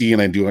do see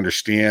and I do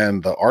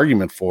understand the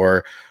argument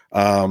for,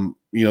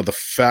 the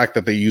fact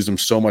that they used him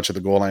so much at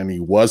the goal line, he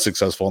was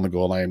successful on the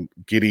goal line,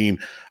 getting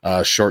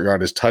short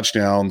yardage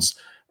touchdowns.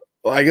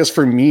 I guess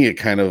for me, it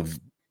kind of,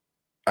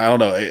 I don't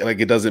know,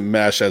 it doesn't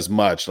mesh as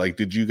much. Like,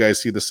 did you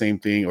guys see the same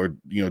thing, or do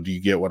you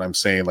get what I'm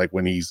saying? Like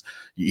when he's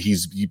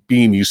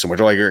being used so much,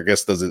 or like, I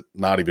guess, does it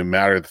not even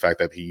matter the fact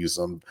that they used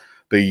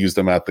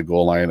them at the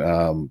goal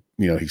line?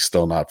 He's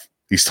still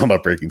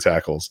not breaking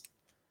tackles.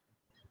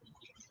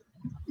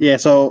 Yeah,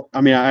 so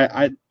I mean,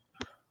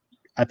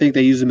 I think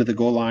they use him at the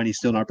goal line. He's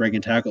still not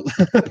breaking tackles.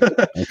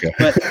 Okay,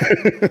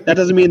 but that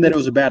doesn't mean that it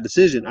was a bad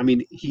decision. I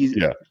mean, he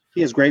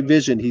has great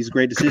vision. He's a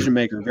great decision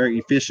maker, very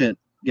efficient,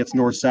 gets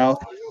north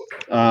south.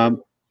 And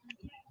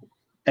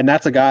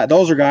that's a guy.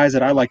 Those are guys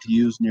that I like to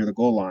use near the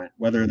goal line,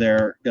 whether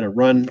they're going to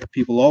run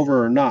people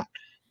over or not.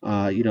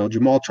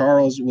 Jamal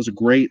Charles was a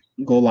great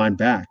goal line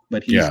back,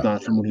 but he's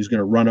not someone who's going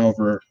to run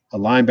over a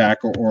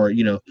linebacker or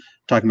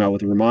talking about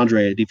with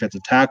Ramondre, a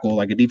defensive tackle.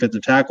 Like a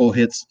defensive tackle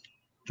hits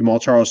Jamal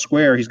Charles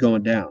square, he's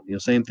going down.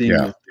 Same thing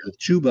with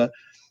Chuba.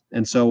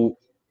 And so,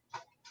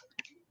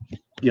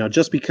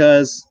 just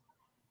because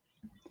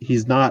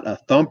he's not a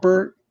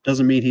thumper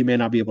doesn't mean he may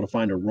not be able to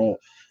find a role.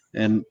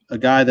 And a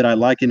guy that I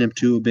liken him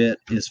to a bit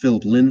is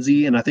Philip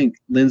Lindsay. And I think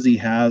Lindsay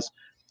has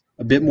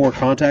a bit more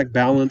contact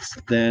balance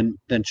than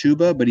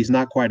Chuba, but he's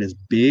not quite as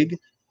big.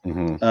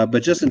 Mm-hmm.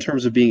 But just in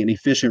terms of being an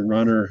efficient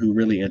runner who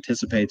really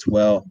anticipates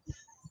well.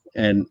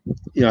 And,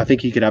 I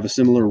think he could have a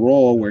similar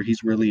role where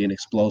he's really an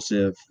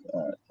explosive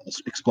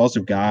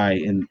guy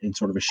in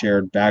sort of a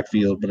shared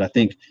backfield. But I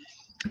think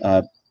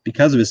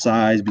because of his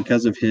size,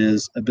 because of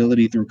his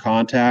ability through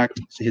contact,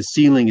 his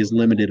ceiling is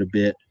limited a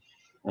bit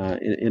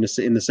in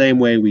the same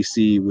way we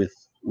see with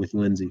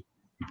Lindsay.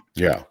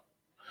 Yeah,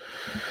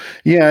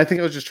 I think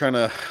I was just trying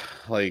to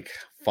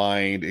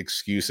find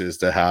excuses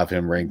to have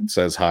him ranked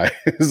as high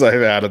as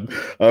I've had him.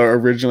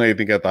 Originally, I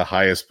think at the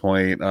highest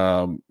point,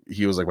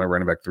 he was like my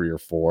running back 3 or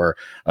 4.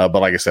 But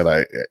like I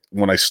said,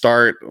 when I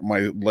start my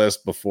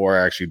list before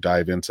I actually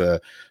dive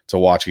into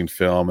watching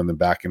film and then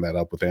backing that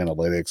up with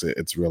analytics,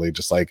 it's really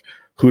just like,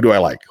 who do I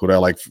like? Who do I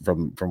like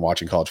from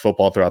watching college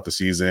football throughout the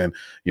season?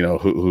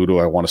 Who do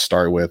I want to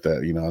start with?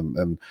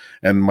 And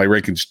my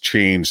rankings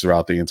change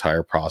throughout the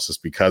entire process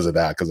because of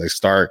that. Because I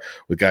start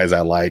with guys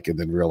I like and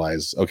then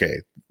realize,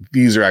 okay,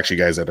 these are actually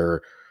guys that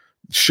are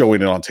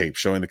showing it on tape,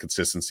 showing the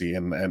consistency,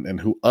 and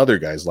who other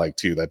guys like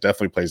too. That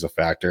definitely plays a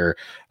factor.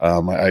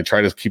 I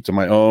try to keep to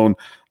my own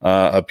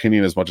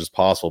opinion as much as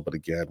possible. But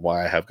again,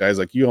 why I have guys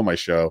like you on my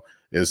show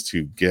is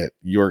to get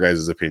your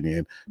guys'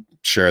 opinion,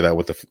 share that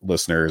with the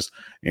listeners,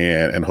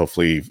 and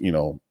hopefully,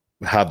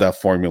 have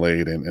that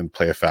formulate and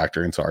play a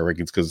factor into our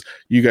rankings, because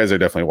you guys are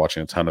definitely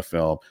watching a ton of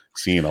film,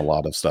 seeing a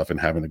lot of stuff,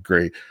 and having a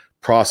great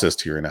process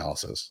to your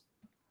analysis.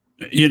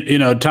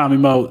 Tommy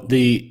Mo,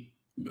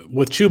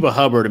 with Chuba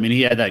Hubbard, I mean,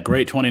 he had that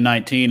great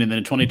 2019, and then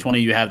in 2020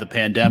 you have the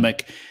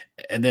pandemic,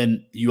 and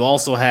then you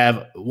also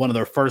have one of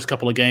their first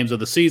couple of games of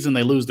the season,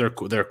 they lose their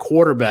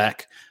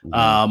quarterback,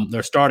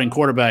 their starting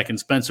quarterback in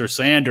Spencer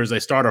Sanders. They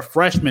start a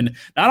freshman.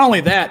 Not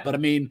only that, but I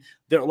mean,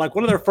 they're like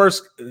one of their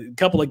first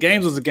couple of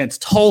games was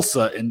against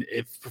Tulsa. And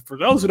for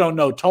those who don't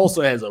know,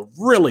 Tulsa has a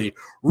really,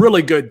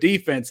 really good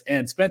defense,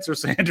 and Spencer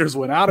Sanders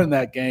went out in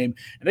that game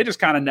and they just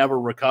kind of never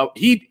recovered.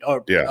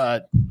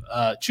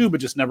 Chuba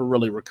just never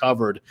really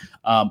recovered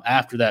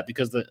after that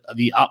because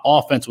the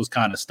offense was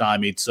kind of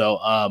stymied.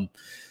 So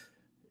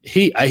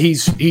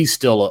he's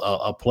still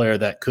a player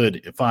that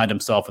could find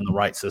himself in the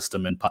right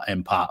system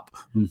and pop.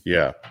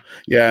 Yeah.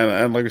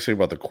 And like I say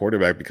about the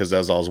quarterback, because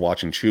as I was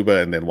watching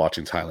Chuba and then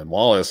watching Tylan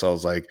Wallace, I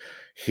was like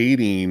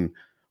hating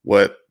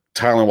what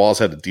Tylan Wallace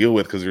had to deal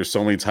with, because there's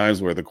so many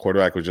times where the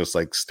quarterback was just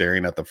like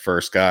staring at the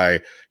first guy,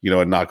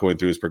 and not going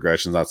through his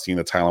progressions, not seeing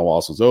that Tylan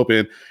Wallace was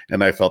open.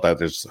 And I felt that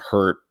this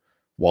hurt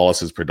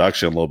Wallace's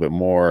production a little bit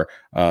more.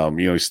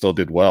 He still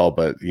did well,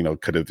 but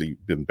could have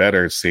been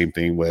better. Same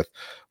thing with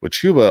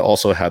Chuba.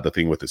 Also had the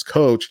thing with his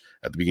coach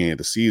at the beginning of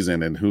the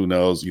season, and who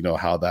knows,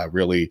 how that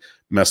really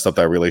messed up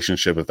that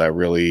relationship, if that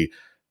really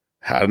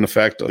had an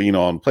effect,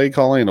 on play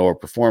calling or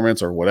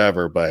performance or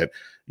whatever. But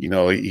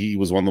he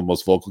was one of the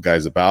most vocal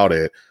guys about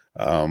it.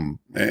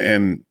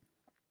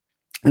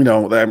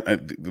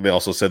 They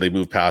also said they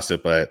moved past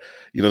it, but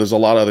there's a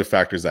lot of other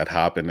factors that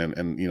happen,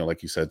 and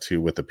like you said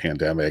too, with the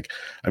pandemic.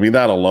 I mean,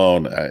 that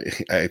alone,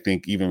 I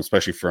think even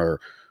especially for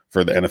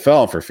the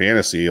NFL and for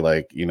fantasy,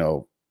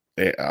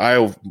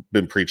 I've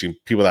been preaching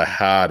people that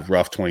had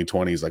rough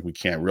 2020s, like we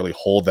can't really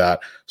hold that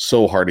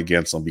so hard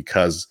against them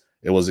because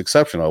it was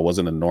exceptional. It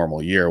wasn't a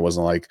normal year. It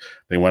wasn't like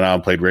they went out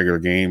and played regular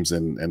games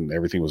and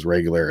everything was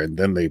regular and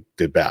then they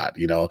did bad.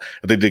 If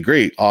they did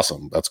great,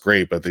 awesome, that's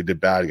great. But if they did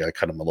bad, you got to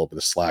cut them a little bit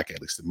of slack,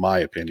 at least in my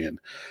opinion.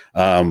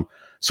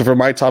 So for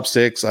my top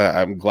six,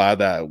 I'm glad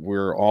that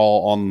we're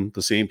all on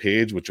the same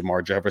page with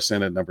Jamar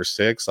Jefferson at number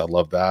 6. I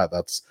love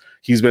that.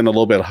 He's been a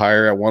little bit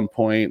higher at one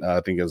point.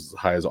 I think as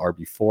high as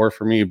RB4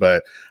 for me,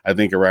 but I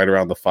think right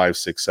around the 5,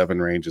 6,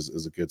 7 range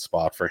is a good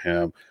spot for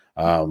him.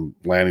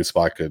 Landing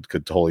spot could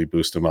totally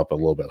boost him up a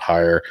little bit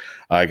higher.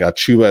 I got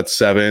Chuba at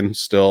 7,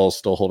 still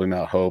holding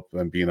out hope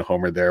and being a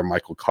homer there.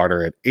 Michael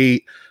Carter at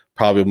 8,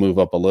 probably move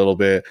up a little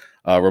bit.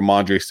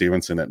 Ramondre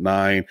Stevenson at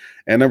 9,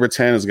 and number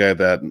 10 is a guy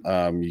that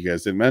you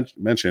guys didn't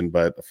mention,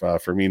 but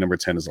for me, number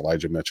 10 is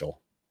Elijah Mitchell.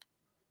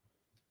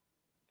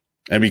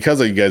 And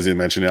because you guys didn't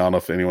mention it, I don't know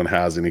if anyone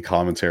has any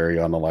commentary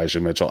on Elijah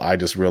Mitchell. I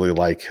just really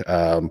like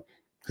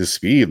his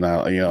speed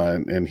now,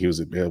 and he was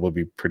able to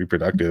be pretty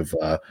productive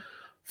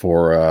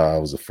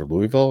was it for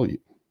Louisville?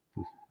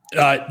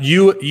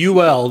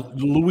 UL,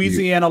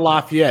 Louisiana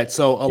Lafayette.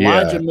 So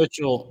Elijah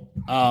Mitchell,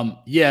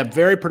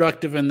 very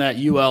productive in that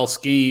UL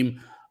scheme.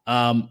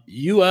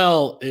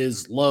 UL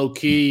is low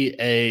key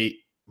a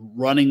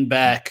running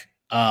back,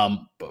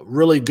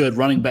 really good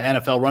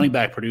NFL running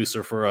back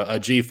producer for a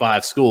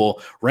G5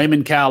 school.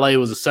 Raymond Calais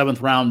was a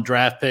 7th round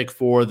draft pick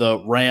for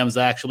the Rams,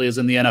 actually is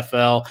in the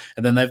NFL.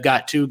 And then they've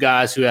got 2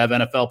 guys who have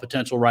NFL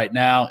potential right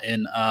now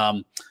in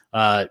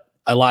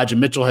Elijah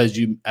Mitchell, as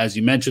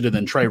you mentioned, and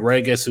then Trey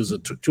Regis, who's a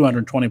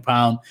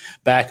 220-pound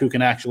back who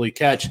can actually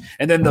catch.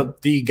 And then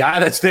the guy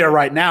that's there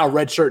right now,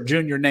 redshirt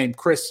junior named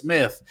Chris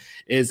Smith,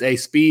 is a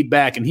speed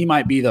back, and he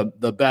might be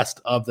the best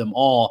of them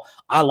all.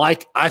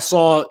 I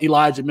saw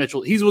Elijah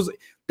Mitchell.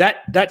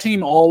 That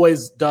team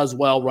always does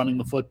well running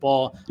the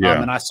football.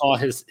 And I saw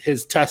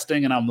his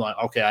testing, and I'm like,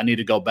 okay, I need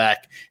to go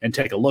back and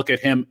take a look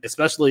at him.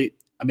 Especially,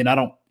 I mean,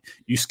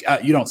 you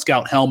don't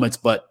scout helmets,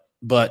 but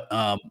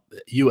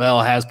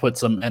UL has put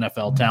some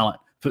NFL talent,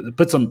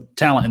 put some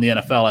talent in the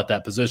NFL at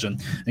that position,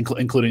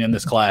 including in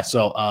this class.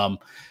 So,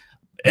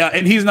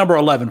 and he's number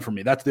 11 for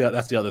me. That's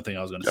the other thing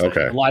I was going to say.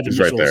 Okay, Elijah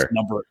Mitchell's right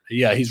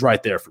there. He's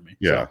right there for me.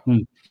 Yeah. So,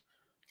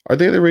 Are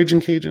they the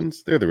Raging Cajuns?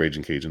 They're the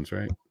Raging Cajuns,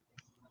 right?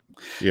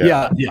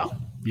 Yeah,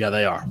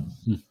 they are.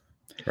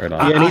 Right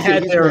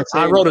on.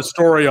 I wrote a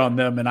story on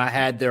them, and I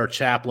had their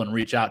chaplain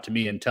reach out to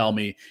me and tell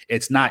me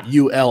it's not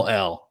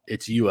ULL,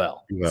 it's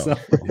UL. So.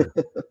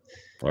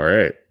 All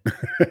right.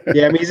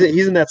 I mean,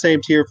 he's in that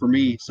same tier for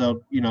me.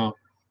 So,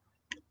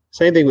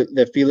 same thing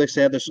that Felix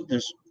said.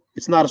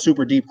 It's not a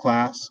super deep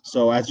class.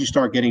 So as you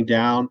start getting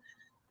down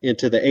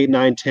into the 8,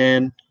 9,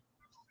 10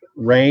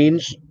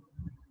 range,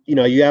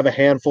 you have a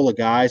handful of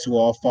guys who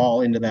all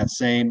fall into that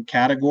same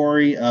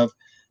category of,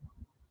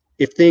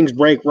 if things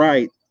break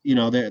right,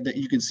 that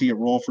you can see it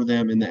roll for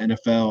them in the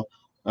NFL.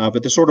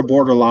 But the sort of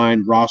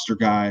borderline roster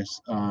guys,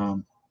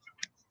 and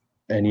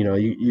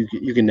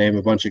you can name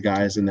a bunch of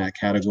guys in that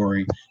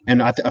category,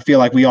 and I feel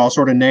like we all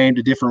sort of named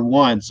a different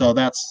one, so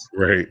that's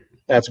right.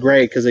 That's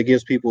great because it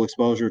gives people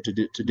exposure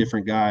to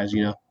different guys,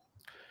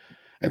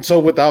 And so,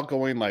 without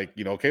going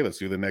okay, let's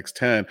do the next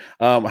 10.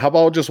 How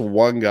about just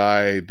one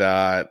guy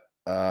that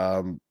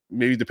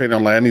maybe depending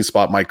on landing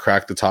spot might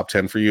crack the top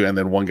 10 for you, and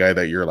then one guy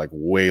that you're like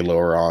way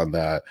lower on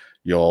that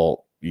you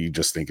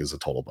just think is a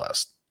total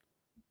bust?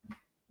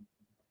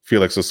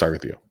 Felix, let's start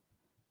with you.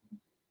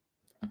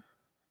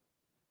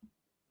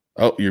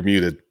 Oh, you're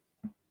muted.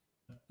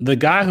 The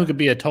guy who could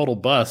be a total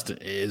bust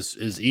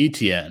is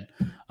Etienne,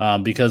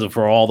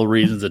 for all the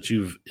reasons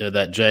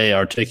that Jay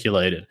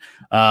articulated.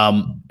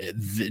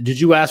 Did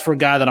you ask for a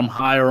guy that I'm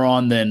higher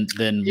on than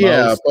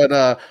most? But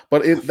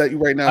that you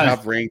right now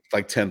have ranked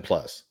like 10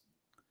 plus.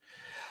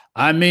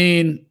 I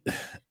mean,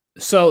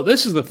 so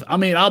this is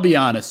I'll be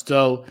honest.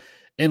 So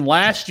in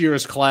last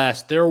year's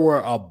class, there were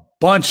a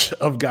bunch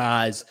of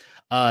guys,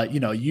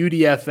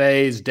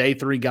 UDFAs, day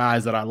 3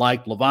 guys that I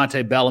liked: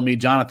 Levante Bellamy,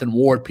 Jonathan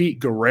Ward, Pete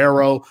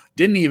Guerrero.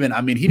 He didn't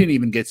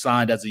even get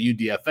signed as a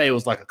UDFA. It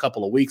was like a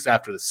couple of weeks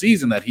after the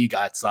season that he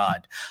got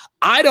signed.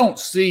 I don't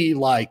see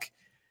like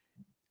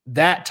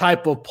that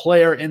type of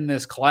player in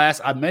this class.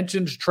 I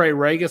mentioned Trey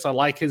Regis. I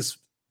like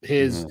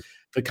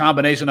the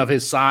combination of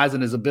his size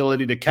and his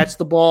ability to catch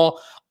the ball.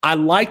 I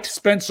liked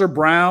Spencer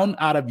Brown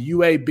out of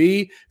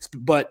UAB,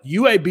 but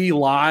UAB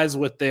lies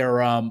with their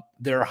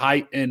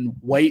height and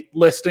weight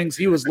listings.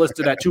 He was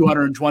listed at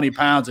 220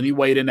 pounds, and he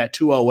weighed in at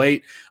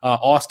 208.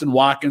 Austin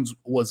Watkins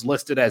was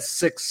listed as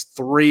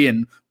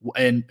 6'3"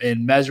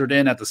 and measured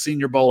in at the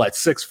Senior Bowl at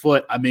 6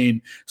 foot. I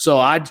mean, so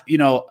I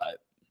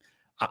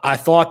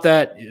thought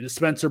that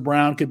Spencer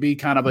Brown could be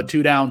kind of a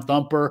 2-down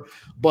thumper,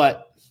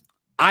 but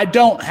I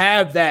don't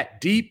have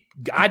that deep.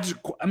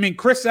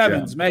 Chris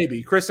Evans,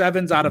 maybe Chris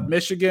Evans out of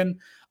Michigan.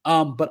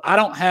 But I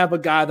don't have a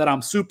guy that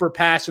I'm super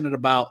passionate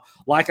about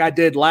like I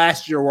did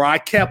last year, where I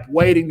kept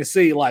waiting to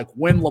see like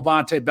when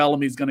Levante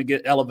Bellamy is going to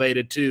get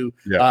elevated to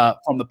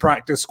from the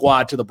practice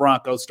squad to the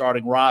Broncos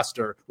starting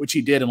roster, which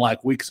he did in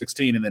like week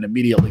 16 and then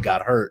immediately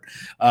got hurt.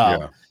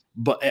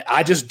 But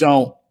I just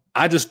don't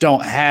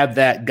have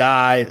that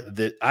guy.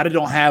 I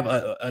don't have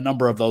a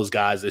number of those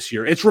guys this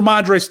year. It's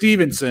Ramondre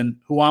Stevenson,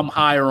 who I'm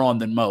higher on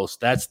than most.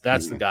 That's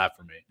the guy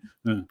for me.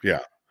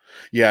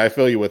 Yeah, I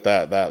feel you with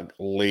that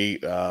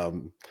late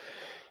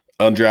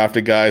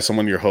undrafted guy,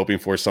 someone you're hoping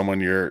for, someone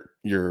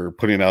you're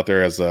putting out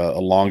there as a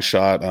long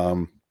shot.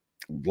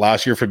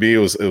 Last year for me, it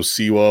was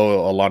Siwo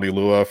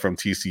Olonilua from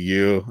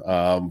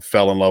TCU.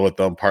 Fell in love with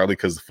them partly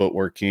because the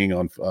Footwork King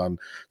on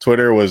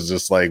Twitter was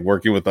just like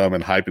working with them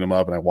and hyping him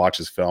up. And I watched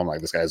his film, like,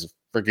 this guy's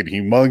freaking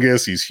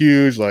humongous. He's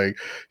huge. Like,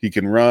 he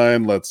can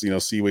run. Let's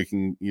see what he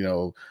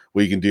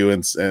can do.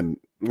 And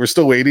we're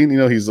still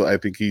waiting. I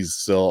think he's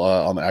still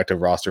on the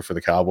active roster for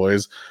the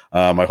Cowboys.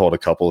 I hold a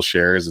couple of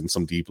shares in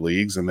some deep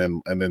leagues, and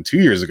then 2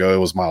 years ago it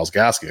was Myles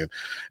Gaskin.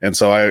 And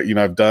so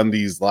I've done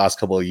these last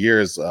couple of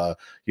years, kind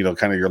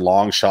of your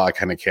long shot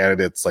kind of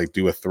candidates, like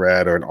do a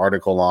thread or an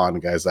article on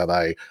guys that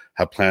I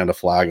have planned to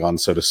flag on,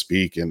 so to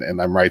speak. And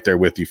I'm right there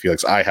with you,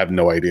 Felix. I have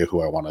no idea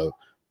who I want to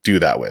do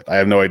that with. I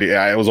have no idea.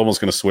 I was almost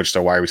going to switch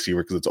to wide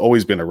receiver because it's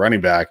always been a running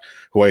back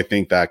who I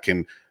think that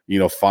can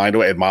find a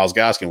way. And Myles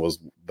Gaskin was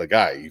the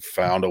guy. He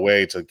found a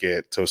way to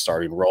get to a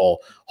starting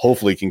role.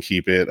 Hopefully he can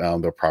keep it.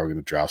 They're probably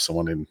going to draft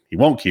someone and he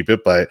won't keep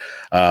it. But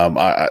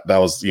that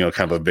was, kind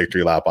of a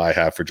victory lap I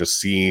have for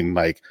just seeing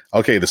like,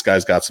 okay, this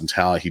guy's got some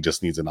talent. He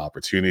just needs an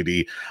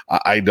opportunity.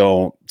 I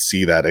don't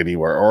see that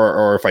anywhere.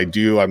 Or if I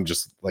do, I'm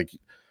just like,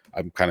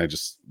 I'm kind of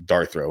just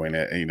dart throwing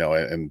it,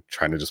 and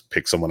trying to just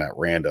pick someone at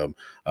random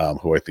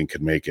who I think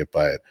could make it.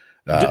 But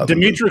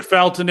Demetric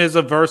Felton is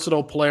a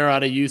versatile player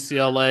out of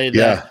UCLA.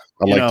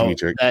 I like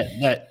Demetric.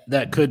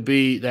 That could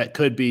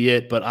be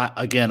it. But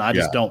I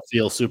just don't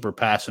feel super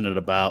passionate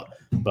about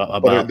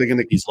are they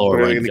going these lower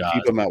range to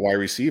keep him at wide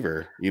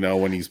receiver?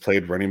 When he's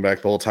played running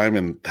back the whole time,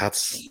 and that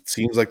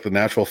seems like the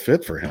natural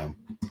fit for him.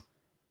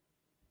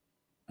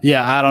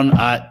 Yeah,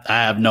 I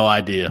have no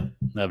idea.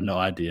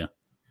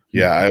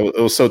 Yeah, it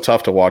was so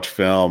tough to watch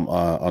film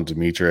on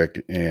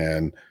Demetric,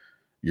 and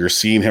you're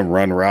seeing him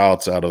run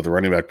routes out of the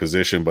running back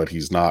position, but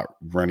he's not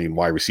running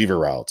wide receiver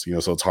routes.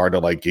 So it's hard to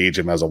like gauge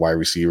him as a wide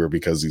receiver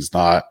because he's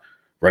not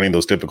running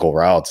those typical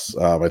routes.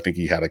 I think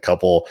he had a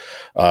couple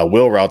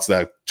wheel routes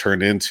that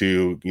turned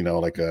into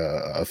like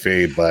a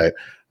fade, but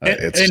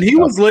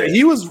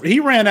he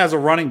ran as a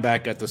running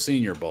back at the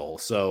Senior Bowl,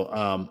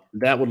 so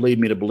that would lead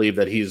me to believe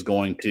that he's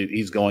going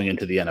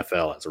into the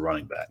NFL as a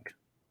running back.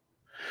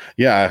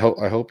 Yeah,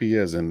 I hope he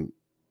is.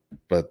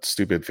 But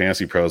stupid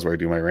fantasy pros where I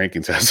do my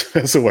rankings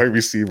as a wide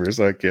receiver,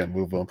 so I can't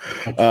move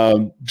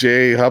them.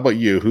 Jay, how about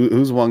you?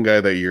 Who's one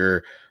guy that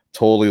you're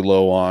totally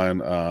low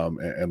on,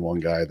 and one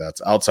guy that's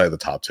outside the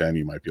top 10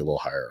 you might be a little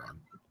higher on?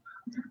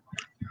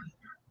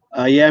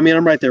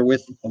 I'm right there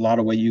with a lot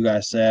of what you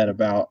guys said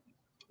about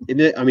in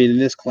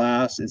this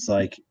class. It's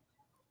like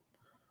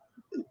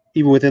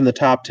even within the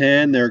top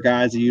 10, there are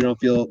guys that you don't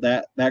feel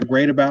that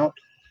great about.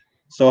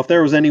 So if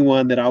there was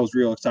anyone that I was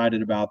real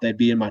excited about, they'd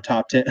be in my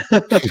top 10.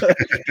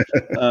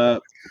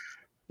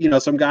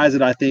 Some guys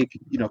that I think,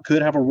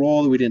 could have a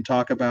role that we didn't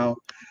talk about.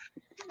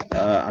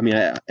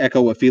 I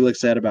echo what Felix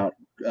said about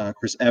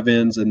Chris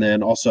Evans, and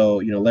then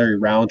also, Larry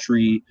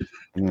Roundtree.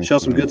 Show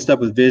some good stuff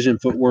with vision,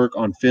 footwork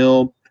on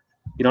film.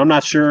 I'm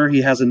not sure he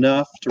has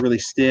enough to really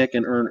stick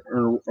and earn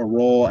a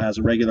role as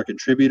a regular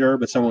contributor,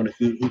 but someone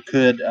who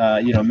could,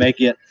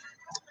 make it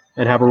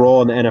and have a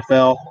role in the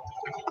NFL.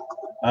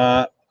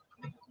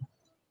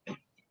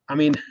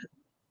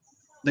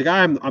 The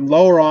guy I'm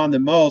lower on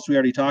than most, we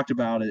already talked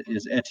about it,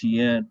 is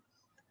Etienne.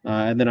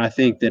 And then I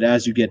think that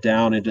as you get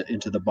down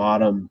into the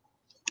bottom,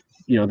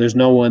 there's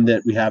no one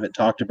that we haven't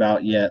talked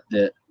about yet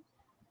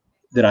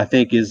that I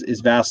think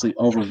is vastly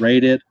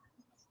overrated.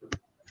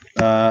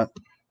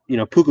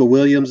 Puka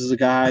Williams is a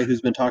guy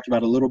who's been talked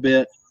about a little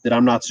bit that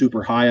I'm not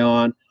super high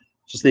on.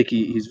 Just think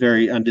he's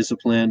very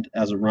undisciplined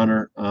as a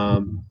runner.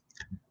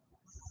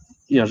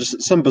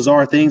 Just some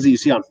bizarre things that you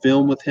see on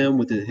film with him,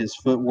 with his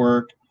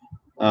footwork.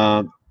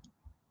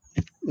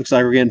 Looks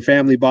like we're getting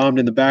family bombed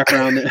in the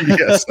background.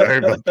 Yeah, sorry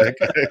about that,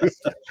 guys.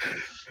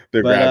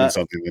 They're grabbing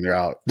something when they're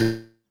out.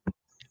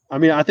 I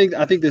mean, I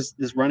think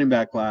this running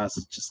back class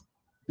is just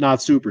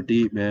not super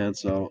deep, man.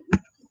 So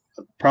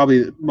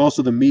probably most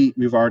of the meat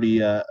we've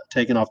already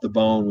taken off the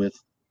bone with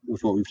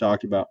what we've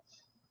talked about.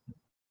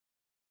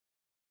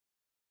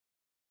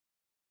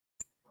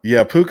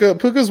 Yeah,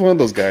 Puka's one of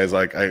those guys.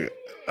 Like I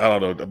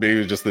don't know, maybe it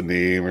was just the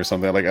name or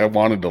something. Like I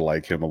wanted to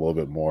like him a little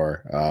bit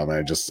more.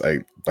 I just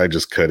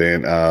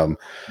couldn't.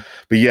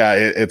 But yeah,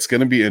 it's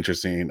going to be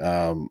interesting.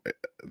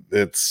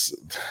 There's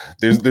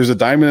a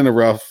diamond in the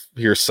rough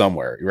here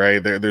somewhere,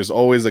 right? There's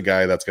always a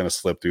guy that's going to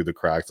slip through the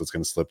cracks, that's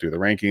going to slip through the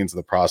rankings,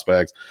 the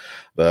prospects,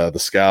 the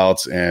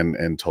scouts,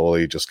 and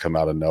totally just come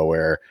out of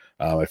nowhere.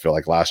 I feel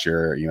like last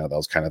year, that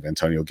was kind of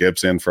Antonio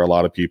Gibson for a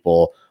lot of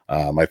people.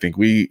 I think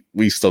we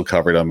still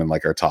covered him in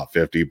like our top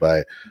 50,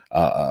 but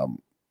I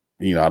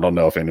don't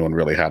know if anyone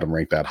really had him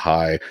ranked that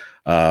high.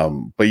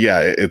 But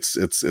yeah, it's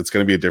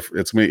going to be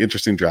it's going to be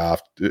interesting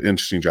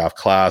draft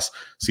class,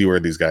 see where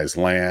these guys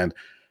land.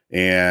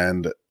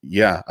 And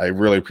yeah, I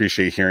really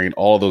appreciate hearing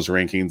all of those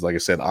rankings. Like I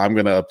said, I'm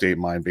going to update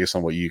mine based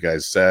on what you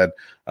guys said.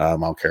 I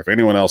don't care if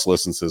anyone else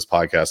listens to this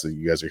podcast, that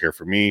you guys are here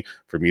for me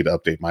to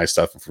update my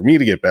stuff and for me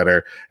to get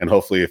better. And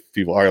hopefully if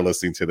people are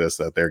listening to this,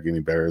 that they're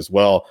getting better as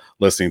well,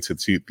 listening to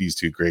these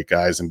two great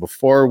guys. And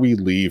before we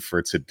leave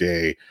for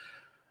today,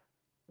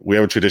 we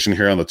have a tradition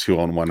here on the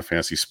 2-on-1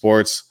 Fantasy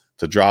Sports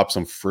to drop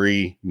some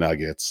free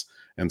nuggets.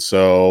 And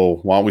so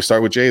why don't we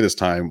start with Jay this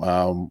time?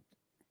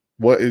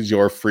 What is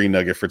your free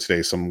nugget for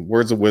today? Some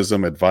words of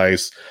wisdom,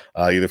 advice,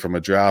 either from a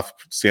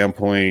draft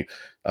standpoint,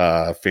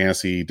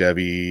 fantasy,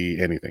 Debbie,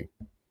 anything.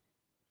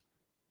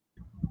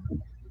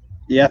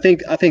 Yeah,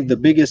 I think the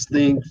biggest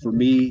thing for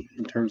me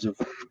in terms of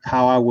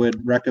how I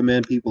would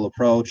recommend people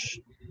approach,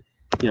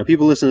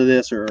 people listen to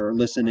this or are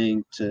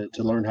listening to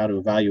learn how to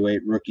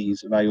evaluate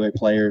rookies, evaluate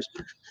players,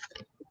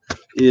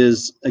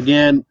 is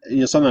again,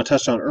 something I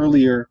touched on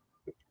earlier.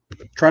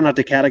 Try not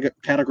to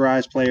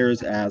categorize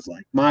players as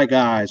like my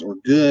guys or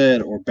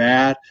good or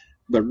bad,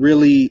 but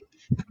really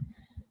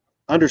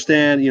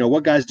understand,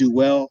 what guys do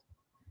well,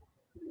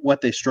 what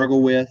they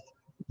struggle with,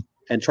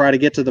 and try to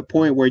get to the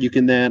point where you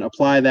can then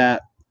apply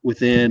that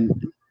within,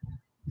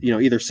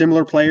 either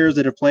similar players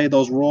that have played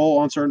those roles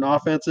on certain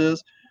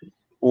offenses,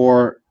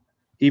 or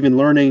even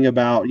learning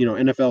about,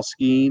 NFL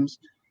schemes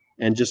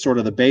and just sort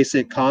of the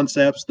basic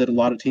concepts that a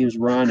lot of teams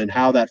run and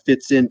how that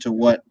fits into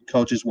what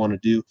coaches want to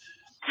do.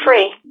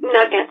 Free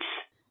nuggets.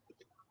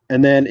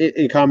 And then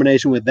in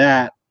combination with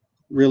that,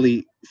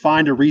 really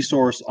find a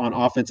resource on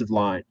offensive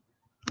line.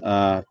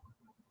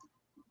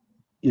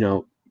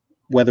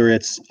 Whether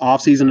it's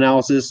off-season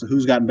analysis,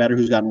 who's gotten better,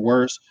 who's gotten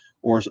worse,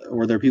 or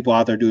there are people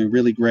out there doing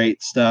really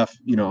great stuff,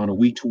 on a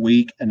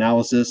week-to-week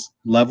analysis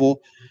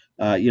level.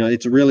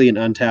 It's really an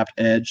untapped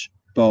edge,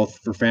 both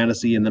for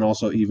fantasy and then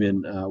also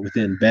even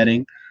within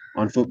betting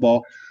on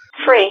football.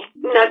 Free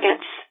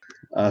nuggets.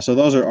 So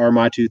those are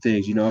my two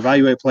things.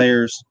 Evaluate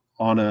players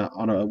on a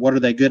what are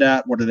they good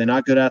at, what are they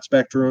not good at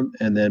spectrum,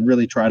 and then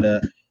really try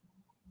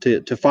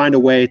to find a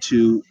way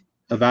to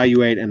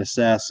evaluate and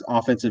assess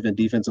offensive and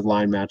defensive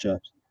line matchups.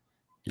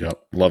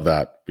 Yep, love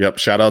that. Yep,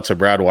 shout out to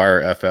Brad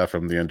Wire FF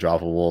from the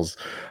Undroppables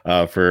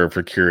for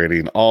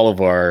curating all of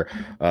our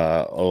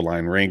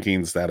O-line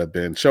rankings that have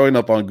been showing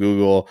up on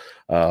Google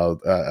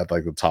at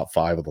like the top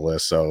 5 of the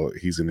list. So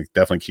he's going to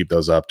definitely keep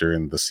those up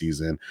during the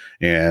season.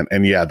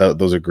 And yeah,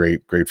 those are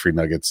great free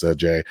nuggets,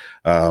 Jay.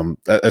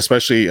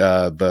 Especially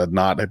the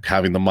not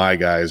having the my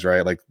guys,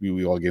 right? Like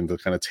we all get into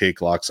kind of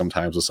take lock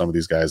sometimes with some of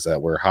these guys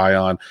that we're high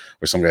on,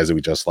 or some guys that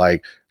we just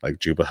like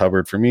Juba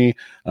Hubbard for me.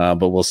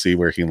 But we'll see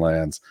where he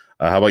lands.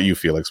 How about you,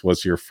 Felix?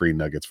 What's your free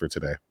nuggets for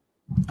today?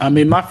 I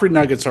mean, my free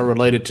nuggets are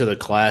related to the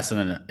class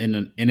in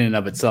and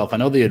of itself. I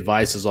know the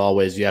advice is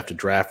always you have to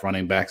draft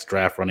running backs,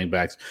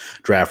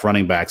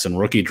 and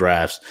rookie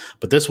drafts.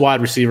 But this wide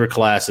receiver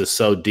class is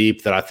so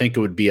deep that I think it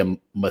would be a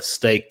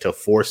mistake to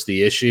force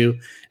the issue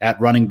at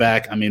running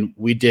back. I mean,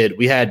 we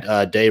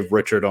had Dave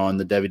Richard on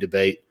the Debbie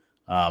Debate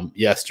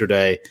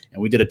yesterday,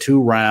 and we did a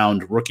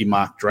 2-round rookie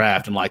mock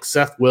draft, and like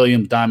Seth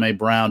Williams, Dame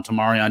Brown,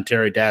 Tamarion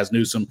Terry, Daz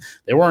Newsome,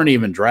 they weren't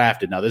even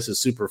drafted. Now this is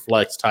super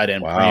flex tight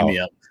end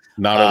premium.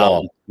 Not at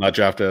all. Not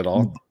drafted at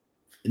all.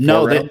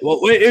 No,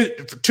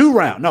 it's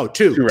 2-round. No,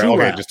 two. 2 rounds. Two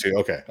okay, rounds. Just 2.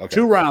 Okay.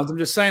 2 rounds. I'm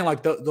just saying,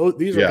 like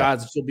these are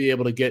guys that you'll be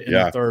able to get in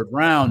the 3rd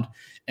round.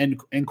 And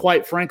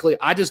quite frankly,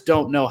 I just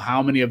don't know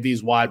how many of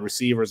these wide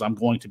receivers I'm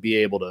going to be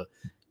able to.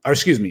 Or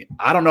excuse me,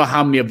 I don't know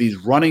how many of these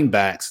running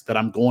backs that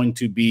I'm going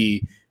to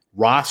be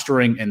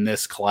rostering in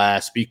this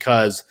class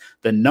because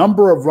the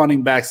number of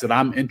running backs that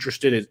I'm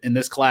interested in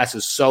this class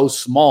is so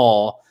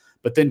small.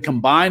 But then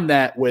combine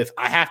that with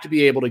I have to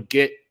be able to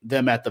get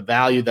them at the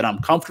value that I'm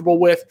comfortable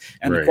with,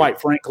 and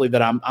quite frankly,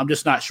 that I'm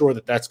just not sure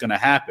that that's going to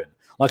happen.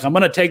 Like I'm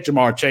going to take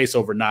Jamar Chase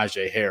over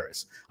Najee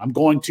Harris. I'm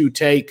going to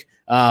take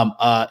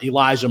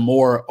Elijah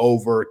Moore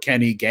over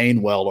Kenny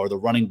Gainwell or the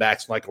running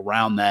backs like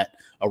around that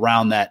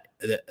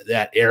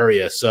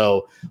area.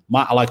 So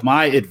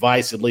my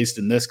advice, at least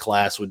in this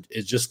class,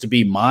 is just to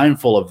be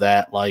mindful of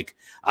that. Like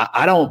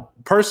I don't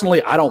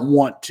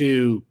want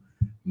to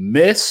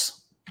miss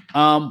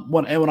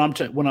when I'm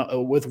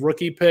with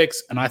rookie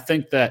picks, and I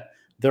think that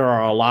there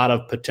are a lot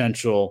of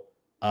potential.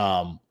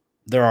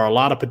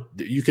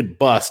 You could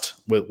bust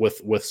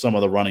with some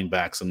of the running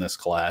backs in this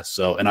class.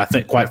 So, and I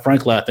think, quite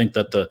frankly, I think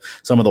that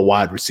some of the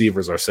wide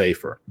receivers are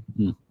safer.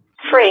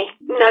 Free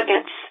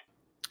nuggets.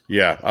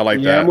 Yeah, I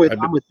like that.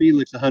 I'm with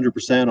Felix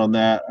 100% on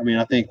that. I mean,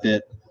 I think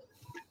that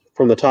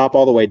from the top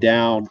all the way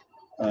down,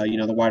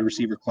 the wide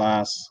receiver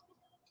class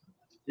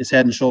is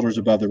head and shoulders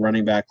above the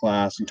running back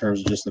class in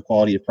terms of just the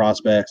quality of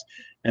prospects.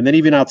 And then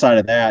even outside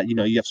of that,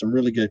 you have some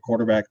really good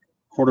quarterback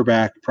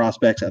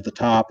prospects at the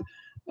top.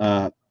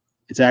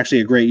 It's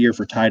actually a great year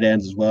for tight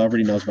ends as well.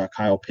 Everybody knows about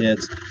Kyle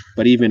Pitts,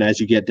 but even as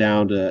you get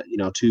down to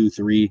 2,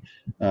 3,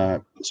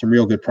 some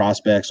real good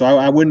prospects. So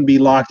I wouldn't be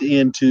locked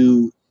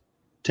into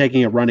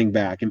taking a running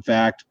back. In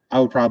fact, I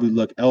would probably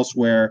look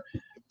elsewhere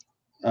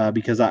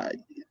because I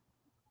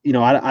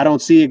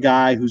don't see a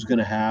guy who's going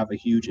to have a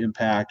huge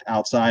impact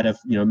outside of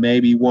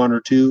maybe 1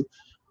 or 2,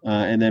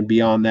 and then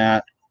beyond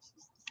that,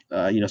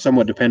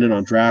 somewhat dependent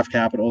on draft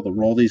capital, the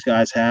role these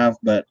guys have,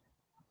 but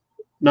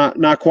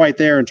not quite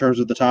there in terms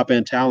of the top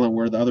end talent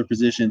where the other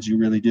positions you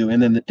really do. And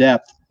then the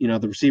depth, the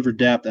receiver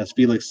depth, as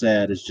Felix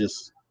said, is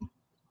just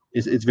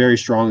it's very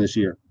strong this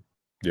year.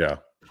 Yeah.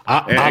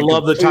 I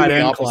love the tight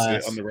end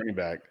class. On the running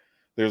back,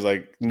 there's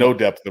like no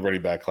depth in the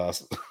running back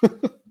class.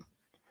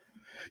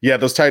 Yeah,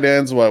 those tight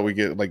ends, we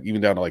get like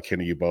even down to like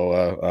Kenny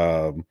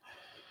Yeboah.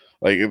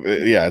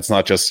 It's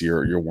not just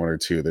your 1 or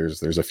 2.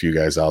 There's a few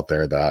guys out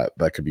there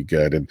that could be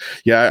good. And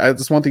yeah,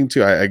 that's one thing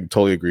too. I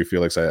totally agree,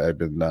 Felix. I've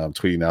been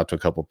tweeting out to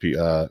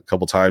a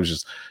couple times,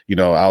 just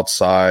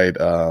outside.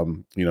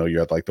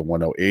 You're at like the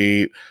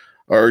 108.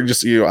 Or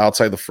just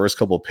outside the first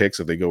couple of picks,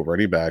 if they go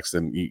running backs,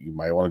 then you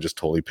might want to just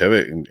totally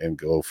pivot and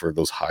go for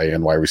those high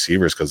end wide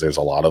receivers because there's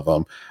a lot of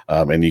them,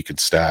 and you can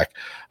stack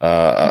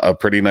a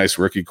pretty nice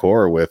rookie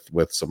core with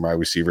some wide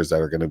receivers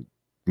that are going to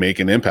make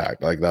an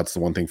impact. Like that's the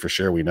one thing for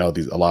sure. We know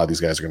a lot of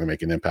these guys are going to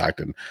make an impact,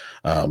 and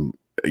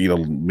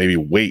maybe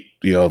wait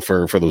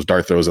for those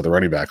dart throws at the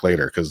running back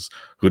later because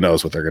who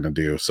knows what they're going to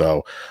do.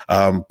 So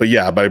but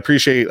I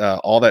appreciate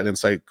all that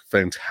insight.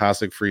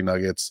 Fantastic free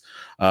nuggets.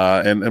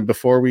 And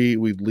before we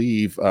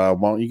leave, why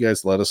don't you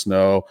guys let us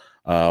know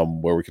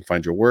where we can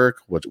find your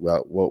work,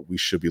 what we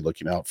should be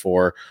looking out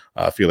for.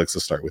 Felix,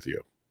 let's start with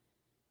you.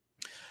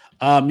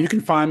 You can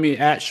find me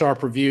at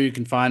Sharp Review. You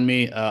can find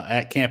me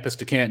at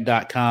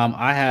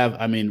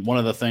campustocanton.com. One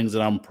of the things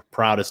that I'm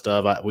proudest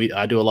of,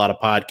 I do a lot of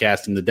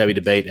podcasting. The Debbie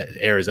Debate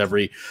airs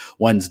every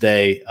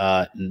Wednesday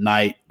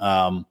night.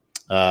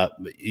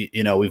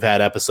 We've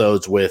had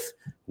episodes with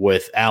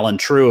Alan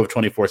True of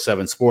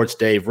 24/7 Sports,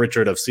 Dave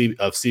Richard of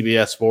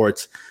CBS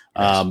Sports,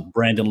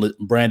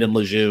 Brandon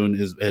Lejeune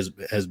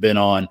has been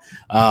on.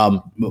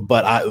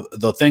 But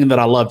the thing that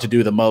I love to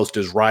do the most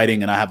is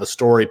writing, and I have a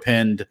story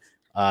pinned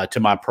to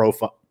my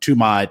profile, to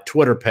my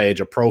Twitter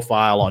page, a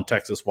profile on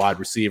Texas wide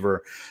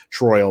receiver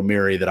Troy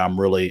O'Meary that I'm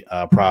really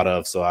proud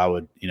of. So I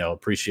would,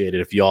 appreciate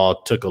it if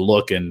y'all took a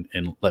look and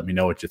let me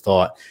know what you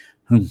thought.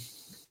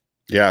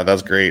 Yeah,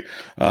 that's great.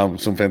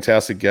 Some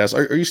fantastic guests.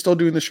 Are you still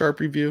doing the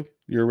Sharp Review,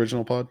 your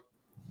original pod?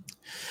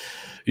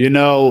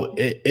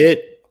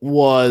 It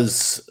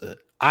was.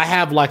 I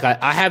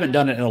haven't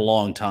done it in a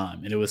long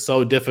time, and it was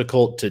so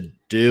difficult to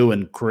do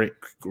and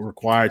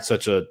required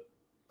such a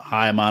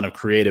high amount of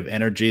creative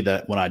energy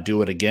that when I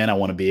do it again, I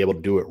want to be able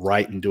to do it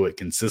right and do it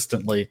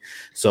consistently.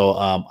 So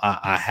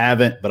I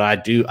haven't, but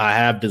I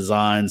have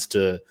designs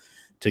to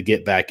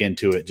get back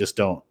into it. Just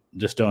don't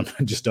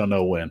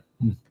know when.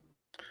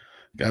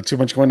 Got too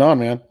much going on,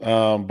 man.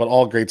 But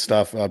all great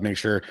stuff. Make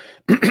sure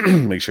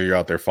you're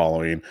out there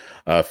following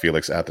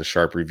Felix at the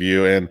Sharp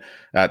Review and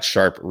at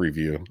Sharp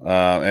Review.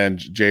 And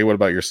Jay, what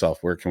about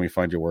yourself? Where can we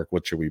find your work?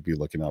 What should we be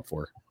looking out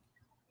for?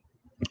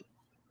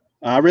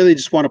 I really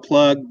just want to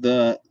plug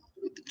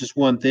just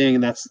one thing,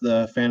 and that's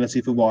the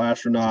Fantasy Football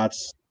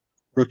Astronauts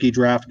Rookie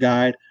Draft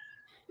Guide.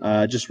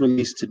 Just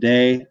released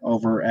today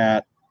over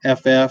at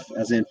FF,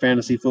 as in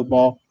Fantasy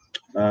Football,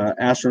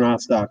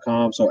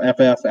 astronauts.com. So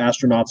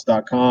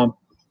ffastronauts.com.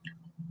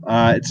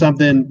 It's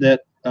something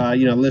that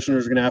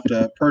listeners are going to have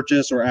to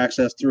purchase or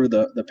access through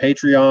the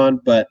Patreon,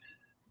 but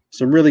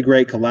some really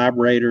great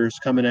collaborators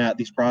coming at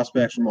these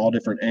prospects from all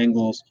different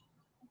angles.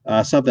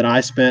 Something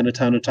I spent a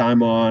ton of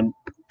time on.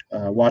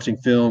 Watching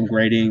film,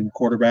 grading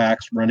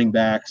quarterbacks, running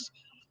backs.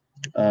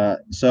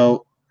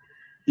 So,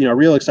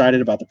 real excited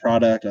about the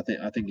product.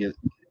 I think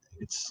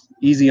it's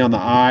easy on the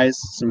eyes,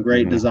 some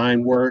great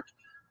design work,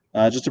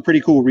 just a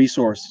pretty cool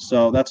resource.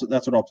 So that's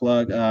what I'll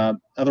plug.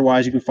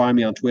 Otherwise, you can find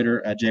me on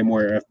Twitter at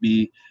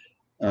JMoyerFB,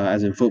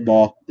 as in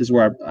football. This is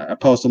where I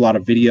post a lot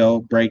of video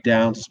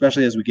breakdowns,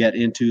 especially as we get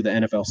into the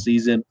NFL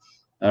season.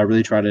 I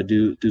really try to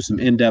do some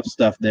in-depth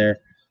stuff there.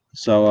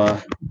 So,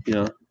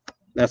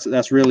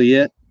 that's really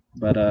it.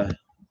 But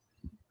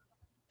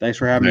thanks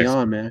for having me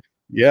on, man.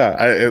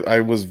 Yeah, I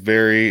was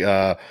very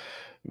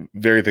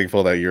very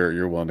thankful that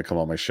you're willing to come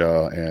on my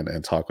show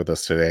and talk with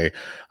us today.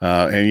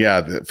 And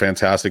yeah,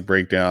 fantastic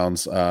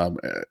breakdowns.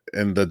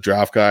 And the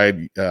draft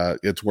guide,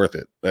 it's worth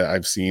it.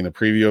 I've seen a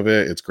preview of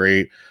it. It's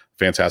great.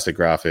 Fantastic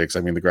graphics.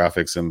 I mean, the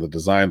graphics and the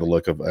design, the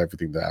look of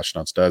everything the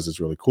Astronauts does is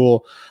really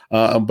cool.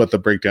 But the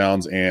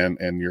breakdowns and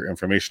your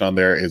information on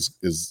there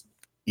is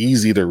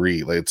easy to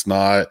read. Like, it's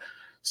not,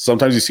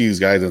 sometimes you see these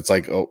guys, it's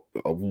like a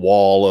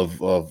wall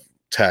of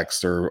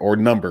text or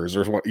numbers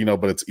or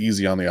but it's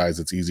easy on the eyes.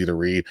 It's easy to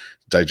read,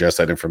 digest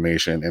that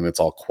information, and it's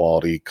all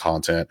quality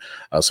content.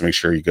 So make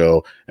sure you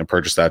go and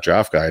purchase that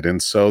draft guide.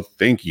 And so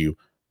thank you,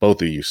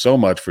 both of you, so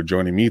much for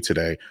joining me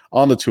today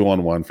on the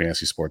 2-on-1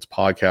 Fantasy Sports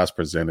Podcast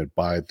presented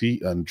by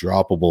The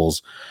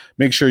Undroppables.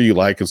 Make sure you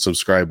like and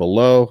subscribe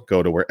below.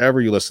 Go to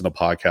wherever you listen to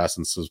podcasts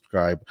and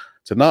subscribe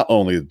to not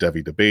only the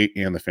Devy Debate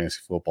and the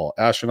Fantasy Football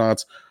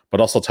Astronauts, but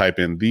also type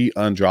in The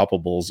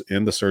Undroppables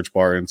in the search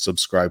bar and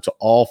subscribe to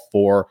all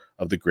 4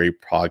 of the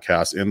great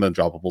podcasts in the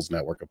Undroppables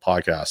network of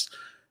podcasts.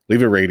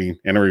 Leave a rating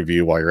and a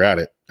review while you're at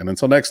it. And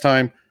until next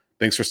time,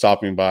 thanks for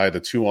stopping by the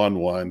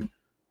 2-on-1.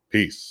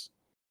 Peace.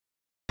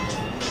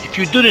 If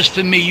you do this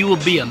for me, you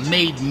will be a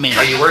made man.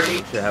 Are you working?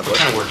 What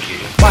kind of work do you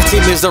do? My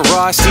team is the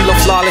raw, CeeLo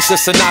flawless, the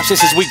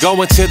synopsis as we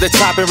going to the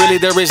top, and really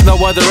there is no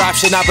other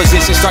option.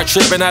 Opposition start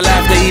tripping, I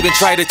laugh, they even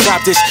try to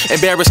top this.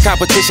 Embarrass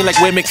competition like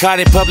women caught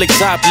in public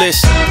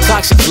topless.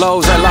 Toxic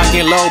flows, I lock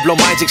in low, blow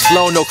minds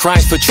explode, no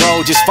crimes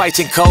patrol, just fights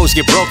and codes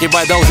get broken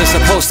by those that's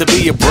supposed to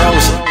be your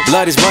bros.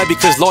 Blood is mud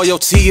because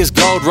loyalty is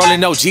gold,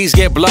 rolling OGs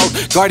get blowed.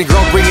 Guarding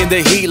grown, bringing the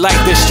heat like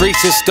the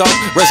streets is stoked.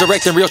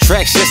 Resurrecting real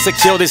tracks just to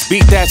kill this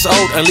beat that's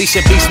old.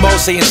 Unleashing beast mode,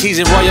 saying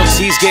cheese and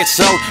royalties get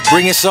sold.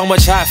 Bringing so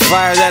much hot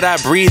fire that I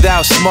breathe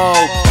out smoke.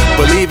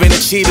 Believe in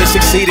achieving,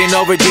 succeeding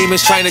over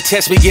demons trying to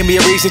test me, give me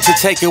a reason to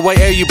take away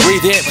air you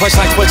breathe in.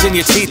 Punchlines punching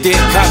your teeth in,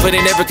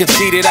 confident never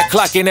conceded. I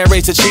clock in and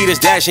race the cheaters,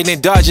 dashing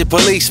and dodging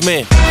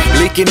policemen.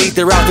 Leaking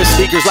ether out the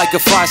speakers like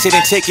a faucet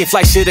and taking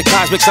flights to the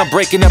cosmics. I'm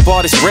breaking up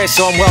all this bread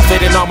so I'm well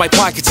fed in all my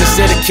pockets.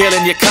 Instead of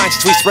killing your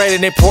conscience, we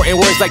spreading important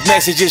words like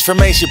messages from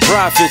ancient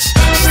prophets.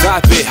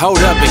 Stop it, hold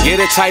up and get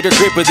a tighter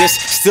grip of this.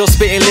 Still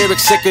spitting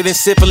lyrics sicker than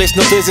syphilis.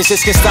 No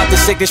physicist can stop the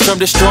sickness from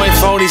destroying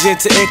phonies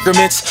into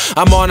increments.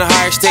 I'm on a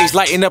higher stage,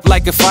 lighting up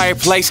like a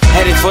fireplace.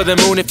 Headed for the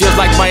moon, it feels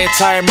like my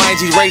entire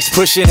mind's erased.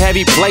 Pushing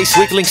heavy plates,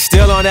 weakling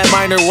still on that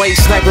minor weight.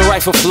 Sniper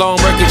rifle flown,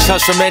 murking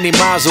chunks from many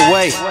miles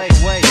away.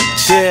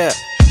 Yeah.